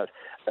said about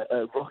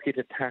a rocket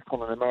attack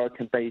on an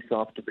American base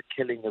after the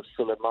killing of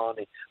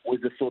Soleimani was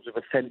a sort of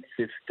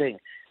offensive thing.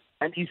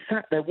 And you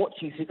sat there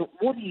watching, you said,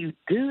 what are you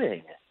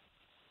doing?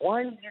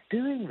 Why are you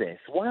doing this?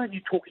 Why aren't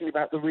you talking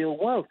about the real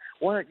world?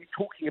 Why aren't you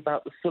talking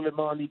about the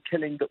Soleimani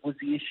killing that was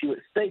the issue at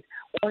stake?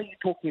 Why are you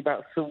talking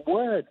about some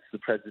words the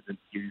president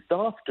used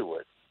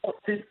afterwards?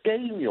 What's this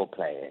game you're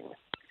playing?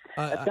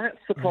 And that's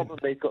the problem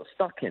they've got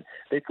stuck in.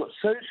 They've got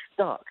so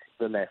stuck,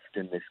 the left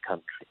in this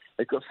country.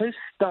 They've got so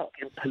stuck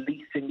in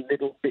policing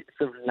little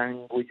bits of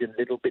language and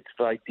little bits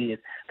of ideas.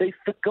 They've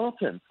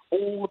forgotten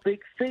all the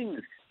big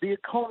things, the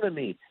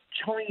economy,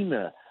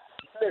 China,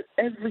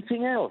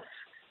 everything else.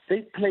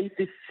 They've played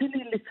this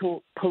silly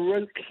little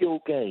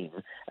parochial game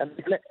and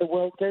they've let the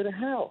world go to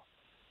hell.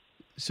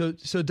 So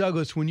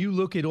Douglas, when you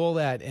look at all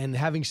that, and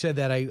having said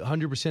that, I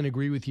 100%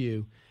 agree with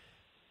you.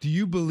 Do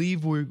you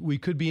believe we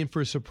could be in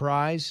for a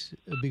surprise?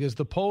 Because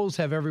the polls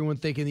have everyone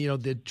thinking,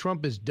 that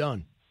Trump is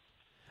done.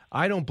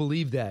 I don't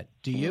believe that.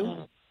 Do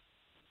you?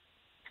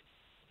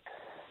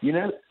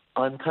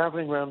 I'm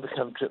traveling around the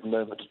country at the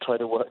moment to try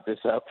to work this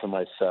out for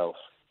myself.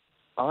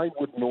 I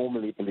would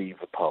normally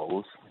believe the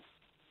polls.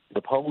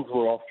 The polls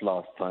were off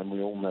last time.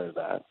 We all know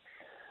that.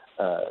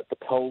 The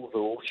polls are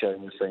all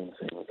showing the same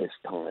thing this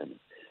time.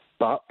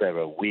 But there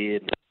are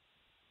weird...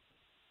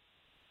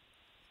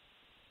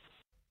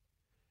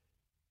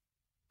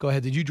 Go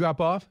ahead. Did you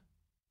drop off?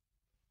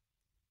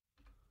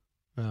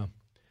 Oh.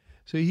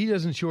 So he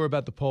doesn't sure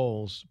about the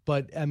polls,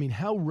 but,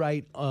 how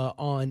right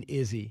on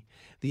is he?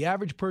 The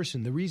average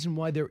person, the reason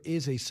why there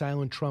is a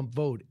silent Trump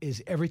vote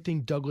is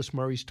everything Douglas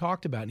Murray's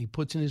talked about, and he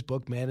puts in his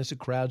book, Madness of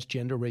Crowds,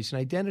 Gender, Race, and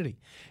Identity.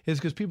 It's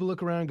because people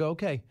look around and go,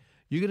 okay,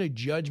 you're going to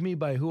judge me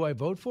by who I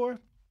vote for?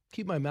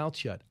 Keep my mouth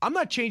shut. I'm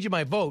not changing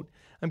my vote.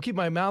 I'm keeping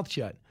my mouth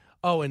shut.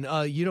 Oh, and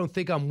you don't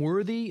think I'm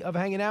worthy of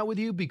hanging out with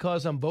you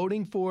because I'm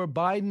voting for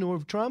Biden or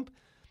Trump?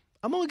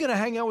 I'm only going to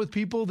hang out with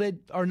people that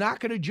are not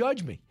going to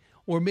judge me.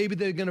 Or maybe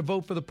they're going to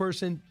vote for the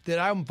person that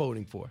I'm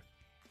voting for.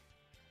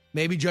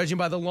 Maybe judging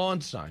by the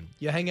lawn sign.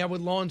 You hang out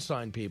with lawn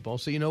sign people,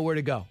 so you know where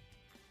to go.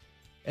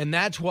 And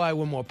that's why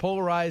we're more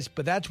polarized,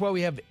 but that's why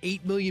we have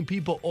 8 million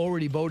people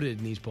already voted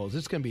in these polls.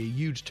 It's going to be a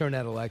huge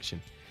turnout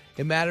election.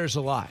 It matters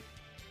a lot.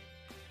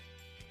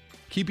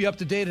 Keep you up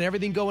to date on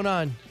everything going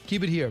on.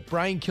 Keep it here.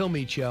 Brian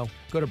Kilmeade Show.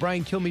 Go to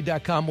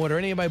briankilmeade.com. Order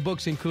any of my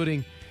books,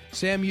 including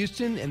Sam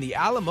Houston and the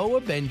Alamo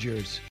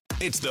Avengers.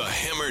 It's the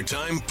Hammer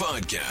Time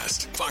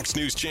Podcast. Fox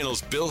News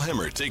Channel's Bill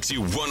Hemmer takes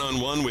you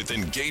one-on-one with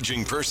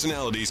engaging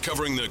personalities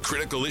covering the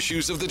critical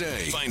issues of the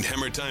day. Find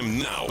Hammer Time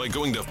now by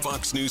going to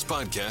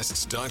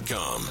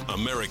foxnewspodcasts.com.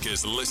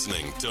 America's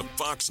listening to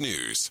Fox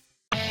News.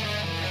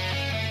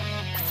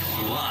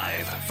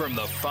 Live from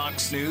the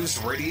Fox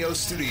News radio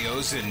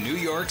studios in New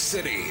York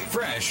City,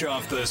 fresh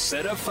off the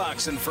set of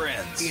Fox and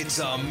Friends, it's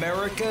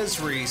America's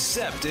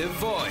receptive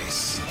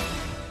voice,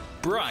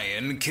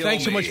 Brian Kilmeade.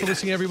 Thanks so much for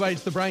listening, everybody.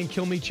 It's the Brian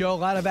Kilmeade Show. A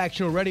lot of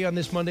action already on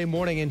this Monday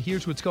morning, and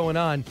here's what's going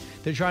on.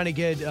 They're trying to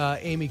get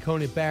Amy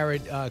Coney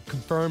Barrett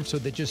confirmed, so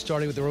they're just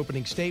starting with their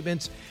opening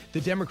statements.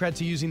 The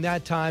Democrats are using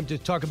that time to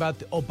talk about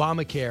the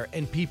Obamacare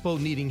and people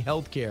needing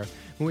health care.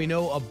 We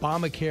know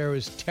Obamacare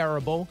is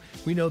terrible.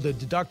 We know the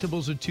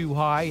deductibles are too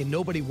high, and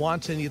nobody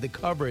wants any of the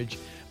coverage.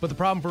 But the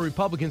problem for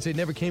Republicans, they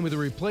never came with a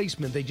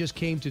replacement. They just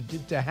came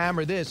to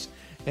hammer this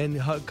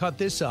and cut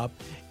this up.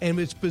 And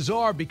it's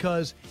bizarre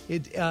because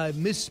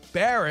Miss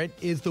Barrett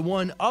is the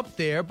one up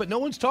there, but no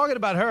one's talking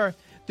about her.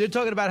 They're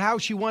talking about how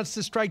she wants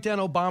to strike down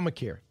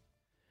Obamacare.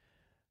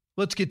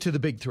 Let's get to the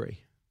big three.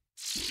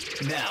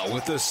 Now,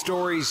 with the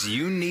stories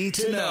you need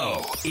to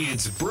know,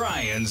 it's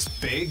Brian's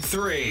Big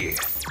Three.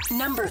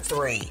 Number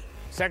 3.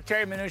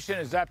 Secretary Mnuchin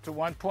is up to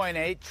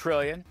 $1.8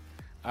 trillion.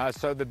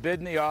 So the bid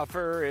and the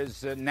offer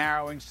is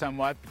narrowing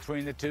somewhat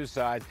between the two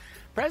sides.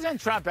 President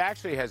Trump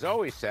actually has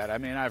always said,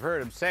 I've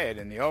heard him say it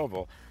in the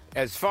Oval,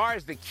 as far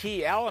as the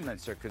key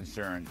elements are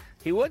concerned,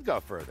 he would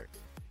go further.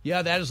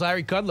 Yeah, that is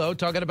Larry Kudlow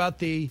talking about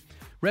the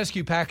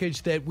rescue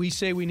package that we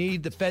say we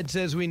need, the Fed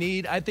says we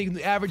need. I think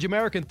the average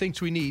American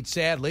thinks we need,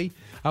 sadly.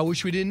 I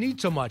wish we didn't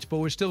need so much, but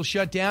we're still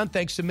shut down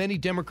thanks to many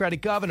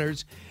Democratic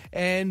governors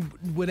and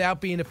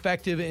without being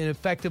effective in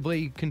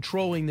effectively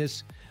controlling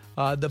this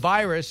the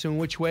virus, in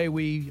which way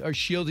we are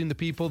shielding the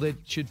people that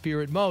should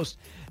fear it most.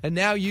 And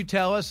now you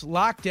tell us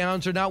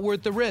lockdowns are not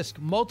worth the risk.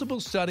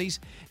 Multiple studies,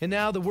 and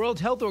now the World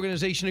Health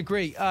Organization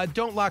agree.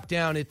 Don't lock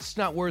down. It's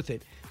not worth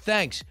it.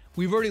 Thanks.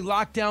 We've already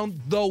locked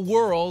down the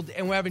world,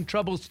 and we're having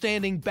trouble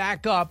standing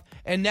back up,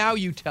 and now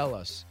you tell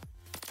us.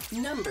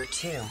 Number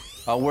 2.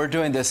 We're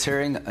doing this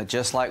hearing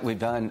just like we've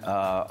done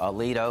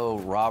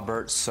Alito,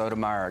 Roberts,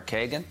 Sotomayor,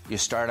 Kagan. You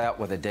start out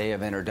with a day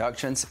of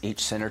introductions.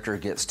 Each senator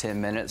gets 10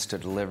 minutes to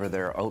deliver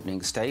their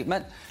opening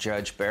statement.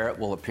 Judge Barrett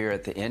will appear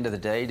at the end of the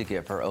day to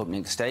give her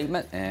opening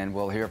statement, and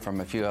we'll hear from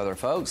a few other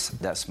folks.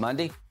 That's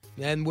Monday.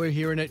 And we're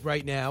hearing it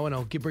right now, and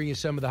I'll bring you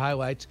some of the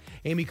highlights.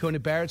 Amy Coney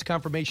Barrett's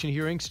confirmation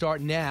hearing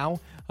start now.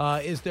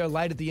 Is there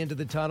light at the end of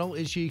the tunnel?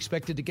 Is she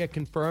expected to get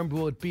confirmed?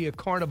 Will it be a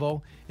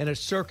carnival and a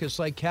circus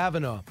like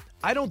Kavanaugh?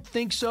 I don't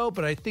think so,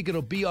 but I think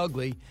it'll be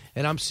ugly,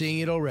 and I'm seeing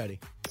it already.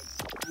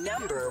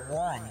 Number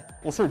 1.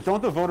 Well, sir,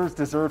 don't the voters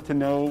deserve to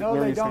know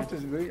where he stands? No,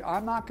 they don't.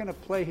 I'm not going to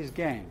play his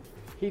game.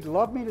 He'd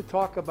love me to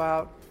talk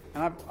about,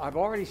 and I've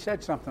already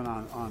said something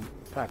on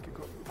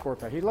court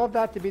pack. He'd love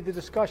that to be the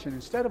discussion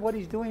instead of what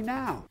he's doing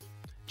now.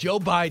 Joe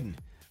Biden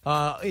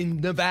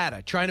in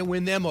Nevada trying to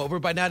win them over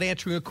by not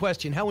answering a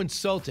question. How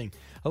insulting.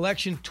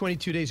 Election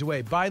 22 days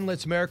away. Biden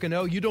lets America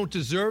know you don't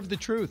deserve the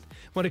truth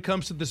when it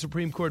comes to the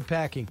Supreme Court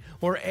packing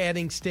or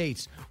adding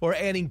states or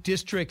adding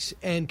districts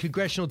and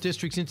congressional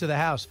districts into the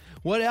House.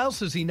 What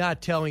else is he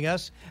not telling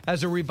us?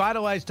 As a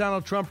revitalized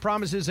Donald Trump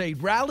promises a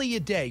rally a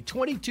day,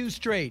 22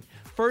 straight.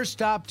 First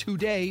stop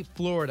today,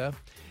 Florida.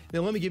 Now,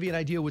 let me give you an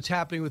idea of what's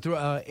happening with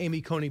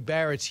Amy Coney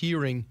Barrett's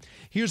hearing.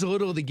 Here's a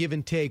little of the give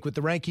and take with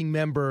the ranking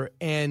member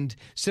and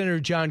Senator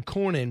John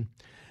Cornyn,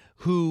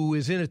 who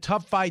is in a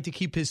tough fight to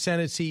keep his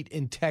Senate seat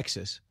in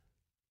Texas.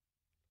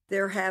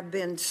 There have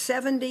been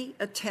 70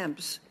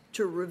 attempts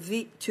to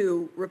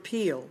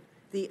repeal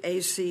the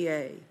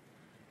ACA,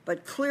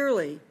 but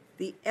clearly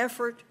the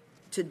effort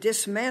to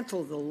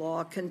dismantle the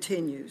law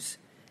continues,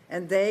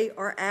 and they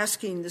are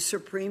asking the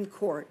Supreme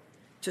Court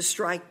to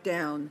strike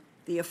down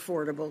the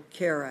Affordable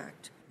Care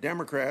Act.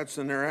 Democrats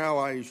and their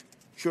allies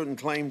shouldn't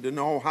claim to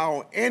know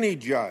how any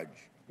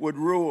judge would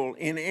rule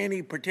in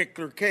any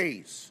particular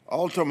case.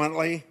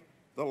 Ultimately,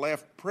 the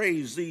left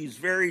praised these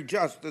very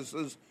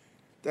justices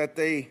that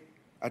they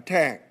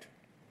attacked.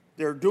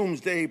 Their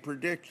doomsday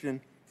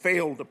prediction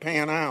failed to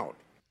pan out.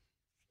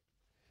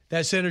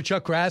 That's Senator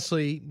Chuck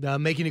Grassley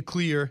making it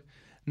clear,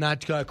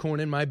 not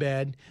Cornyn, my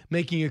bad,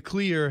 making it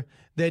clear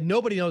that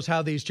nobody knows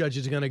how these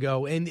judges are going to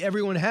go, and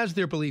everyone has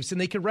their beliefs, and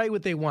they can write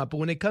what they want. But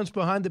when it comes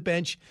behind the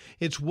bench,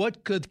 it's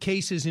what good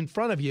case is in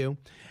front of you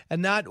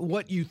and not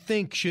what you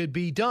think should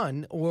be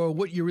done or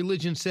what your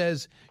religion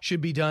says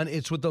should be done.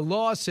 It's what the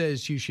law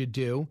says you should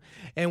do.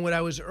 And what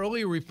I was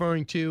earlier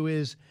referring to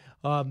is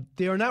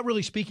they are not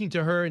really speaking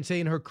to her and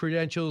saying her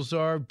credentials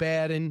are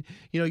bad and,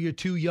 you're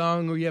too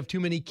young or you have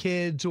too many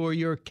kids or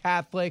you're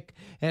Catholic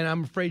and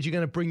I'm afraid you're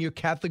going to bring your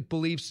Catholic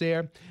beliefs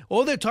there.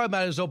 All they're talking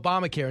about is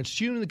Obamacare, and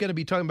soon they're going to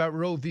be talking about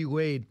Roe v.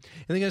 Wade.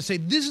 And they're going to say,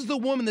 this is the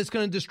woman that's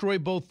going to destroy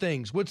both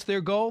things. What's their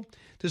goal?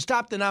 To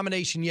stop the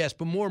nomination, yes,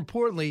 but more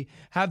importantly,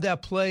 have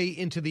that play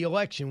into the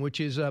election, which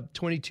is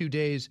 22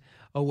 days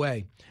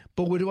away.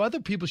 But what other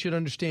people should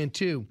understand,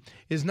 too,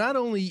 is not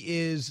only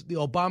is the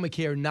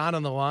Obamacare not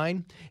on the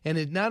line, and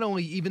it not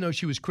only, even though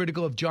she was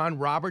critical of John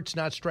Roberts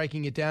not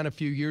striking it down a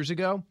few years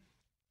ago,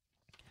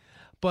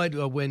 but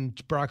when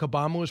Barack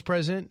Obama was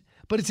president,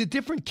 but it's a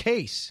different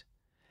case.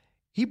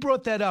 He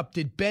brought that up.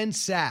 Did Ben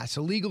Sasse,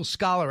 a legal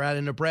scholar out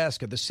of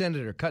Nebraska, the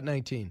senator, cut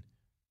 19?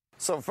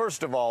 So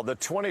first of all, the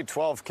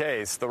 2012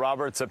 case, the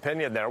Roberts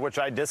opinion there, which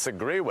I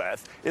disagree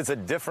with, is a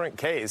different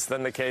case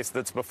than the case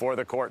that's before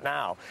the court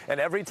now. And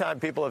every time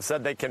people have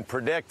said they can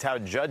predict how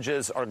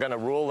judges are going to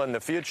rule in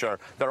the future,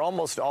 they're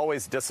almost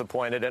always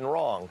disappointed and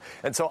wrong.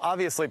 And so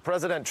obviously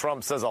President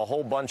Trump says a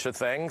whole bunch of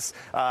things,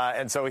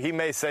 and so he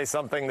may say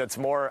something that's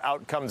more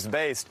outcomes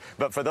based.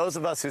 But for those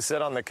of us who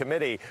sit on the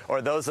committee,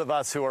 or those of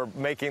us who are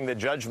making the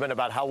judgment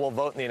about how we'll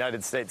vote in the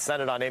United States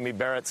Senate on Amy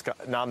Barrett's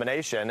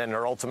nomination and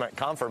her ultimate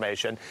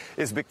confirmation,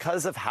 is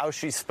because of how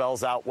she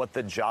spells out what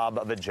the job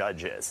of a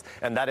judge is.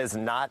 And that is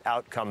not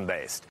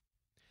outcome-based.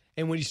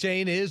 And what he's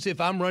saying is,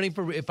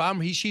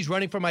 she's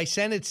running for my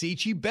Senate seat,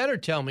 she better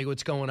tell me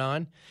what's going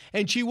on.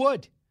 And she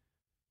would.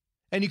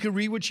 And you can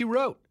read what she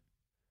wrote.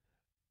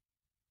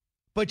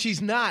 But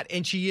she's not,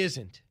 and she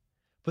isn't.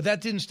 But that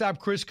didn't stop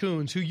Chris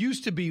Coons, who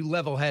used to be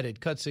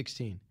level-headed, cut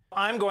 16.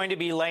 I'm going to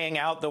be laying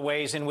out the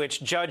ways in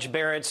which Judge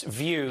Barrett's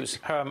views,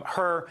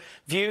 her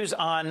views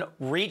on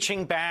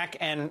reaching back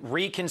and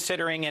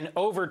reconsidering and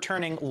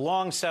overturning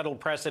long-settled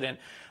precedent,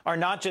 are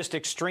not just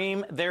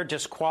extreme, they're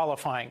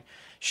disqualifying.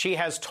 She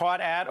has taught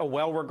at a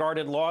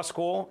well-regarded law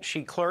school.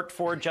 She clerked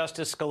for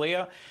Justice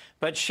Scalia,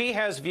 but she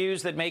has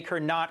views that make her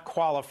not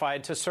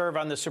qualified to serve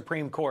on the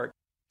Supreme Court.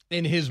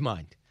 In his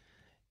mind.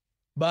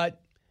 But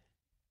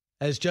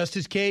as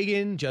Justice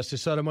Kagan,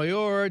 Justice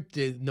Sotomayor,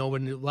 no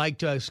one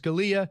liked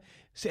Scalia,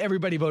 so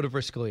everybody voted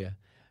for Scalia.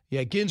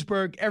 Yeah,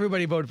 Ginsburg,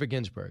 everybody voted for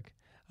Ginsburg.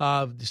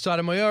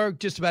 Sotomayor,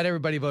 just about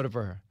everybody voted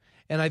for her.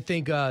 And I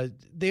think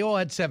they all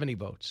had 70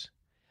 votes.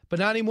 But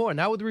not anymore,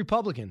 not with the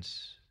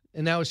Republicans.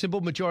 And now a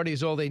simple majority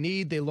is all they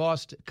need. They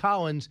lost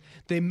Collins.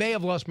 They may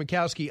have lost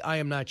Murkowski. I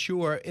am not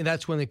sure. And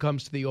that's when it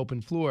comes to the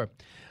open floor.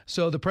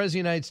 So the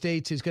President of the United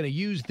States is going to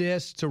use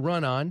this to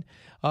run on.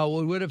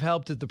 It would have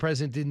helped if the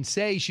president didn't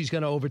say he's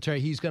going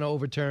to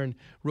overturn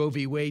Roe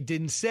v. Wade,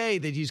 didn't say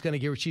that she's going to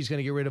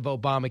get rid of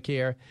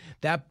Obamacare.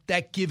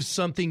 That gives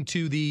something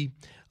to the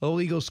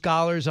illegal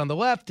scholars on the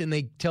left, and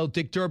they tell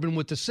Dick Durbin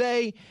what to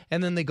say,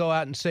 and then they go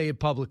out and say it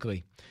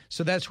publicly.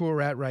 So that's where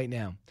we're at right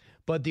now.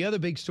 But the other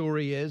big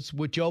story is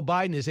what Joe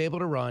Biden is able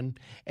to run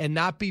and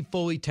not be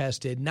fully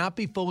tested, not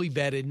be fully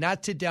vetted,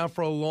 not sit down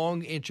for a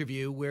long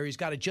interview where he's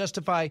got to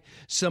justify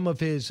some of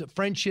his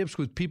friendships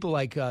with people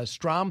like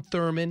Strom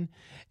Thurmond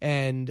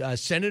and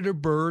Senator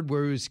Byrd,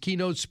 where he was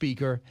keynote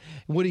speaker,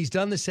 what he's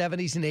done in the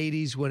 70s and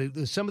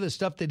 80s, some of the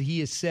stuff that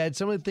he has said,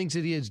 some of the things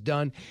that he has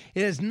done,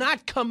 it has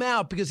not come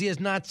out because he has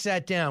not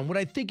sat down. What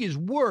I think is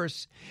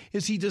worse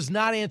is he does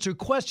not answer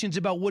questions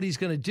about what he's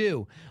going to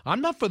do.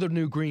 I'm not for the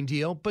new Green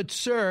Deal, but,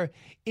 sir,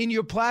 in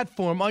your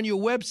platform, on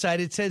your website,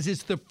 it says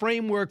it's the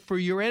framework for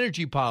your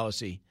energy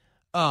policy.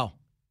 Oh.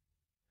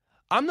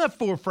 I'm not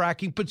for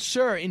fracking, but,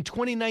 sir, in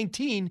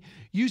 2019,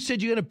 you said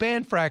you're going to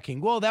ban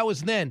fracking. Well, that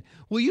was then.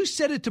 Well, you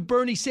said it to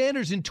Bernie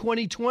Sanders in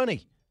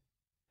 2020.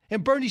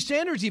 And Bernie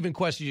Sanders even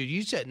questioned you.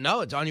 You said, no,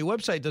 it's on your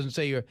website. It doesn't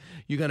say you're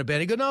going to ban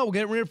it. You go, no, we're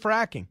getting rid of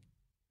fracking.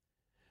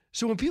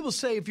 So when people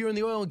say if you're in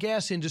the oil and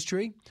gas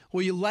industry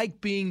or you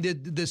like being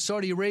the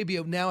Saudi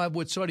Arabia, now have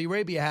what Saudi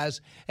Arabia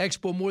has,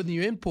 export more than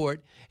you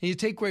import, and you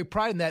take great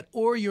pride in that,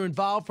 or you're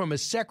involved from a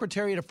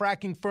secretary at a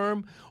fracking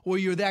firm, or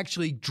you're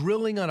actually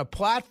drilling on a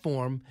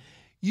platform,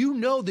 you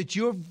know that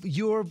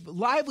your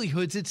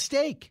livelihood's at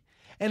stake.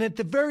 And at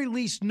the very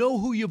least, know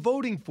who you're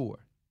voting for.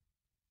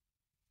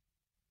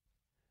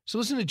 So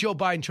listen to Joe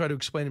Biden try to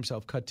explain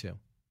himself. Cut 2.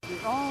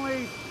 The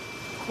only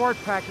court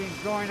packing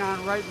going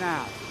on right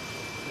now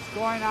is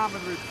going on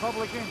with the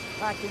Republicans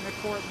packing the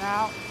court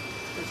now.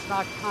 It's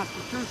not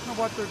constitutional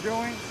what they're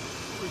doing.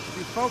 We should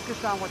be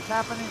focused on what's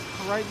happening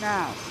right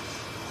now.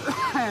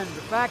 And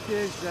the fact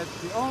is that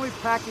the only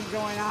packing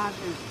going on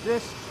is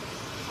this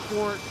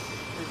court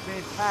is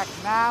being packed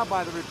now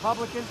by the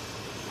Republicans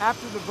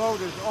after the vote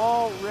has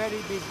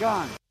already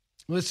begun.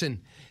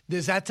 Listen,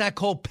 that's not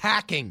called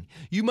packing.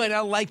 You might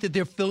not like that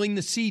they're filling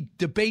the seat.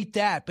 Debate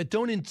that, but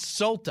don't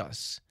insult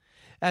us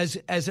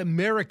as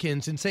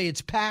Americans and say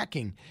it's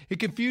packing. It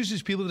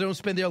confuses people that don't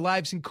spend their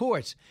lives in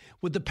courts.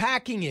 What the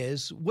packing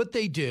is, what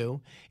they do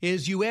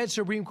is you add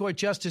Supreme Court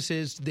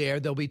justices there.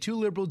 There'll be 2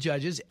 liberal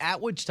judges, at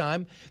which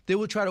time they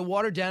will try to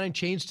water down and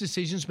change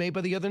decisions made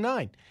by the other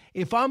 9.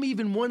 If I'm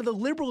even one of the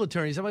liberal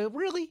attorneys, I'm like,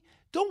 really?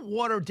 Don't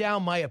water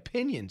down my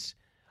opinions.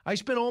 I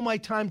spent all my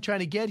time trying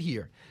to get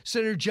here.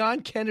 Senator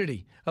John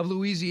Kennedy of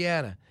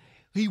Louisiana,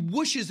 he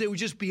wishes they would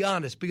just be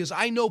honest because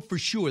I know for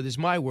sure, this is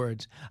my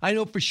words, I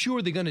know for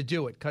sure they're going to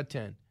do it. Cut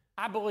 10.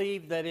 I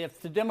believe that if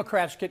the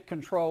Democrats get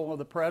control of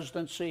the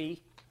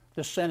presidency,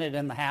 the Senate,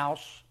 and the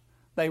House,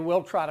 they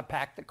will try to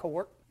pack the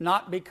court,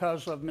 not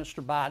because of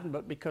Mr. Biden,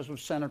 but because of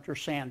Senator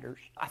Sanders.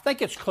 I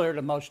think it's clear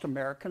to most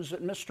Americans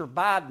that Mr.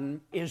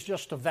 Biden is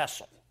just a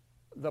vessel.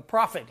 The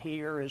prophet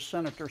here is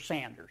Senator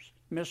Sanders.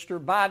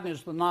 Mr. Biden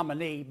is the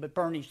nominee, but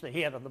Bernie's the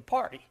head of the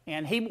party,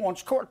 and he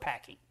wants court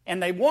packing.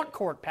 And they want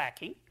court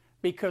packing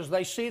because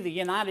they see the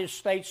United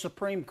States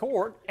Supreme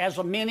Court as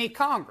a mini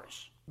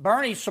Congress.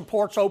 Bernie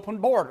supports open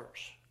borders.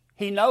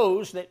 He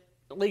knows that,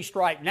 at least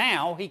right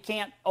now, he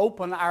can't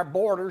open our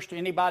borders to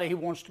anybody who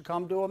wants to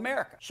come to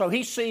America. So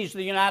he sees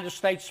the United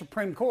States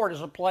Supreme Court as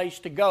a place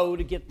to go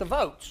to get the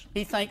votes.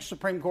 He thinks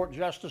Supreme Court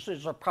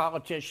justices are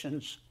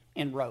politicians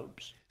in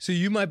robes. So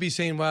you might be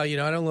saying, well, I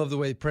don't love the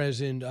way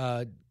President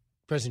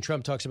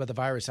Trump talks about the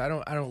virus. I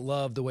don't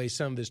love the way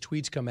some of his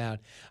tweets come out.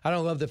 I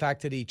don't love the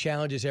fact that he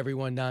challenges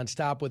everyone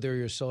nonstop, whether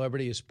you're a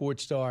celebrity, a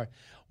sports star,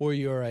 or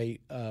you're a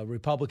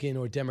Republican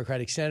or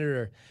Democratic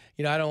senator.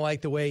 I don't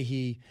like the way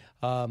he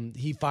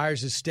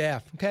fires his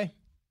staff. Okay,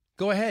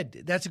 go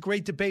ahead. That's a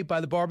great debate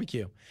by the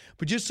barbecue.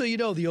 But just so you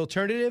know, the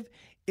alternative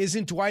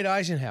isn't Dwight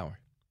Eisenhower.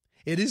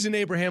 It isn't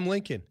Abraham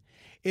Lincoln.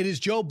 It is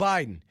Joe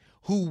Biden,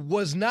 who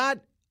was not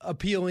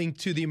appealing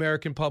to the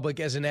American public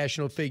as a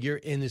national figure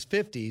in his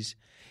 50s.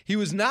 He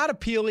was not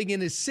appealing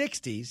in his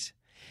 60s,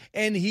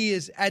 and he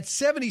is at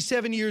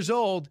 77 years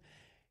old.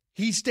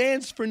 He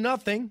stands for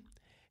nothing.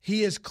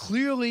 He is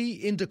clearly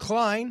in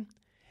decline,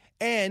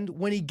 and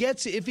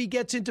if he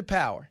gets into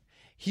power,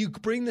 he'll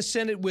bring the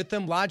Senate with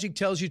him. Logic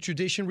tells you,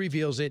 tradition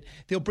reveals it.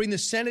 They'll bring the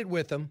Senate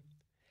with him,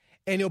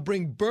 and he'll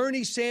bring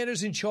Bernie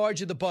Sanders in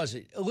charge of the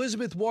budget,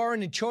 Elizabeth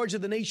Warren in charge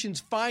of the nation's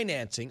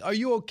financing. Are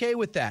you okay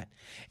with that?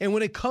 And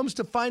when it comes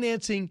to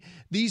financing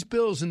these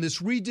bills and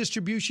this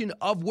redistribution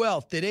of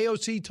wealth that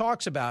AOC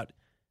talks about,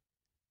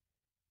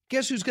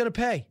 guess who's going to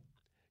pay?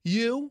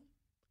 You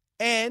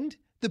and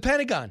the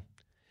Pentagon.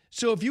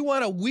 So if you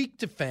want a weak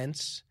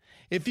defense,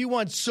 if you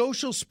want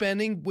social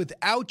spending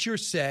without your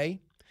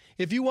say,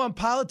 if you want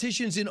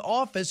politicians in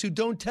office who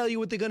don't tell you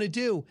what they're going to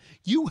do,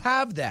 you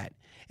have that.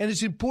 And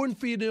it's important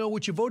for you to know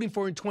what you're voting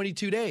for in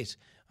 22 days.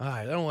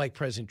 I don't like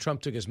President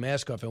Trump took his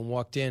mask off and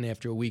walked in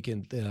after a week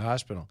in the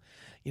hospital.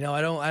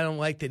 I don't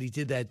like that he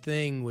did that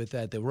thing with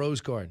the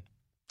Rose Garden.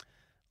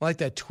 I like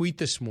that tweet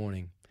this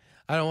morning.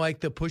 I don't like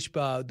the push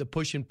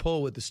and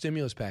pull with the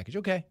stimulus package.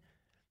 Okay,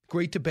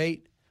 great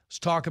debate. Let's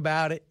talk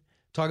about it.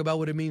 Talk about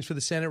what it means for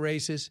the Senate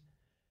races.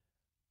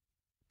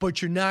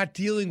 But you're not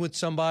dealing with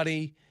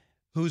somebody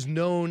who's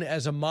known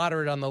as a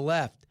moderate on the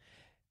left.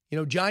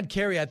 John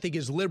Kerry, I think,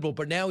 is liberal,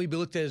 but now he'd be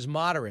looked at as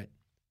moderate.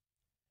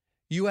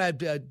 You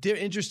had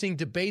interesting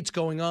debates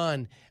going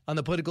on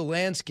the political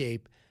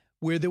landscape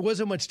where there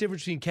wasn't much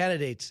difference between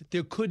candidates.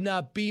 There could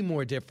not be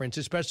more difference,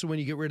 especially when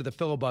you get rid of the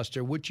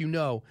filibuster, which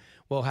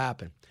will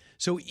happen.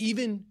 So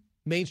even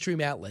mainstream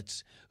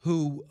outlets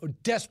who are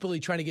desperately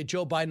trying to get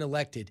Joe Biden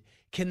elected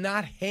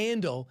cannot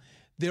handle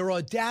their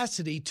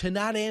audacity to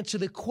not answer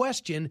the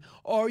question,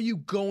 are you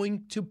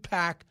going to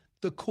pack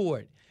the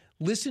court?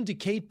 Listen to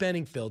Kate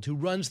Benningfield, who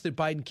runs the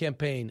Biden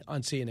campaign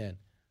on CNN.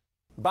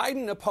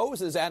 Biden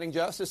opposes adding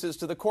justices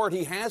to the court.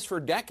 He has for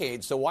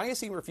decades. So why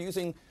is he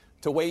refusing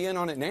to weigh in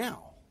on it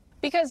now?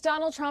 Because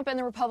Donald Trump and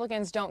the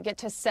Republicans don't get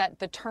to set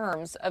the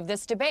terms of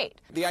this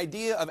debate. The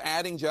idea of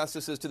adding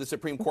justices to the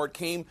Supreme Court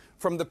came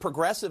from the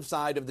progressive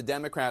side of the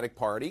Democratic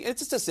Party.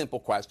 It's just a simple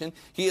question.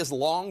 He has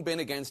long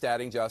been against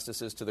adding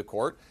justices to the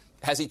court.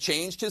 Has he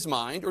changed his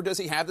mind, or does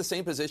he have the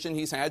same position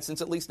he's had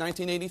since at least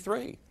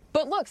 1983?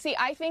 But look,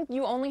 I think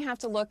you only have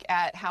to look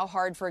at how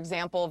hard, for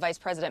example, Vice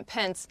President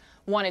Pence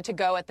wanted to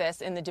go at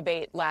this in the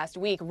debate last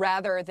week,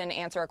 rather than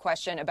answer a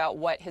question about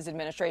what his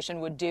administration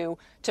would do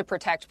to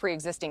protect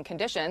pre-existing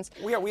conditions.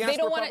 They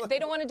don't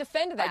want to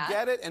defend that. I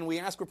get it, and we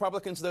ask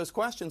Republicans those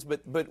questions,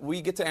 but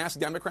we get to ask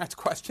Democrats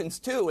questions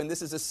too. And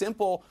this is you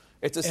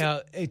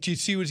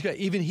see what's got?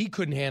 Even he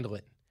couldn't handle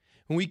it.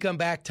 When we come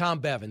back, Tom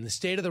Bevan, the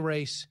state of the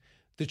race,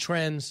 the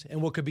trends,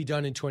 and what could be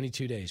done in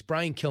 22 days.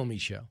 Brian Kilmeade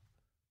Show.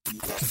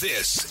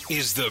 This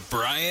is the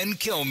Brian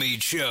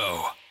Kilmeade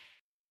Show.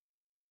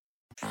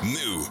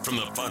 New from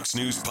the Fox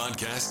News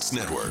Podcasts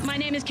Network. My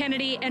name is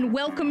Kennedy, and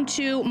welcome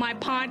to my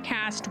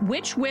podcast,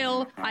 which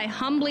will, I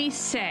humbly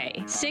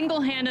say,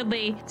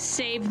 single-handedly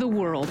save the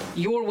world.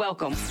 You're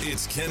welcome.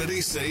 It's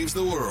Kennedy Saves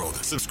the World.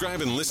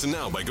 Subscribe and listen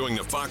now by going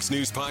to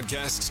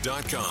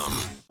foxnewspodcasts.com.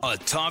 A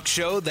talk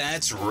show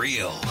that's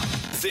real.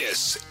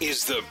 This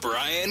is the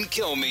Brian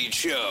Kilmeade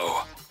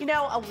Show.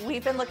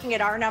 We've been looking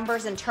at our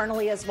numbers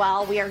internally as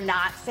well. We are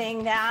not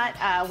seeing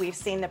that. We've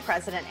seen the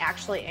president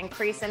actually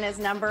increase in his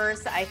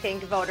numbers. I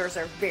think voters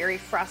are very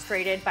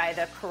frustrated by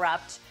the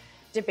corrupt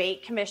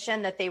debate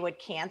commission that they would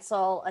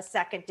cancel a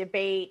second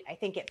debate. I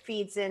think it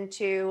feeds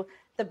into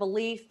the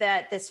belief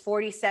that this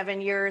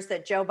 47 years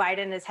that Joe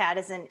Biden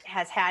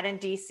has had in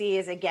D.C.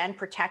 is again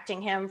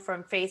protecting him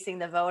from facing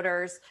the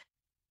voters.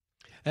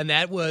 And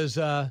that was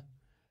Ronna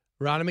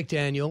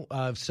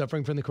McDaniel,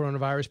 suffering from the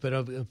coronavirus, but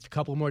a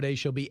couple more days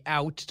she'll be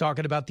out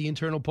talking about the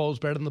internal polls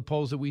better than the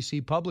polls that we see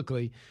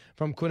publicly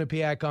from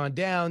Quinnipiac on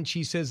down.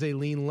 She says they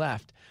lean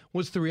left.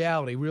 What's the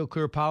reality? Real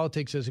Clear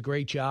Politics does a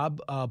great job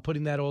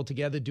putting that all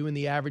together, doing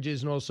the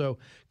averages, and also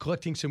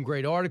collecting some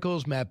great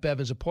articles. Matt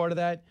Bevin's a part of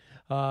that.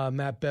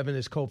 Matt Bevin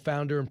is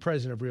co-founder and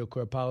president of Real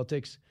Clear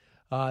Politics.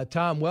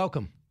 Tom,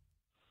 welcome.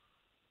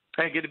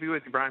 Hey, good to be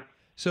with you, Brian.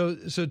 So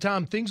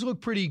Tom, things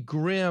look pretty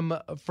grim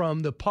from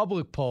the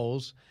public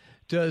polls.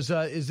 Is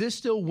this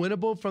still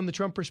winnable from the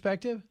Trump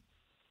perspective?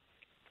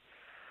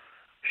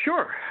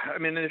 Sure. I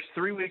mean, there's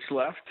 3 weeks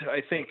left.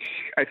 I think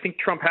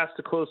Trump has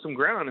to close some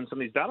ground in some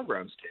of these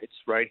battleground states,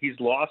 right? He's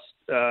lost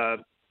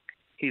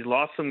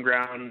some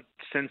ground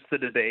since the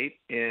debate.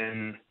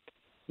 I'll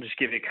just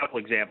give you a couple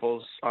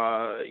examples.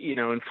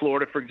 In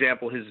Florida, for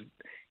example,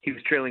 he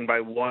was trailing by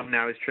 1.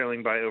 Now he's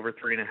trailing by over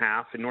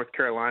 3.5. In North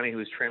Carolina, he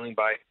was trailing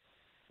by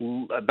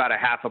about a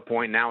half a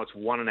point. Now it's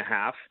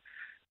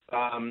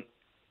 1.5.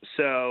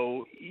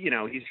 So,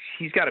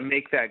 he's got to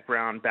make that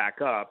ground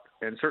back up.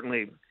 And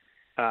certainly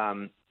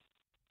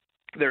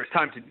there's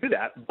time to do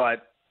that,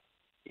 but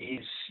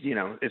it's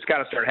got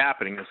to start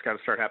happening. It's got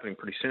to start happening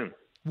pretty soon.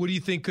 What do you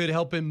think could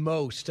help him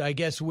most? I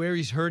guess where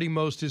he's hurting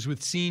most is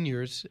with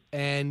seniors.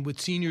 And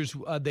with seniors,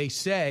 they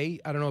say,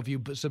 I don't know if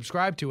you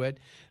subscribe to it,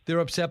 they're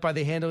upset by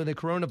the handling of the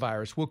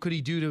coronavirus. What could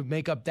he do to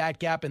make up that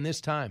gap in this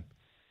time?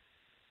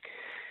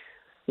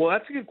 Well,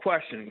 that's a good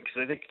question because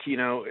I think,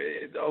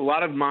 a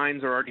lot of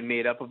minds are already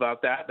made up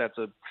about that. That's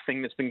a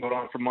thing that's been going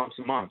on for months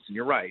and months. And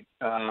you're right.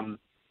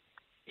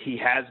 He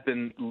has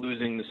been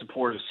losing the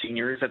support of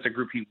seniors. That's a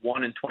group he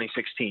won in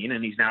 2016,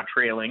 and he's now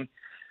trailing.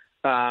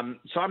 So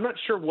I'm not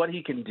sure what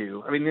he can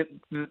do. I mean,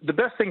 the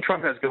best thing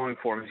Trump has going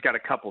for him, he's got a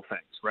couple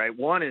things, right?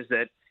 One is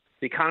that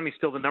the economy is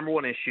still the number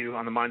one issue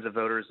on the minds of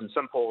voters in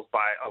some polls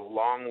by a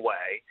long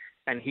way,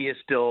 and he has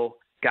still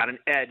got an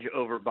edge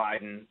over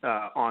Biden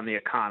on the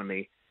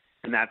economy.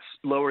 And that's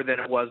lower than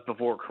it was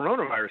before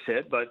coronavirus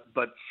hit, but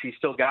she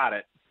still got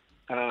it.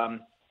 And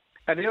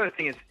the other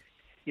thing is,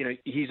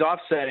 he's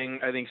offsetting,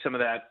 I think, some of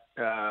that.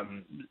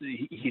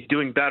 He's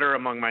doing better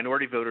among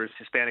minority voters,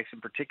 Hispanics in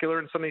particular,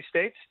 in some of these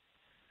states,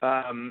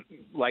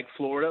 like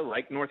Florida,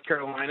 like North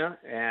Carolina.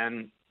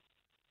 And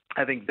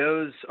I think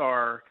those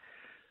are,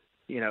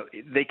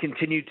 they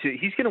continue to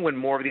 – he's going to win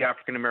more of the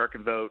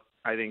African-American vote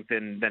I think,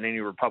 than any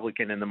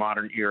Republican in the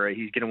modern era.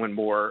 He's going to win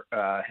more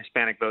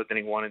Hispanic vote than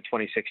he won in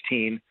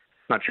 2016. I'm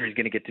not sure he's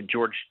going to get to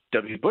George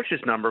W.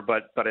 Bush's number,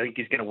 but I think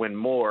he's going to win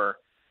more.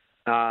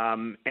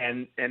 And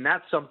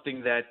that's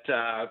something that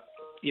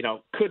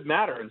could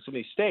matter in some of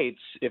these states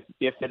if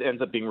it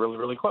ends up being really,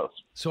 really close.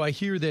 So I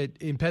hear that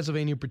in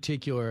Pennsylvania in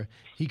particular,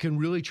 he can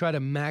really try to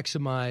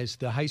maximize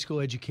the high school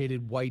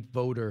educated white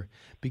voter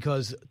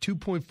because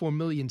 2.4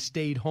 million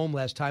stayed home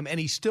last time, and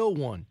he still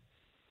won.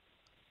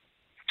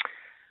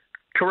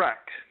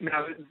 Correct.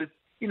 Now,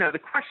 the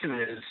question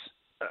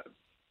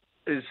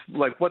is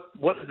like, what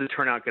is the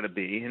turnout going to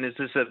be, and is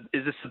this a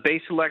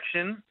base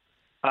election?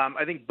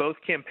 I think both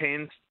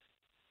campaigns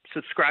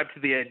subscribe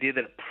to the idea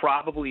that it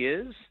probably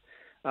is.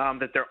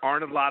 That there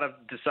aren't a lot of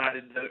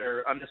decided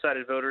or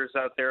undecided voters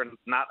out there, and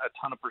not a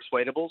ton of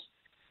persuadables.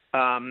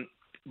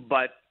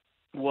 But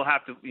we'll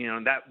have to,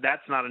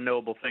 that's not a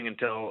knowable thing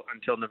until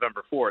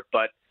November 4th.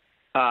 But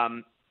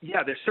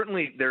there's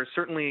certainly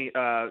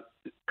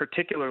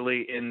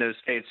particularly in those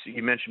states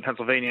you mentioned,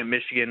 Pennsylvania,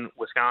 Michigan,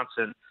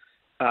 Wisconsin.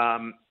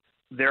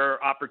 There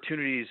are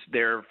opportunities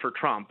there for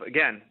Trump.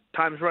 Again,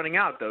 time's running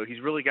out though.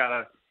 He's really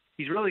got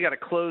to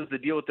close the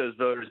deal with those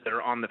voters that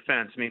are on the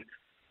fence. I mean,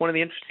 one of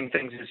the interesting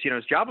things is,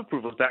 his job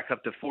approval is back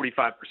up to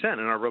 45% in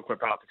our Real Clear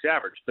Politics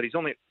average, but he's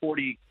only at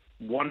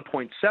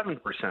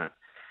 41.7%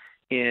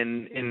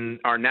 in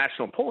our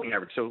national polling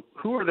average. So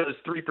who are those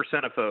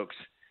 3% of folks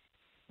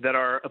that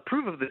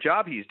approve of the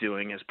job he's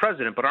doing as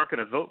president but aren't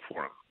going to vote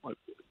for him?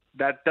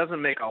 That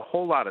doesn't make a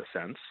whole lot of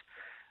sense.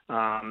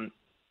 But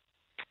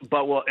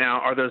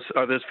are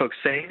those folks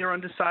saying they're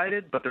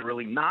undecided, but they're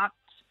really not?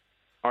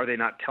 Are they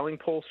not telling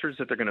pollsters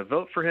that they're going to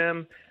vote for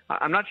him?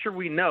 I'm not sure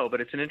we know,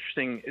 but it's an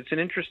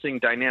interesting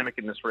dynamic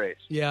in this race.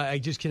 Yeah, I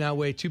just cannot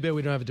wait. Too bad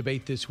we don't have a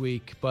debate this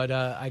week, but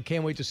I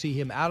can't wait to see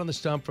him out on the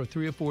stump for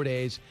 3 or 4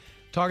 days,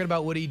 talking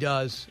about what he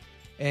does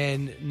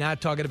and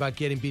not talking about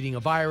beating a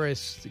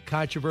virus,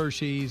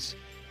 controversies,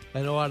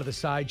 and a lot of the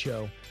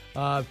sideshow.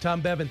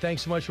 Tom Bevan,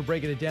 thanks so much for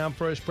breaking it down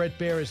for us. Bret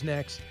Baier is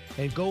next,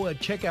 and go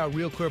check out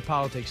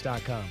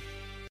realclearpolitics.com.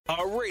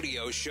 A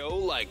radio show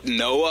like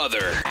no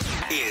other.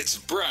 It's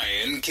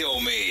Brian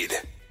Kilmeade.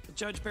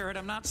 Judge Barrett,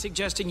 I'm not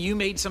suggesting you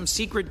made some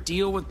secret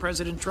deal with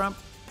President Trump,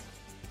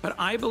 but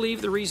I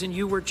believe the reason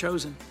you were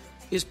chosen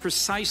is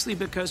precisely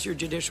because your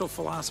judicial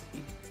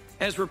philosophy,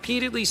 as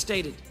repeatedly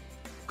stated,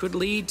 could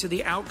lead to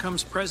the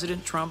outcomes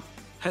President Trump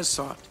has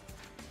sought.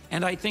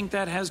 And I think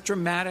that has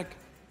dramatic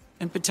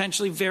and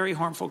potentially very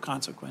harmful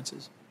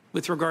consequences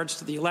with regards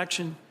to the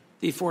election,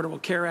 the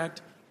Affordable Care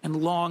Act, and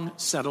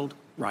long-settled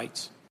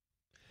rights.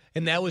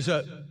 And that was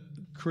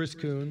Chris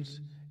Coons,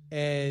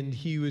 and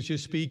he was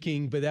just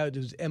speaking, but that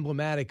was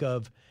emblematic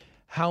of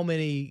how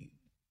many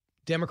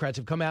Democrats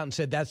have come out and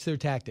said that's their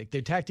tactic.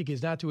 Their tactic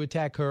is not to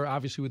attack her,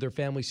 obviously with her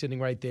family sitting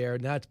right there,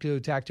 not to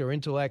attack her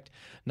intellect,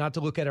 not to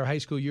look at her high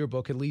school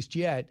yearbook, at least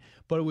yet,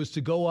 but it was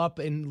to go up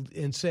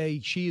and say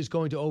she is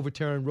going to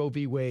overturn Roe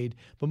v. Wade,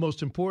 but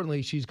most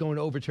importantly, she's going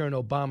to overturn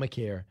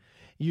Obamacare.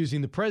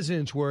 Using the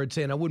president's words,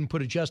 saying I wouldn't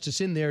put a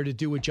justice in there to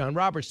do what John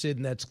Roberts did,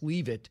 and that's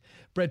leave it.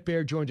 Bret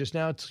Baier joins us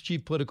now,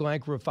 chief political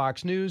anchor of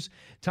Fox News.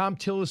 Tom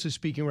Tillis is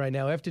speaking right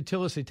now. After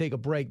Tillis, they take a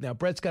break. Now,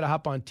 Bret's got to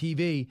hop on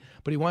TV,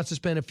 but he wants to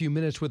spend a few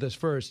minutes with us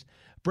first.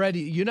 Bret,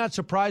 you're not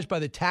surprised by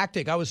the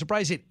tactic. I was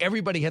surprised that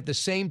everybody had the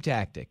same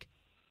tactic.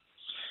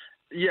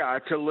 Yeah,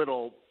 it's a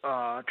little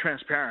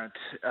transparent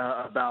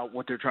about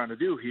what they're trying to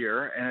do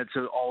here, and it's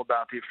all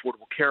about the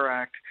Affordable Care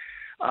Act.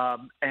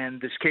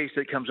 And this case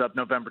that comes up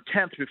November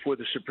 10th before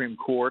the Supreme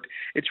Court,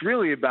 it's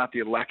really about the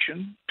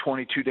election,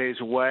 22 days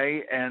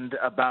away, and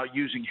about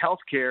using health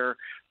care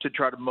to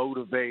try to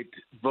motivate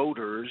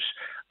voters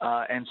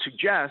and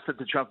suggest that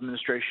the Trump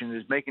administration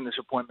is making this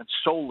appointment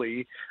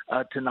solely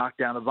to knock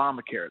down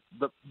Obamacare.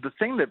 The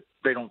thing that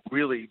they don't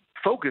really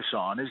focus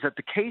on is that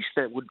the case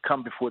that would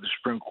come before the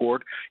Supreme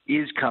Court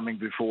is coming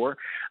before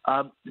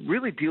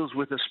really deals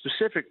with a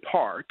specific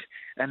part,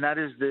 and that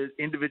is the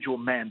individual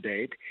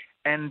mandate.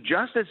 And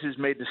justices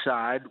may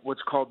decide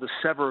what's called the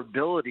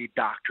severability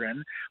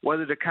doctrine,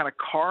 whether to kind of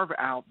carve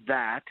out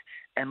that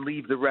and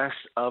leave the rest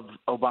of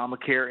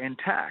Obamacare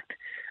intact.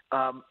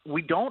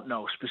 We don't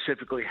know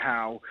specifically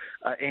how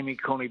Amy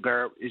Coney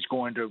Barrett is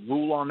going to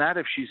rule on that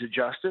if she's a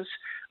justice.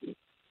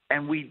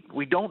 And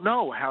we don't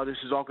know how this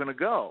is all going to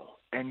go.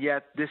 And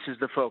yet this is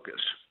the focus.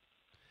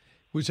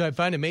 Which I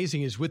find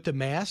amazing is with the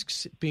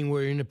masks, being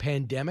we're in a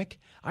pandemic,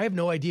 I have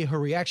no idea her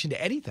reaction to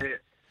anything.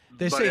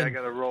 Buddy, I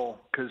got to roll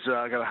because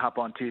I got to hop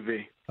on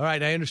TV. All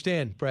right, I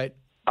understand, Bret.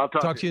 I'll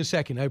talk to you in a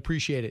second. I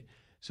appreciate it.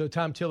 So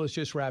Tom Tillis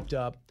just wrapped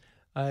up,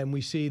 and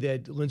we see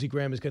that Lindsey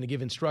Graham is going to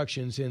give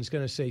instructions, and it's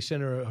going to say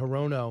Senator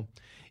Hirono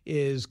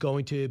is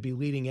going to be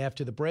leading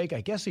after the break.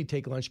 I guess he'd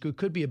take lunch. It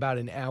could be about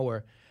an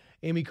hour.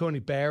 Amy Coney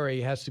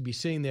Barrett has to be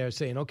sitting there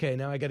saying, okay,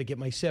 now I got to get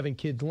my 7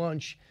 kids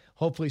lunch.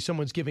 Hopefully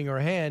someone's giving her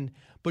a hand,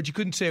 but you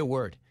couldn't say a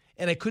word.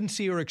 And I couldn't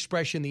see her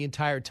expression the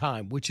entire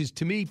time, which is,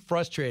 to me,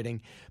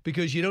 frustrating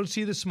because you don't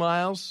see the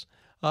smiles.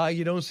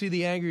 You don't see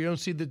the anger. You don't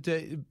see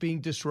the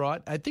being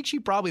distraught. I think she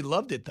probably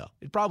loved it, though.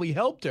 It probably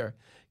helped her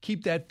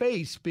keep that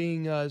face,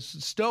 being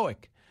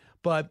stoic.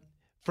 But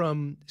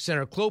from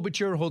Senator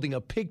Klobuchar holding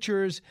up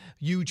pictures,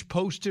 huge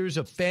posters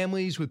of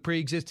families with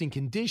pre-existing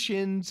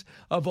conditions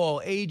of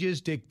all ages,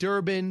 Dick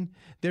Durbin,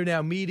 they're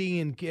now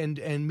meeting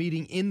and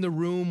meeting in the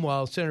room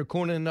while Senator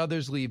Cornyn and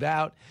others leave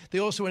out. They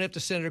also went after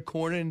Senator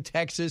Cornyn in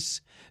Texas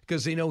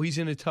because they know he's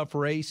in a tough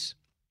race,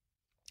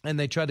 and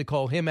they tried to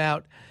call him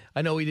out.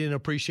 I know he didn't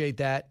appreciate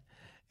that.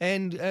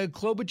 And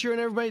Klobuchar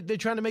and everybody, they're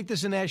trying to make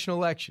this a national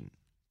election.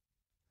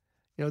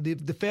 You know,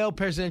 the failed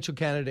presidential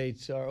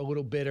candidates are a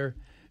little bitter.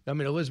 I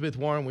mean, Elizabeth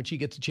Warren, when she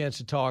gets a chance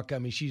to talk, I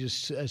mean, she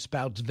just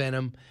spouts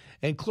venom.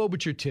 And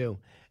Klobuchar, too.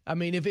 I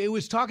mean, if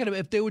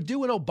they were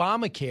doing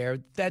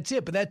Obamacare, that's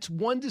it. But that's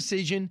one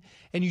decision,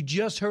 and you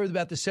just heard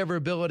about the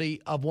severability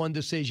of one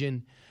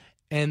decision.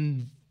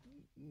 And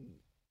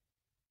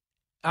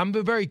I'm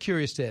very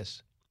curious to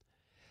this.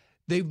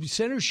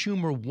 Senator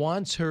Schumer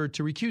wants her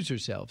to recuse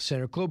herself.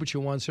 Senator Klobuchar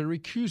wants her to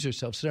recuse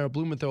herself. Senator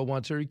Blumenthal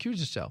wants her to recuse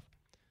herself.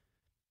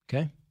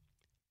 Okay?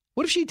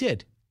 What if she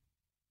did?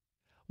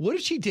 What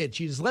if she did?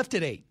 She just left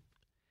at 8.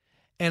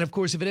 And, of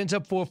course, if it ends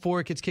up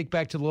 4-4, it gets kicked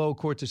back to the lower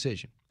court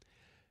decision.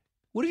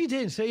 What if you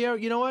did and say, yeah,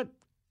 you know what?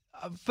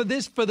 For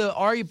this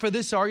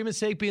argument's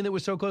sake, being that we're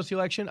so close to the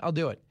election, I'll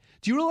do it.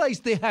 Do you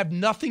realize they have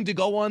nothing to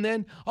go on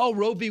then? Oh,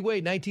 Roe v.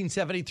 Wade,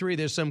 1973.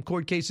 There's some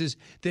court cases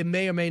that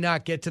may or may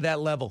not get to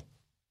that level.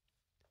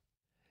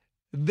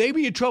 They'd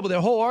be in trouble. Their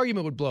whole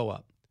argument would blow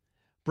up.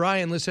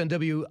 Brian, listen on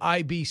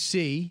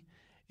WIBC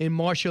in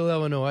Marshall,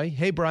 Illinois.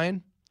 Hey,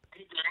 Brian.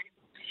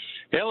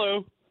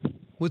 Hello.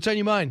 What's on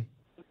your mind?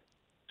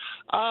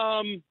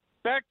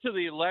 Back to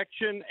the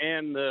election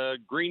and the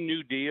Green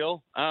New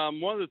Deal.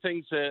 One of the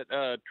things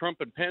that Trump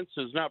and Pence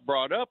has not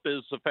brought up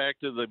is the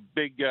fact of the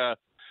big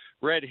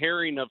red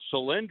herring of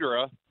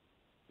Solyndra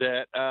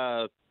that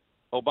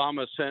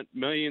Obama sent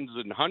millions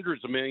and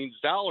hundreds of millions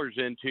of dollars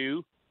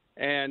into,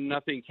 and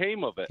nothing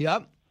came of it.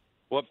 Yep.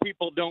 What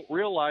people don't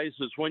realize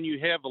is when you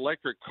have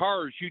electric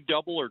cars, you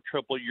double or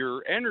triple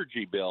your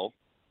energy bill,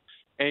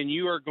 and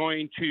you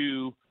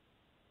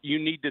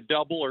need to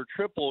double or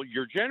triple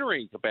your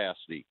generating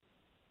capacity.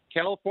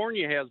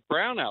 California has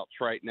brownouts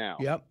right now.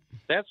 Yep.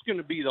 That's going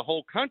to be the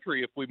whole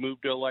country if we move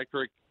to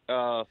electric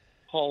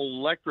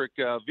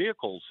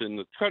vehicles in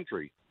the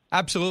country.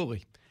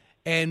 Absolutely.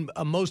 And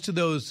most of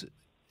those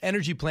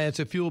energy plants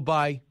are fueled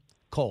by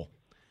coal.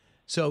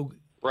 So,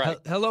 right.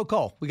 Hello,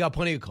 coal. We got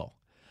plenty of coal.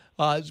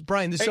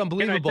 Brian, this is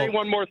unbelievable. Can I say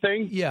one more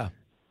thing? Yeah.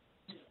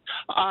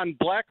 On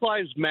Black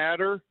Lives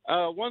Matter,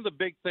 one of the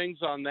big things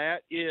on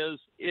that is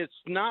it's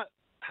not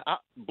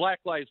Black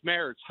Lives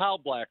Matter, it's how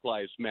Black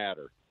Lives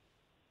Matter.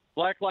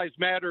 Black Lives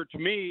Matter to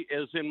me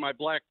is in my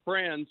black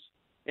friends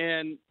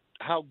and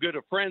how good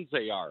of friends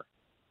they are.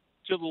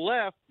 To the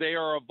left, they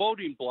are a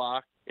voting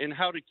bloc and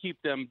how to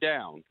keep them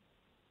down.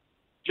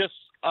 Just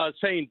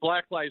saying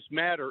Black Lives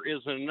Matter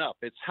isn't enough.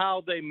 It's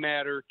how they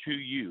matter to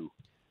you.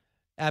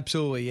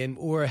 Absolutely.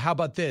 Or how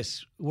about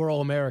this? We're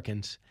all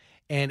Americans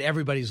and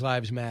everybody's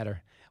lives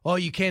matter. Oh,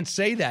 you can't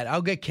say that.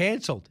 I'll get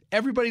canceled.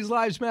 Everybody's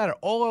lives matter.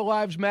 All our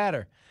lives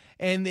matter.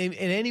 And in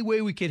any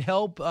way we could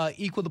help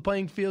equal the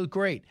playing field,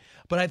 great.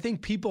 But I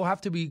think people have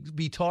to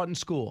be taught in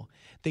school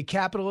that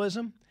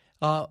capitalism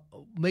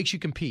makes you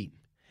compete.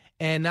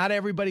 And not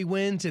everybody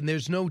wins, and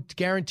there's no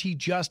guaranteed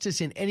justice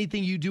in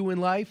anything you do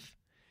in life.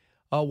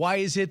 Why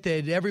is it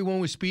that everyone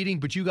was speeding,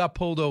 but you got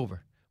pulled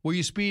over? Were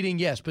you speeding?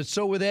 Yes, but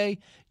so were they.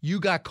 You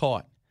got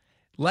caught.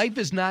 Life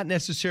is not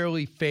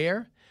necessarily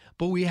fair,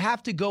 but we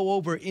have to go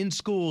over in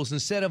schools,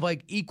 instead of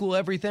like equal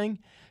everything,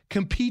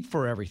 compete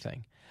for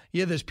everything.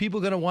 Yeah, there's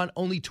people going to want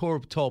only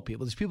tall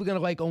people. There's people going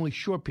to like only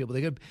short people.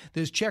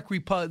 There's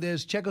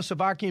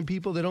Czechoslovakian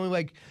people that only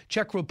like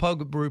Czech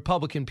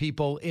Republican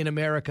people in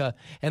America,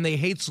 and they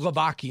hate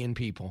Slovakian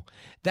people.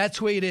 That's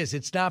the way it is.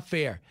 It's not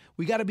fair.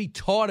 We got to be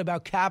taught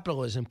about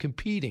capitalism,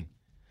 competing,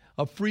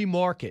 a free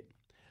market.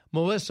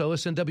 Melissa,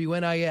 listen,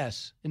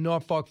 WNIS in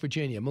Norfolk,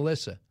 Virginia.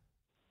 Melissa.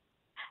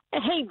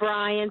 Hey,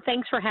 Brian.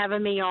 Thanks for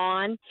having me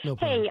on. No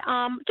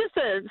problem. Hey, just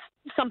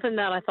something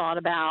that I thought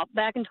about.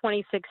 Back in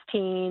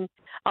 2016,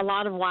 a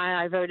lot of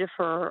why I voted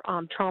for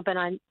Trump,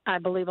 and I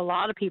believe a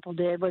lot of people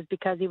did, was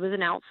because he was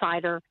an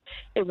outsider.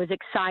 It was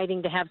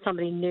exciting to have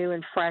somebody new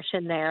and fresh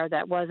in there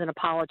that wasn't a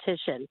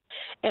politician.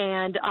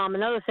 And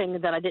another thing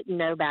that I didn't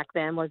know back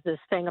then was this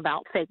thing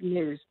about fake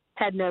news.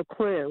 Had no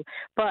clue.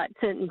 But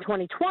in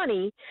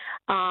 2020,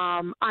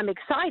 I'm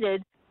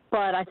excited.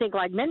 But I think,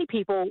 like many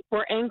people,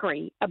 we're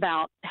angry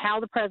about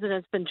how the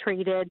president's been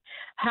treated,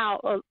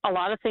 how a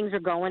lot of things are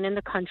going in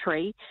the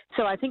country.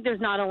 So I think there's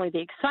not only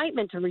the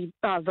excitement to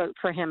vote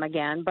for him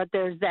again, but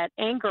there's that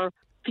anger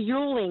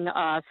fueling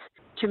us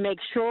to make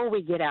sure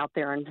we get out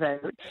there and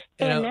vote.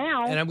 And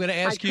I'm going to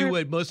ask you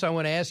what, Melissa, I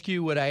want to ask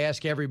you what I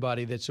ask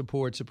everybody that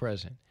supports the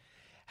president.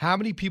 How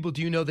many people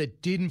do you know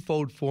that didn't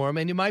vote for him?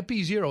 And it might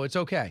be zero. It's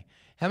okay.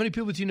 How many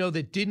people do you know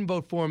that didn't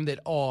vote for him that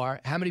are?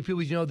 How many people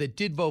do you know that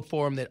did vote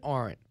for him that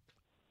aren't?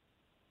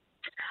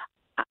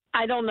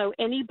 I don't know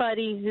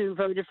anybody who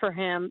voted for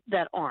him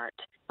that aren't.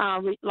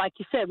 Like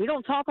you said, we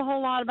don't talk a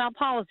whole lot about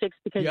politics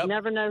because you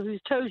never know whose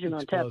toes you're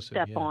going to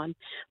step on.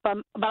 But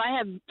I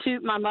have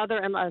my mother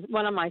and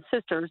one of my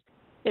sisters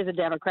is a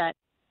Democrat,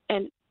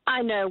 and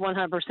I know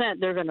 100%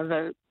 they're going to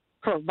vote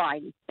for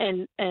Biden,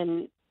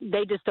 and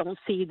they just don't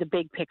see the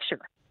big picture.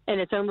 And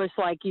it's almost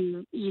like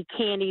you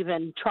can't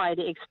even try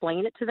to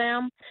explain it to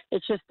them.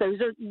 It's just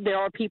there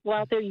are people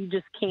out there you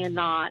just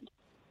cannot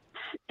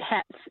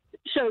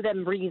show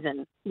them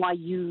reason why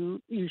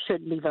you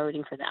shouldn't be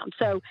voting for them.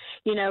 So,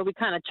 we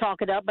kind of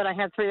chalk it up, but I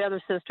have 3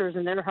 other sisters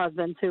and their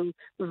husbands who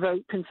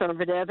vote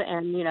conservative,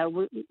 and,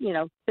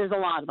 there's a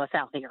lot of us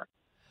out here.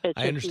 It's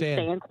I understand.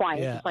 Staying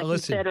quiet, like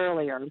listen, you said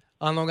earlier.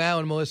 On Long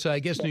Island, Melissa, I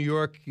guess New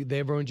York,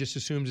 everyone just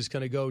assumes it's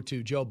going to go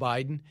to Joe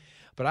Biden.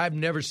 But I've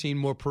never seen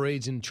more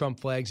parades and Trump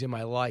flags in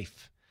my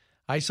life.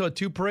 I saw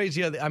 2 parades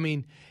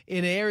in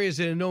areas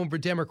that are known for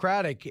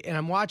Democratic, and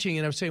I'm watching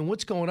and I'm saying,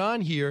 what's going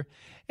on here?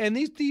 And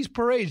these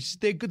parades,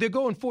 they're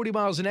going 40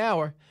 miles an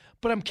hour,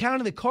 but I'm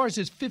counting the cars.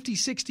 There's 50,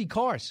 60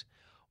 cars.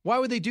 Why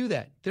would they do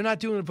that? They're not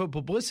doing it for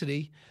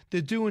publicity.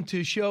 They're doing it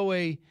to show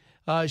a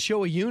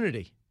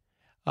unity,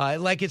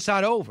 like it's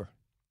not over.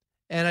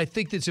 And I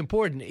think that's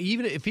important.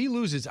 Even if he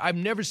loses, I've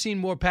never seen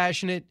more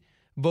passionate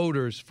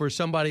voters for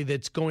somebody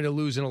that's going to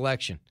lose an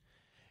election,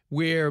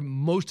 where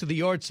most of the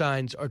yard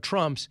signs are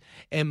Trump's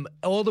and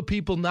all the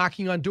people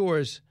knocking on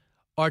doors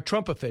are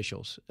Trump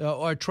officials,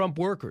 are Trump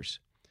workers.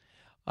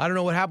 I don't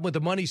know what happened with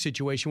the money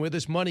situation, where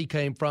this money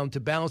came from to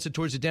balance it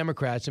towards the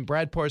Democrats, and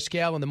Brad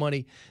Parscale and the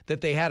money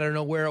that they had. I don't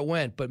know where it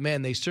went, but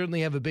man, they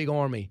certainly have a big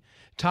army.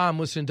 Tom,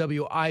 listen to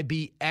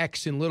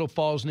WIBX in Little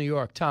Falls, New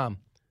York. Tom.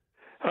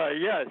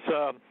 Yes,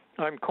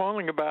 I'm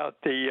calling about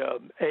the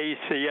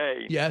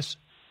ACA. Yes.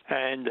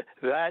 And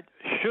that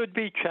should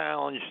be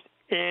challenged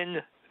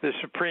in the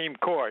Supreme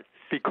Court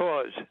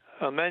because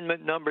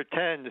Amendment number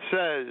 10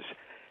 says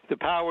the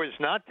power is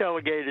not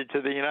delegated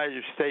to the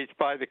United States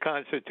by the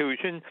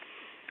Constitution,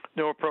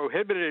 nor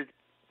prohibited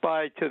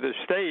to the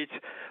states,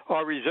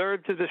 are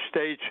reserved to the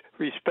states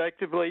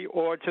respectively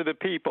or to the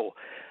people.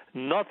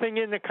 Nothing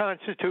in the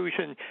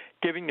Constitution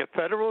giving the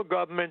federal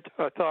government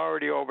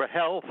authority over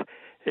health.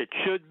 It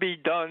should be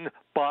done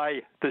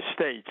by the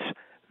states.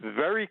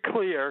 Very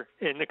clear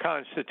in the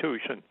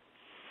Constitution.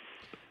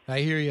 I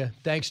hear you.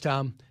 Thanks,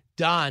 Tom.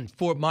 Don,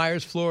 Fort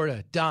Myers,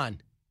 Florida.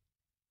 Don.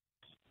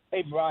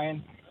 Hey,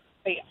 Brian.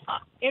 Hey,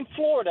 in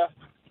Florida,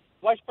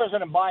 Vice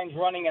President Biden's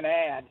running an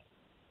ad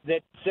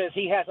that says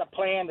he has a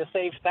plan to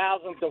save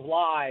thousands of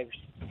lives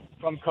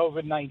from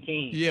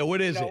COVID-19. Yeah,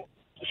 what is it?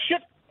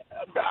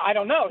 I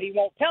don't know. He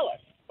won't tell us.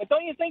 But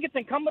don't you think it's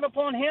incumbent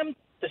upon him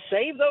to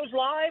save those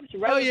lives?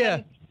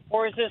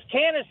 Or is his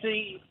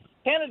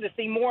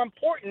candidacy more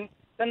important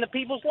than the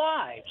people's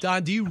lives?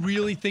 Don, do you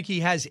really think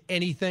he has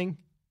anything?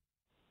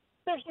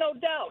 There's no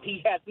doubt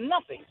he has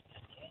nothing.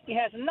 He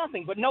has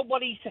nothing, but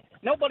nobody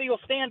will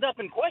stand up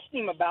and question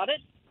him about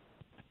it.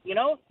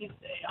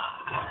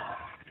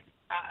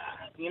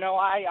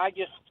 I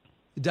just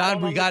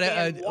Don, we got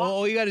to.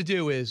 All you got to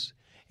do is,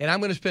 and I'm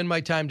going to spend my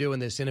time doing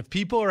this. And if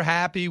people are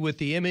happy with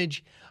the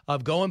image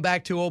of going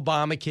back to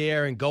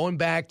Obamacare and going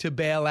back to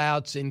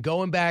bailouts and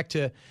going back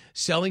to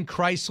selling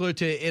Chrysler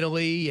to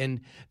Italy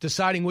and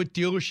deciding what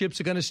dealerships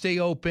are going to stay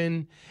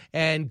open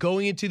and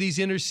going into these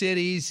inner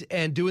cities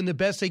and doing the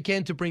best they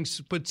can to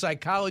put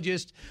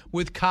psychologists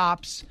with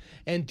cops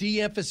and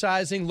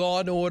de-emphasizing law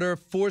and order,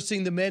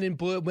 forcing the men and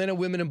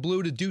women in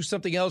blue to do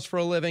something else for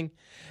a living.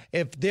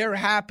 If they're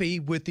happy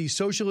with these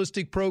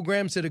socialistic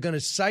programs that are going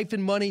to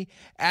siphon money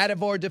out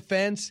of our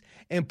defense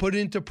and put it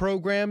into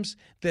programs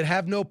that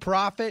have no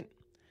profit,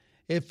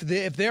 if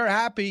they're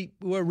happy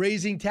with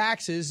raising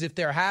taxes, if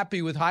they're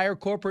happy with higher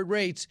corporate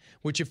rates,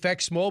 which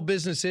affect small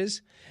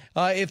businesses,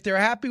 if they're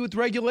happy with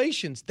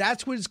regulations,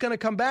 that's what it's going to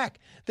come back.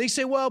 They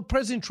say, well,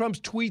 President Trump's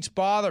tweets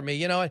bother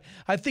me.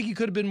 I think he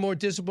could have been more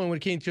disciplined when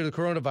it came to the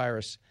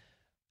coronavirus.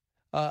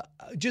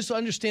 Just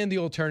understand the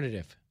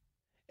alternative.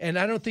 And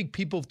I don't think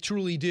people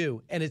truly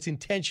do, and it's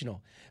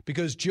intentional,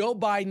 because Joe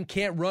Biden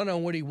can't run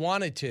on what he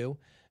wanted to.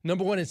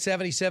 Number one, at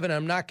 77,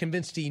 I'm not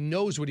convinced he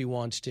knows what he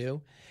wants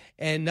to.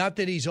 And not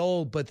that he's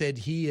old, but that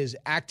he is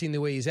acting the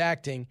way he's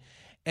acting.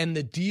 And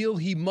the deal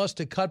he must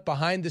have cut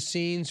behind the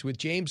scenes with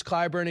James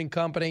Clyburn and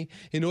company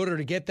in order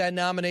to get that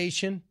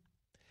nomination,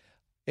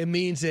 it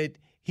means that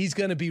he's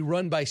going to be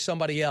run by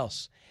somebody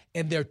else.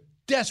 And they're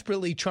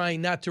desperately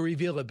trying not to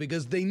reveal it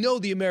because they know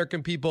the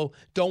American people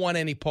don't want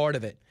any part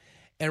of it.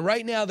 And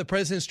right now, the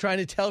president's trying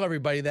to tell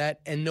everybody that,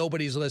 and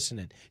nobody's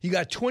listening. You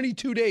got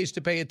 22 days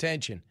to pay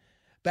attention.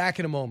 Back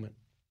in a moment.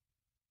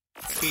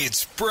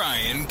 It's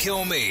Brian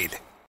Kilmeade.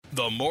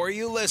 The more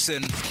you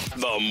listen,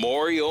 the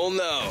more you'll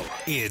know.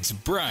 It's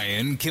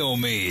Brian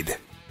Kilmeade.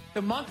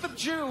 The month of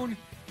June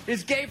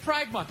is Gay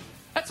Pride Month.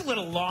 That's a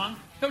little long,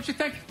 don't you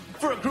think?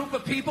 For a group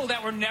of people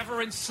that were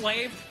never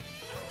enslaved.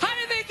 How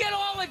did they get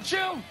all of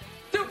June?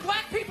 Dude,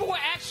 black people were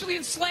actually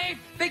enslaved.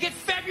 They get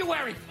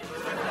February.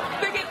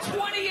 They get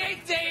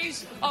 28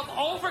 days of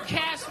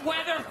overcast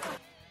weather.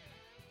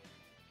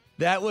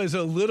 That was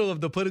a little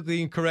of the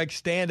politically incorrect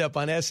stand-up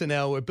on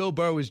SNL where Bill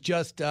Burr was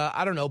just,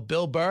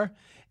 Bill Burr.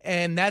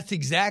 And that's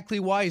exactly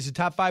why he's a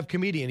top 5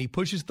 comedian. He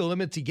pushes the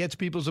limits. He gets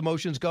people's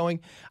emotions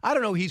going. I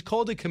don't know. He's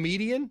called a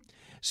comedian.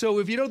 So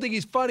if you don't think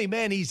he's funny,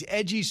 man, he's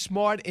edgy,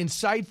 smart,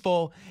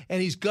 insightful,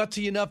 and he's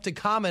gutsy enough to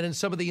comment on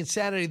some of the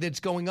insanity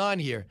that's going on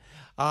here.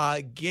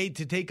 To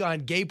take on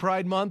Gay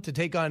Pride Month, to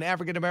take on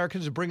African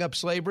Americans, to bring up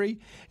slavery.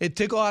 It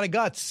took a lot of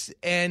guts,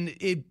 and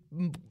it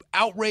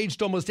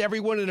outraged almost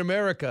everyone in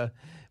America,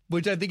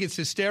 which I think is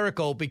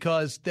hysterical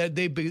because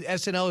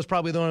SNL is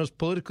probably one of those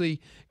politically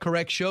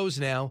correct shows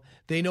now.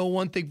 They know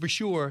one thing for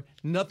sure: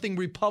 nothing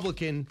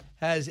Republican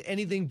has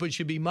anything but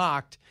should be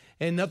mocked,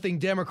 and nothing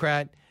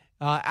Democrat.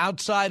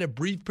 Outside a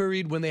brief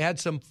period when they had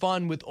some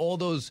fun with all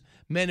those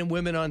men and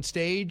women on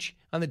stage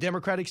on the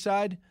Democratic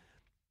side.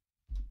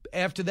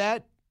 After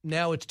that,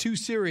 now it's too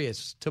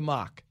serious to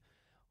mock.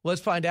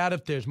 Let's find out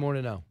if there's more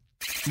to know.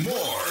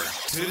 More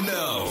to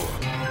know.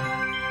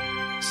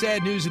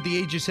 Sad news at the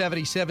age of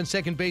 77,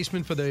 second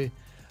baseman for the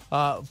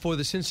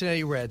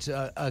Cincinnati Reds,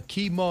 a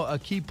key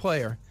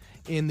player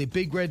in the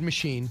Big Red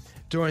Machine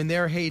during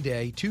their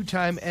heyday,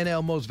 two-time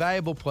NL Most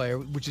Valuable Player,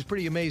 which is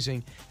pretty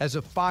amazing, as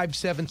a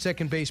 5'7"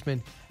 second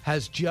baseman,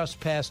 has just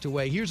passed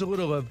away. Here's a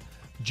little of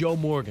Joe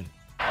Morgan.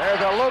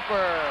 There's a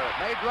looper,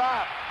 may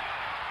drop.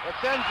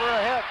 It's in for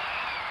a hit.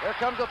 Here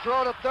comes a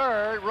throw to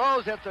third.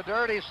 Rose hits the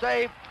dirt. He's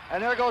safe.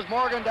 And there goes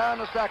Morgan down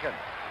to second.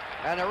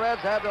 And the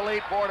Reds have the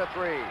lead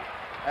 4-3.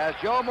 As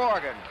Joe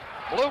Morgan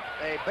blooped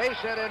a base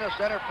hit into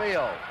center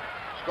field.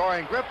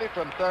 Scoring Griffey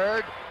from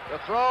third. The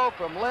throw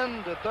from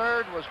Lynn to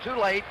third was too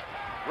late.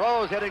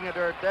 Rose hitting the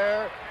dirt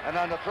there. And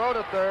on the throw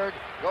to third,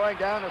 going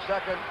down to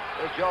second,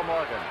 is Joe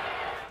Morgan.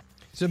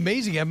 It's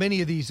amazing how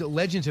many of these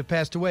legends have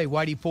passed away.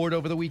 Whitey Ford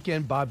over the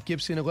weekend, Bob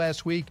Gibson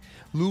last week,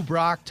 Lou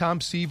Brock,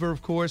 Tom Seaver,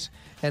 of course,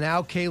 and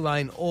Al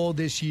Kaline all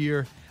this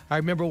year. I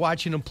remember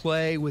watching him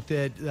play with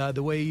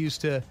the way he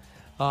used to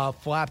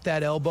flap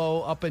that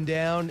elbow up and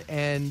down,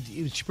 and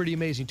it was pretty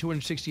amazing.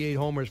 268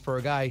 homers for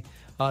a guy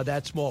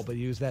that small, but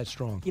he was that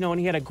strong. You know, and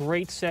he had a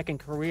great second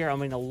career. I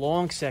mean, a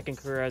long second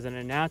career as an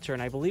announcer,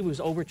 and I believe it was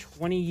over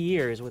 20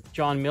 years with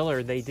John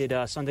Miller. They did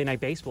Sunday Night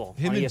Baseball.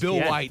 Him on and ESPN. Bill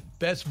White,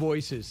 best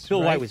voices. Bill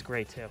right? White was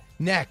great, too.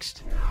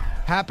 Next,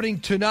 happening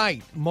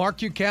tonight.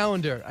 Mark your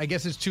calendar. I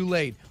guess it's too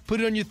late.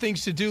 Put it on your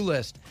things to do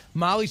list.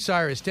 Miley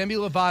Cyrus, Demi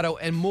Lovato,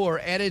 and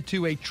more added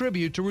to a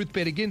tribute to Ruth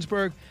Bader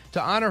Ginsburg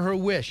to honor her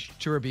wish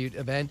tribute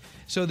event.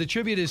 So the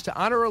tribute is to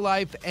honor her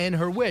life and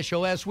her wish. Her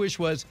last wish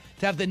was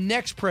to have the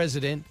next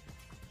president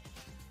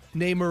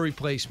name her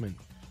replacement.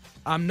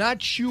 I'm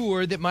not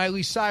sure that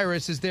Miley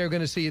Cyrus is there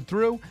going to see it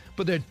through,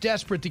 but they're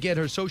desperate to get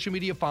her social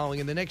media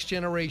following in the next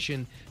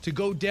generation to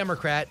go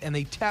Democrat, and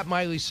they tap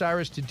Miley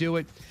Cyrus to do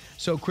it.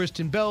 So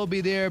Kristen Bell will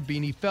be there,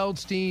 Beanie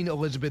Feldstein,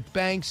 Elizabeth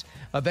Banks,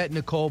 Yvette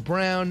Nicole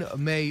Brown,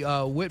 Meg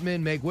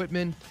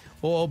Whitman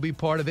will all be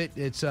part of it.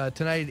 It's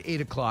tonight at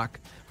 8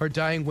 o'clock. Her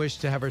dying wish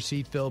to have her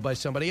seat filled by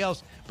somebody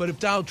else. But if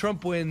Donald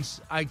Trump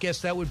wins, I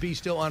guess that would be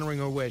still honoring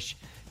her wish.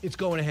 It's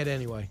going ahead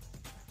anyway.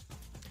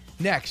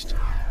 Next,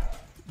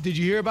 did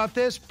you hear about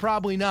this?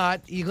 Probably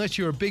not, unless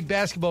you're a big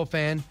basketball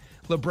fan.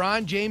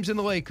 LeBron James and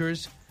the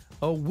Lakers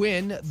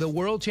win the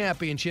World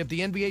Championship,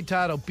 the NBA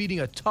title, beating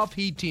a tough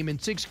Heat team in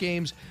 6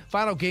 games.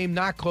 Final game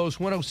not close,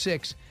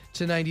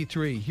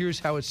 106-93. Here's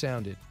how it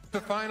sounded.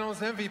 The Finals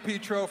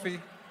MVP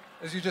trophy,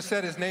 as you just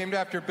said, is named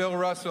after Bill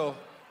Russell.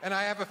 And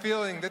I have a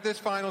feeling that this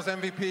Finals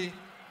MVP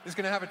is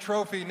going to have a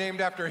trophy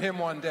named after him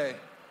one day.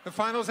 The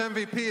Finals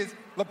MVP is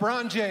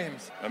LeBron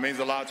James. That means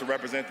a lot to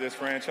represent this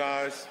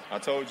franchise. I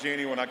told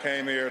Jeannie when I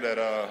came here that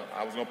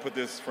I was going to put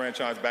this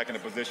franchise back in the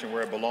position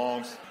where it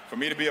belongs. For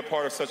me to be a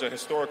part of such a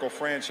historical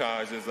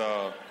franchise is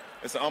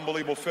it's an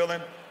unbelievable feeling,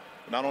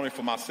 not only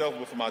for myself,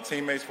 but for my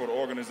teammates, for the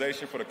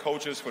organization, for the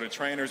coaches, for the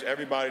trainers,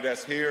 everybody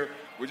that's here.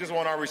 We just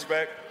want our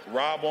respect.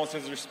 Rob wants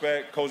his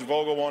respect. Coach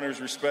Vogel wants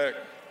his respect.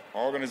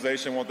 Our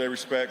organization wants their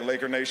respect.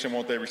 Laker Nation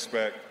wants their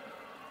respect.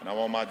 And I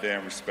want my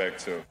damn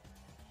respect, too.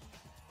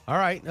 All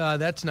right,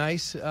 that's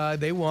nice.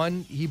 They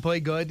won. He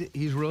played good.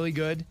 He's really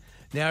good.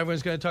 Now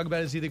everyone's going to talk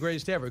about is he the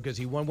greatest ever because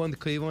he won one with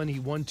Cleveland. He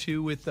won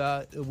 2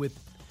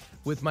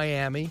 with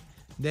Miami.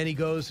 Then he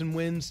goes and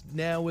wins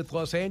now with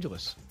Los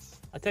Angeles.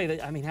 I'll tell you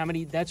that. I mean, how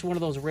many? That's one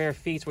of those rare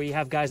feats where you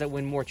have guys that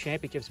win more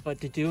championships, but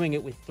doing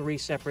it with 3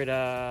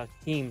 separate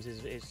teams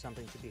is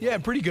something to be. Yeah,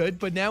 pretty good.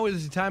 But now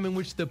is a time in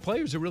which the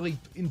players are really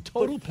in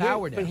total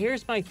power now. But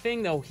here's my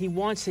thing, though. He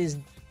wants his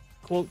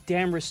quote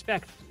damn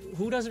respect.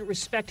 Who doesn't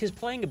respect his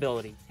playing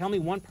ability? Tell me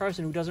one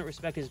person who doesn't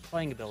respect his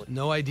playing ability.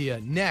 No idea.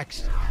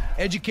 Next,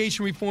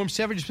 education reform.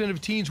 70%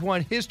 of teens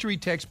want history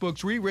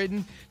textbooks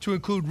rewritten to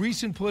include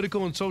recent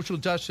political and social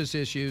justice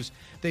issues.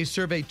 They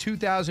surveyed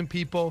 2,000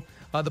 people.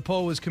 The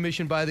poll was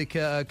commissioned by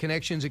the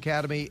Connections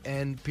Academy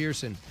and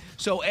Pearson.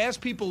 So ask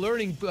people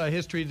learning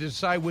history to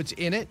decide what's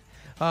in it.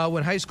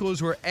 When high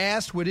schoolers were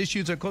asked what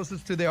issues are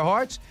closest to their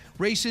hearts,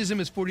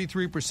 racism is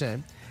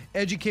 43%.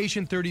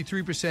 Education,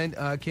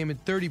 33%, came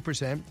at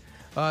 30%.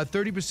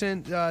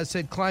 30%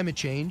 said climate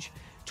change.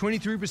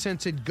 23%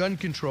 said gun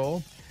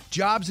control.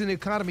 Jobs and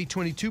economy,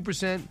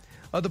 22%.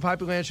 Other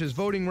popular answers,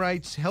 voting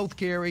rights, health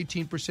care,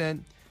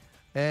 18%.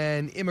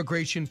 and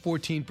immigration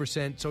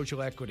 14%,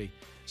 social equity.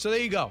 So there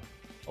you go.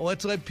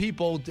 Let's let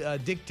people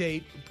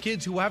dictate.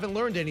 Kids who haven't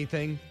learned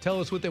anything tell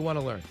us what they want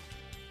to learn.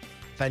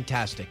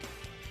 Fantastic.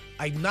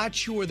 I'm not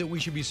sure that we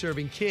should be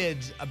serving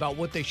kids about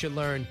what they should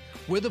learn.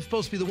 We're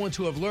supposed to be the ones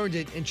who have learned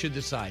it and should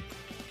decide.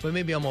 But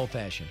maybe I'm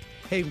old-fashioned.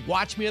 Hey,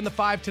 watch me on the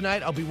 5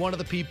 tonight. I'll be one of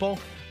the people.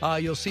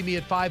 You'll see me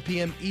at 5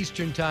 p.m.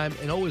 Eastern Time,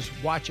 and always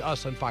watch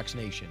us on Fox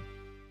Nation.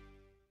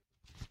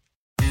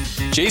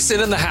 Jason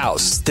in the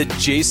House, the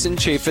Jason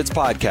Chaffetz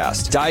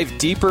Podcast. Dive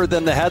deeper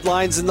than the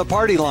headlines and the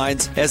party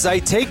lines as I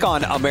take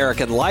on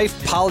American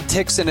life,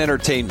 politics, and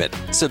entertainment.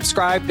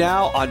 Subscribe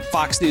now on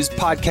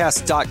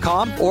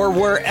foxnewspodcast.com or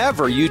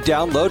wherever you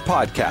download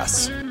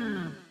podcasts.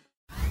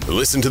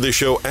 Listen to the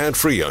show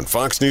ad-free on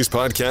Fox News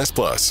Podcast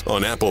Plus,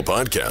 on Apple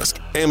Podcast,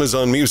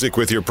 Amazon Music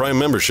with your Prime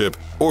membership,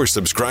 or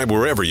subscribe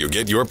wherever you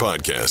get your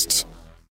podcasts.